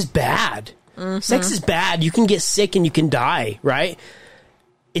 Sex is bad. Sex is bad. You can get sick and you can die, right?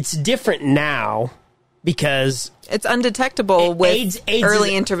 It's different now because... It's undetectable with AIDS early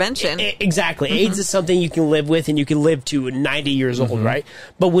is- intervention. Exactly. AIDS is something you can live with, and you can live to 90 years old, right?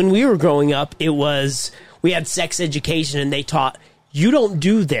 But when we were growing up, we had sex education, and they taught, you don't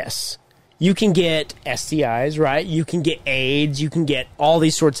do this. You can get STIs, right? You can get AIDS. You can get all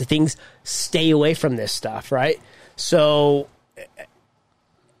these sorts of things. Stay away from this stuff, right? So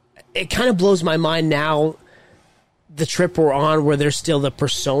it kind of blows my mind now, the trip we're on, where there's still the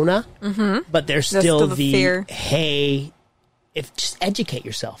persona, but there's still the the fear. hey, just educate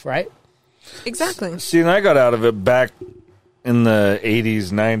yourself, right? Exactly. See, and I got out of it back in the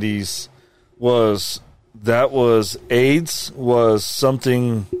 80s, 90s, was AIDS was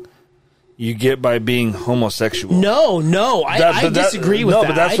something you get by being homosexual. No, I disagree with that.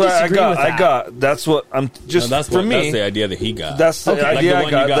 But that's what I got. That's what I'm just. No, that's for me. That's the idea that he got. That's the idea I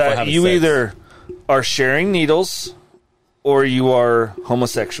got. That you either are sharing needles or you are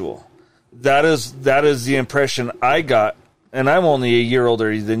homosexual. That is the impression I got, and I'm only a year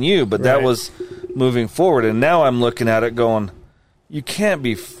older than you. But that was moving forward, and now I'm looking at it going, you can't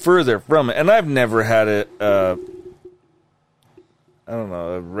be further from it. And I've never had it. I don't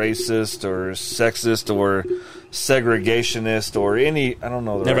know, a racist or sexist or segregationist or any, I don't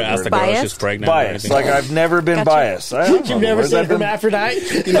know. The Never right asked word. the girl if Biased? she's pregnant. Biased. Like, I've never been Gotcha. biased. I don't know. You've never Where's said that been?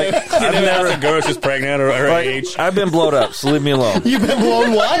 hermaphrodite? You never asked a girl if she's pregnant or her Like, age. I've been blowed up, so leave me alone. You've been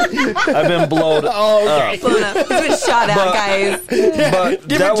blown what? I've been blowed Oh, okay. Blown up. He's been shot at, guys. But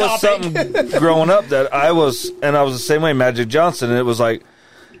that was topic. something growing up that I was the same way Magic Johnson, and it was like,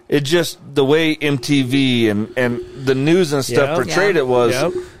 it just, the way MTV and the news and stuff Yep. portrayed Yeah. it was,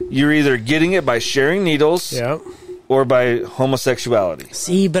 Yep. you're either getting it by sharing needles Yeah. or by homosexuality.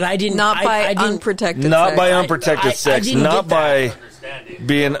 See, but I didn't. Not by I didn't, unprotected Not sex. by unprotected I sex, didn't not get that. by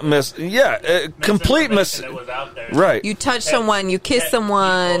being complete That was out there. right. You touch someone, you kiss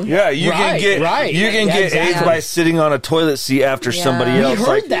someone. Yeah, you can Right, get right. you can Yeah, get exactly. AIDS by sitting on a toilet seat after somebody We else. heard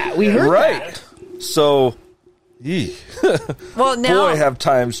like, that. We heard right. that. So, yee. Well, now boy, have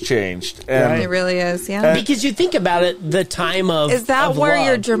times changed. And it really is. Yeah. Because you think about it, the time of Is that of where love.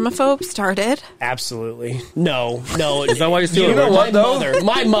 your germaphobe started? Absolutely no. Is that why you're still You know what, though?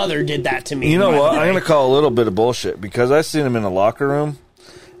 My mother did that to me. you know by what? the I'm way. going to call a little bit of bullshit because I seen him in the locker room,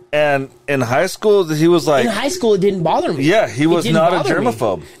 and in high school he was like, In high school, it didn't bother me. yeah, he It was didn't not a bother me.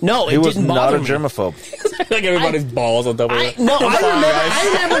 germaphobe. No, it he was didn't not bother a me. germaphobe. like everybody's balls on top of it. No,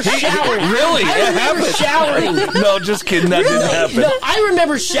 I remember showering. Really? I It remember happened. showering. No, just kidding. That didn't happen. No, I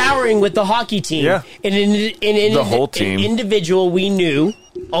remember showering with the hockey team. Yeah. And in The whole team. An individual we knew,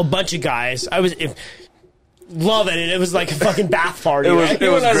 a bunch of guys. I was loving it. It was like a fucking bath party. It was- right? it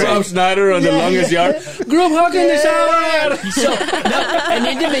was like great. Rob Schneider on the Yeah, longest yeah. yard. Group hug in the shower. So an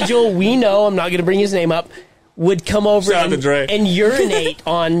individual we know, I'm not going to bring his name up, would come over Shout out to Dre. and urinate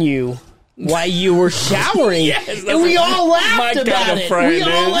on you while you were showering. Yes, and we all my laughed kind about of it. friend, We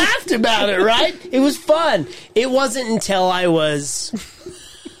all dude. laughed about it, right? It was fun. It wasn't until I was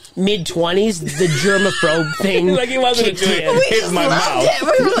mid-20s the germaphobe thing Like he wasn't kicked doing in. it. Hit my mouth. We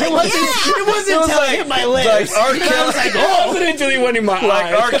were like, It wasn't until I hit my lips. Like R. And I was like, It oh, wasn't until he went in my Like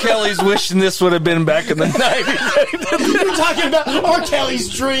eye. R. Kelly's wishing this would have been back in the 90s. you're talking about R. Kelly's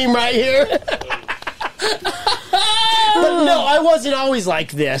dream right here. But no, I wasn't always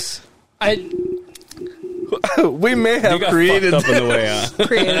like this. We may You have got created. fucked up in the way, huh?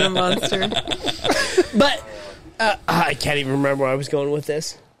 created a monster. But I can't even remember where I was going with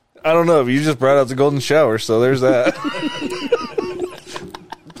this. I don't know. You just brought out the golden shower, so there's that.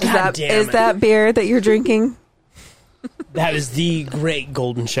 God damn Is it. that beer that you're drinking? That is the great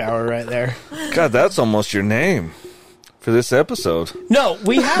golden shower right there. God, that's almost your name for this episode. No,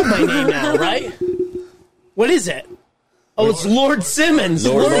 we have my name now, right? What is it? Oh, it's Lord Simmons.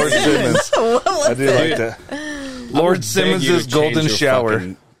 Lord Simmons. I do like that. Lord Beg Simmons' you to change golden your shower.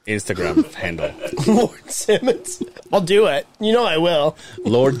 fucking Instagram handle. Lord Simmons. I'll do it. You know I will.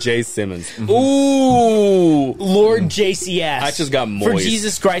 Lord J. Simmons. Ooh, Lord JCS. I just got For moist.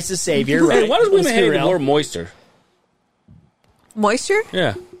 Jesus Christ the Savior. Hey, Right. why does Let's women be hate real. more moisture? Moisture?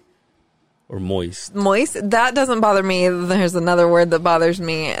 Yeah. Or moist. Moist? That doesn't bother me. There's another word that bothers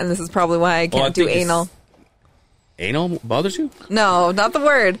me, and this is probably why I can't do think it's- anal. Anal bothers you? No, not the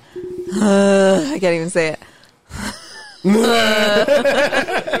word. I can't even say it. Yeah,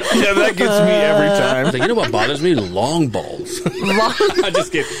 that gets me every time. Like, you know what bothers me? Long balls. I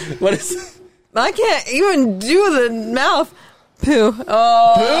just kidding. What is... I can't even do the mouth. Poo.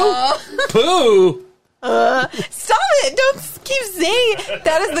 Oh. Poo? Stop it. Don't keep saying it.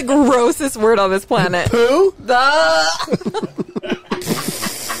 That is the grossest word on this planet. Who?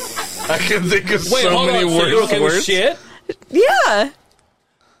 I can think of Wait, so hold many on. So worse you're okay with words. shit? Yeah.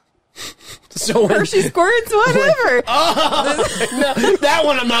 So when, Hershey squirts, whatever. no, that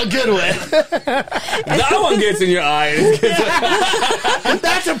one I'm not good with. That one gets in your eye.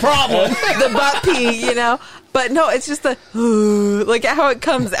 That's a problem. The butt pee, you know. But no, it's just the like how it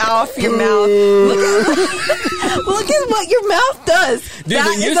comes off your mouth. Look at what your mouth does. Dude, that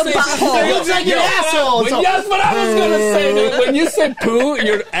when you is a say- butthole. It looks like an asshole. That's what I was gonna say. Dude. When you say poo,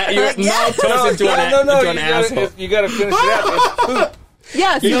 your mouth turns into an asshole. You gotta finish it out. It's poop.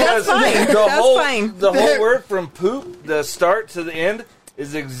 Yeah, see, that's fine. The That's whole, fine. The whole word from poop, the start to the end,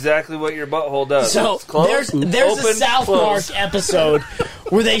 is exactly what your butthole does. So It's close, there's open, a South close. Park episode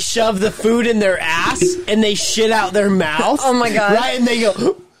where they shove the food in their ass and they shit out their mouth. Oh my God. Right, and they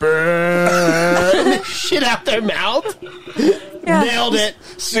go. shit out their mouth. Yeah. Nailed it.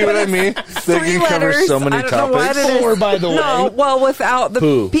 See what I mean? They Three can cover letters. so many I don't know what topics. it is. Or, by the No, way, well, without the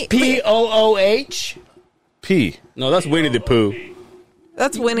Poo. P-O-O-H. P. No, that's Winnie the Pooh.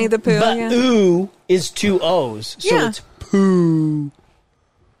 That's Winnie the Pooh. But Yeah. ooh is 2 O's. So Yeah. it's poo.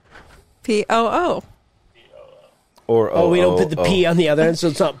 P-O-O. Or Oh, we don't put the P on the other end, so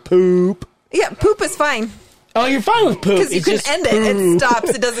it's not poop. Yeah, poop is fine. Oh, you're fine with poop. Because you It's can just end it. poo. It stops.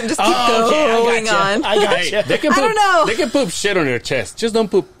 It doesn't just keep Oh, okay, going on. I got Hey, you. they can I poop, don't know. They can poop shit on their chest. Just don't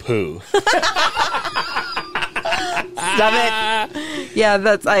poop poo. Stop it. Yeah,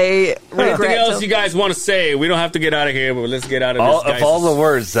 that's I Anything regret. else you guys want to say? We don't have to get out of here, but let's get out of this. Of all the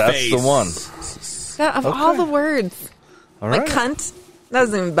words, that's face. the one. Yeah, of all the words. All Like right. cunt.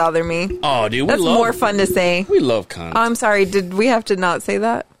 Doesn't even bother me. Oh, dude, we That's love more fun to say. We love cunt. Oh, I'm sorry. Did we have to not say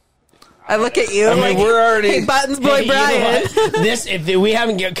that? I look at you. I mean, like, we're already. hey, Buttons Boy Hey, you know Brian. what? This, if we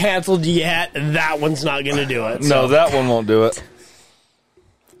haven't get canceled yet, that one's not going to do it. No, that one won't do it.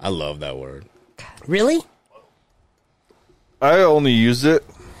 I love that word. Really? I only use it.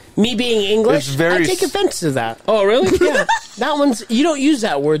 Me being English, It's very I take offense to that. Oh, really? Yeah, that one's, you don't use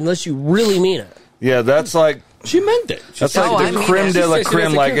that word unless you really mean it. Yeah, that's like She meant it. She that's said Oh, like I the mean creme it. de la She said creme.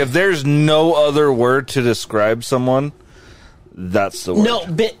 it's a Like creme. if there's no other word to describe someone, that's the word. No,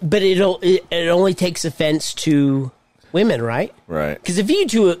 but it only takes offense to women, right? Right. Because if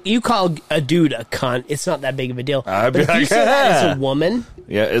you call a dude a cunt, it's not that big of a deal. I'd But be if you like, say that as "Yeah." a woman,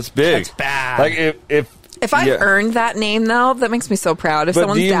 Yeah, it's big. That's bad. Like If I've yeah. earned that name, though, that makes me so proud. If But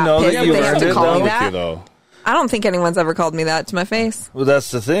someone's do you that know pissed that that you they have earned to it, call though? me with you, that, though. I don't think anyone's ever called me that to my face. Well, that's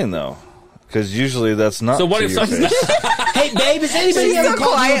the thing, though, because usually that's not. So what to if your something? face. hey babe, has anybody She's ever so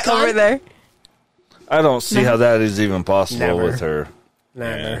called you a quiet cunt? over there. I don't see how that is even possible Never. with her.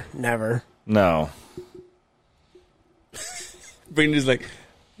 Never. No, Brittany's like,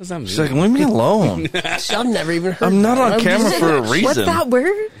 what's that mean? she's like, leave me alone. I've never even heard. I'm not that. on camera just- for a reason. What's that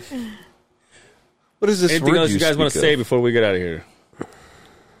word? What is this Anything word else you guys want to say before we get out of here?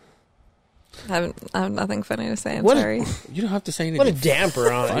 I have nothing funny to say. I'm What a- sorry. You don't have to say anything. What a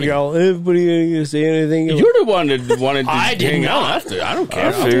damper on it. Funny. You're all, everybody gonna say anything? You're the one that wanted to I did hang out not. after. I don't care.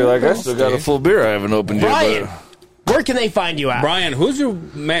 I feel like I still got a full beer I haven't opened Brian, yet. where can they find you at? Brian, who's your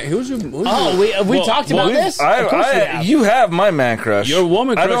man? Who's your? Oh, we talked about this? But Of course we have. you have my man crush. Your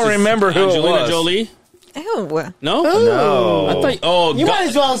woman I crush don't is remember who Angelina it was. Jolie. Ew. No, No. I thought. Oh, You might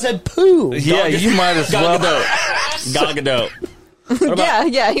as well have said poo. Yeah, you might as Gal well. Gadot. Gal Gadot. What about,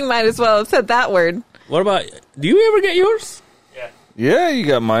 Yeah, you might as well have said that word. What about? Do you ever get yours? Yeah, you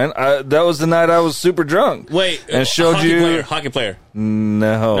got mine. That was the night I was super drunk. Wait, And showed hockey you- player, hockey player.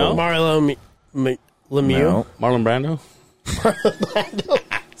 No. No? Marlo Lemieux. No. Marlon Brando.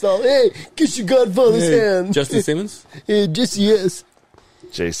 So, hey, kiss your godfather's hand. Justin Simmons. Just yes.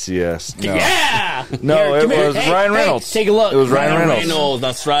 JCS. No. Yeah! No, Here, it come here. was Hey, Ryan hey, Reynolds. take a look. It was Ryan Reynolds.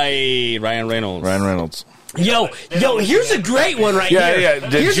 That's right. Ryan Reynolds. Ryan Reynolds. Yo, here's a great one right Yeah, here. yeah.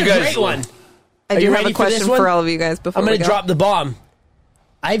 Did Here's you a guys- great one. I Are do you have ready a for this question one? for all of you guys before I'm we going to go. drop the bomb.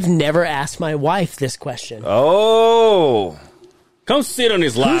 I've never asked my wife this question. Oh. Come sit on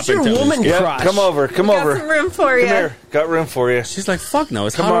his lap. Who's your and tell us. woman Yeah, crush? come over. Come Got over. some room for you. Come here. Got room for you. She's like, fuck no.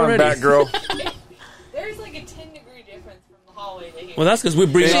 It's Come hot on, already. back girl. There's like a 10-degree difference from the hallway to here. Well, that's because we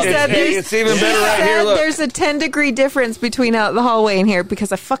bring She up. said Hey, there's- it's even she better right here. said Look. there's a 10-degree difference between out the hallway and here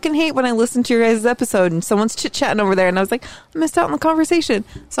because I fucking hate when I listen to your guys' episode and someone's chit-chatting over there and I was like, I missed out on the conversation.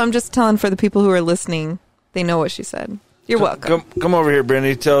 So I'm just telling for the people who are listening, they know what she said. You're welcome. Come over here,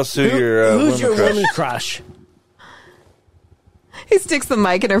 Brittany. Tell us who your Who's your woman woman crush. crush? He sticks the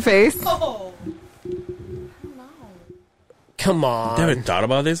mic in her face. Oh, Come on. Never thought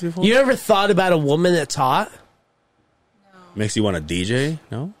about this before. You ever thought about a woman that's hot? Makes you want to DJ?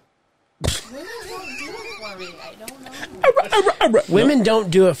 No. women don't do it for me. I don't know. Women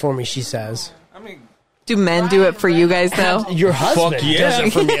don't do it for me, she says. Do men do it for you guys, though? Your husband yeah. does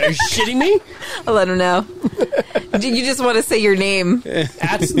it for me. Are you shitting me? I'll let him know. You just want to say your name.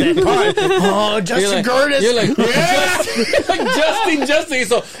 That's that part. Oh, Justin Curtis. You're like, Justin.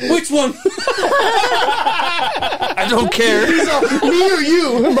 So, which one? I don't care. Me or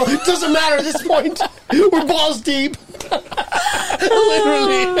you? It doesn't matter at this point. We're balls deep.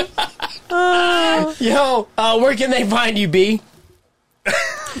 Literally. Yo, where can they find you, B?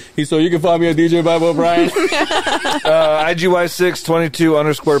 So you can find me at DJ Bible Brian.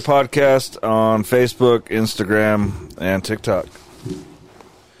 IGY622_ podcast on Facebook, Instagram, and TikTok.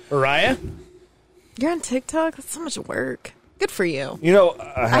 Mariah? You're on TikTok? That's so much work. Good for you. You know,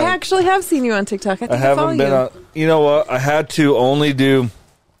 I actually have seen you on TikTok. I think I I follow haven't been you. on. You know what? I had to only do.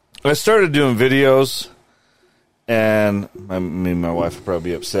 I started doing videos, and my wife would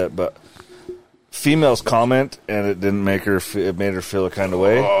probably be upset, but females comment, and it didn't make her. It made her feel a kind of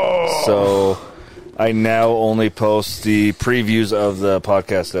way. So I now only post the previews of the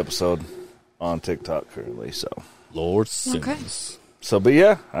podcast episode on TikTok currently. So Lord Simmons. but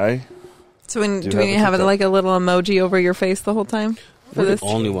yeah, So do have we a need to have TikTok. like a little emoji over your face the whole time for this?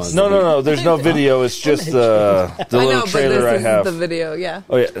 Only one. no. There's no video. It's just the I little know, but trailer I this have. is the video. Yeah.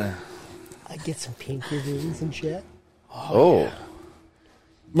 Oh yeah. I get some pink reviews and shit. Oh.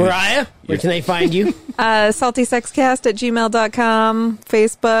 Mariah, where can they find you? SaltySexCast@gmail.com.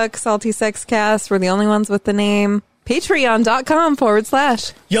 Facebook, Salty Sex Cast. We're the only ones with the name.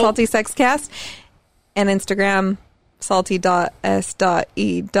 Patreon.com/SaltySexCast. And Instagram, salty.s.e.x.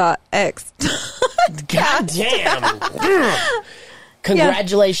 God damn.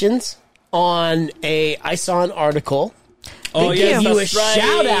 Congratulations on I saw an article. Oh, They yes, gave you a that's right.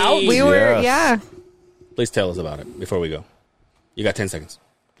 shout out. We were, Yes. yeah. Please tell us about it before we go. You got 10 seconds.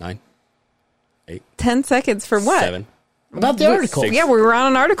 9, 10 seconds for what? 7. About the article. Six. Yeah, we were on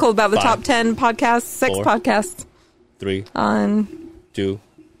an article about the 5, top 10 podcasts, sex 4, podcasts 3, on. 2,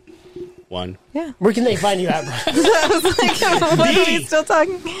 1. Yeah. Where can they find you at, Brian? I was like, what are we still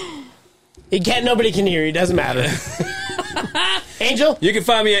talking? Nobody can hear you. Doesn't matter. Angel? You can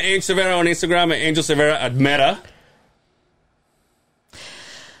find me at Angel Severa on Instagram, at Angel Severa at Meta.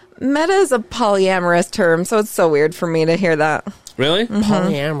 Meta is a polyamorous term, so it's so weird for me to hear that. Really?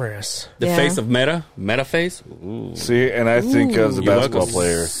 Polyamorous. The Yeah. face of Meta? Meta face? Ooh. See, and I think of the You basketball like a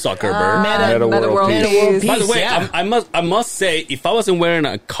player. Zuckerberg. Meta World Peace. Meta World By the Peace, way, yeah. I must say, if I wasn't wearing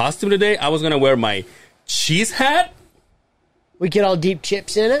a costume today, I was going to wear my cheese hat We get all deep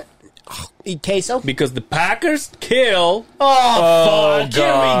chips in it. Eat queso. because the Packers kill. Oh, fuck.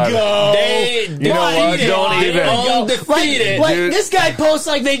 God. Here we go. They You know what? Don't even. undefeated. Like, Dude. this guy posts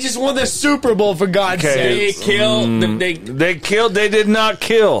like they just won the Super Bowl, for God's Okay. sake. They kill. They killed. They did not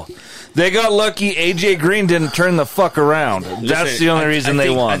kill. They got lucky. AJ Green didn't turn the fuck around. That's the only reason they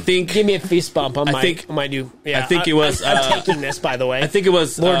won. I think. Give me a fist bump. I think- might do. Yeah, I think it was, I'm taking this, by the way. I think it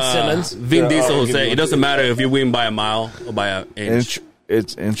was Lord Simmons. Vin Diesel who give said me it doesn't matter if you win by a mile or by an inch.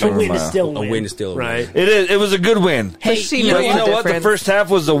 It's inch a over win is mile. still A win. win is still a win. right. It is. It was a good win. Hey, she you knows But you know know what? what? The difference. first half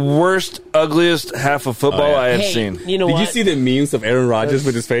was the worst, ugliest half of football Oh, yeah. I had Hey, seen. you know Did what? you see the memes of Aaron Rodgers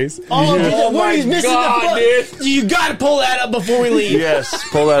with his face? Oh, Yeah. where he's missing God, the foot. dude. You got to pull that up before we leave. Yes,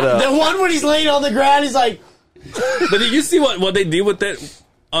 pull that up. The one where he's laying on the ground, he's like, But did you see what they did with that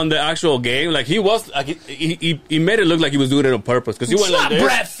on the actual game? Like he was, like he made it look like he was doing it on purpose because he it's went like not this.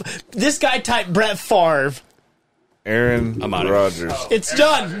 Brett. This guy typed Brett Favre. Aaron I'm outta Rodgers. It's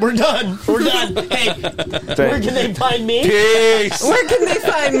done. We're done. We're done. Hey, where can they find me? Peace. Where can they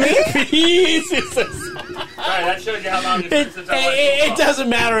find me? That shows you how long It doesn't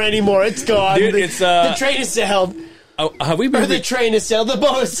matter anymore. It's gone. Dude, the, it's, the train is sailed. have we Or been? the train is sailed. The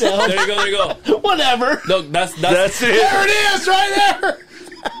boat is sailed. There you go. Whatever. Look, that's That's it. There it is, right there.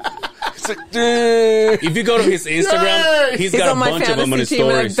 If you go to his Instagram, he's He's got a on my bunch of them on his fantasy team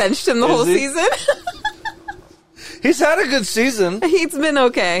and I've stories. benched him the whole he? season. He's had a good season. He's been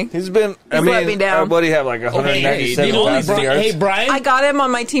okay. He's been. He's let me down. What do you have? Like 197 you know, passing yards. Hey, Brian. I got him on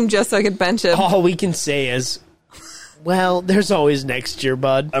my team just so I could bench him. All we can say is, well, there's always next year,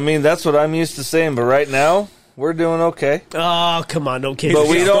 bud. I mean, that's what I'm used to saying. But right now, we're doing okay. Oh, come on, okay. But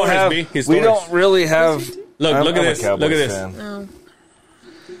we His don't stories, have. B. His We stories. don't really have. Look I'm at a this. Cowboys Look at this. fan.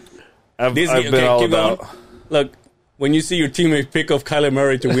 I've This- been okay, all keep going. about. Look, when you see your teammate pick off Kyler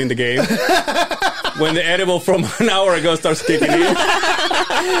Murray to win the game, when the edible from an hour ago starts kicking in,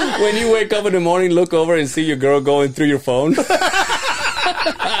 when you wake up in the morning, look over and see your girl going through your phone.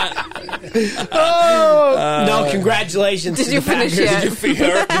 No, congratulations. Did to you the finish Packers. yet?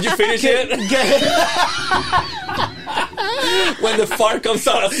 Did you finish it? When the fart comes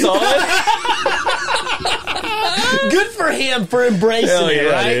out of solid? Good for him for embracing Hell it, yeah,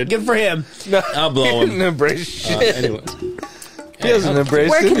 right? dude. Good for him. I'll blow He him. didn't embrace shit. Anyway. He hasn't embraced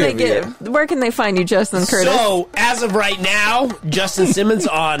Where can any they of get? it. Where can they find you, Justin Curtis? So, as of right now, Justin Simmons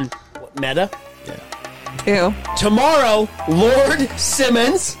on Meta. Ew. Tomorrow, Lord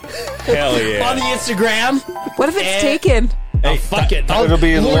Simmons Hell yeah. on the Instagram. What if it's Eh. taken? Oh, fuck it. It'll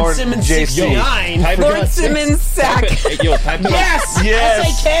be Lord Simmons JC. 69. Type it Lord on- Simmons sack. Hey, yo, type it on- Yes! Yes.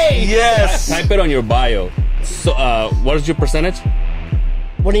 S-A-K! Yes. Type it on your bio. So, what is your percentage?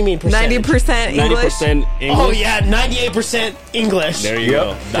 What do you mean percentage? 90% English. 90% English? Oh, yeah, 98% English. There you Yep.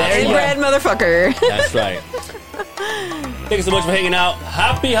 go. That's And right. bread, motherfucker. That's right. Thank you so much for hanging out.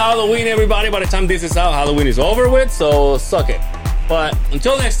 Happy Halloween, everybody. By the time this is out, Halloween is over with, so suck it. But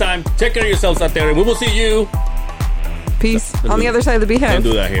until next time, take care of yourselves out there, and we will see you. Peace. On the other side of the beehive. Don't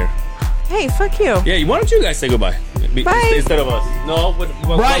do that here. Hey, fuck you. Yeah, why don't you guys say goodbye? Bye. Instead of us. No, what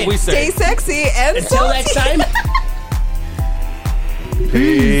Right. we say. Stay sexy and Until salty. next time.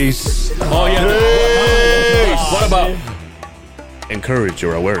 Peace. Oh, yeah. What about encourage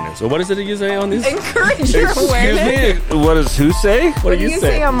your awareness? Or what is it you say on this? Encourage your Excuse awareness. me. What does who say? What do you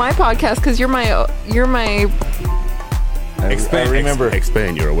say on my podcast? Because you're my I remember.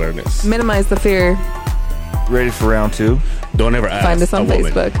 Expand your awareness. minimize the fear. Ready for round 2? Don't ever ask Find us on a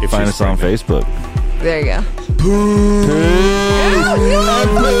woman Facebook. if Find she's us on pregnant. Facebook. There you go. Peace.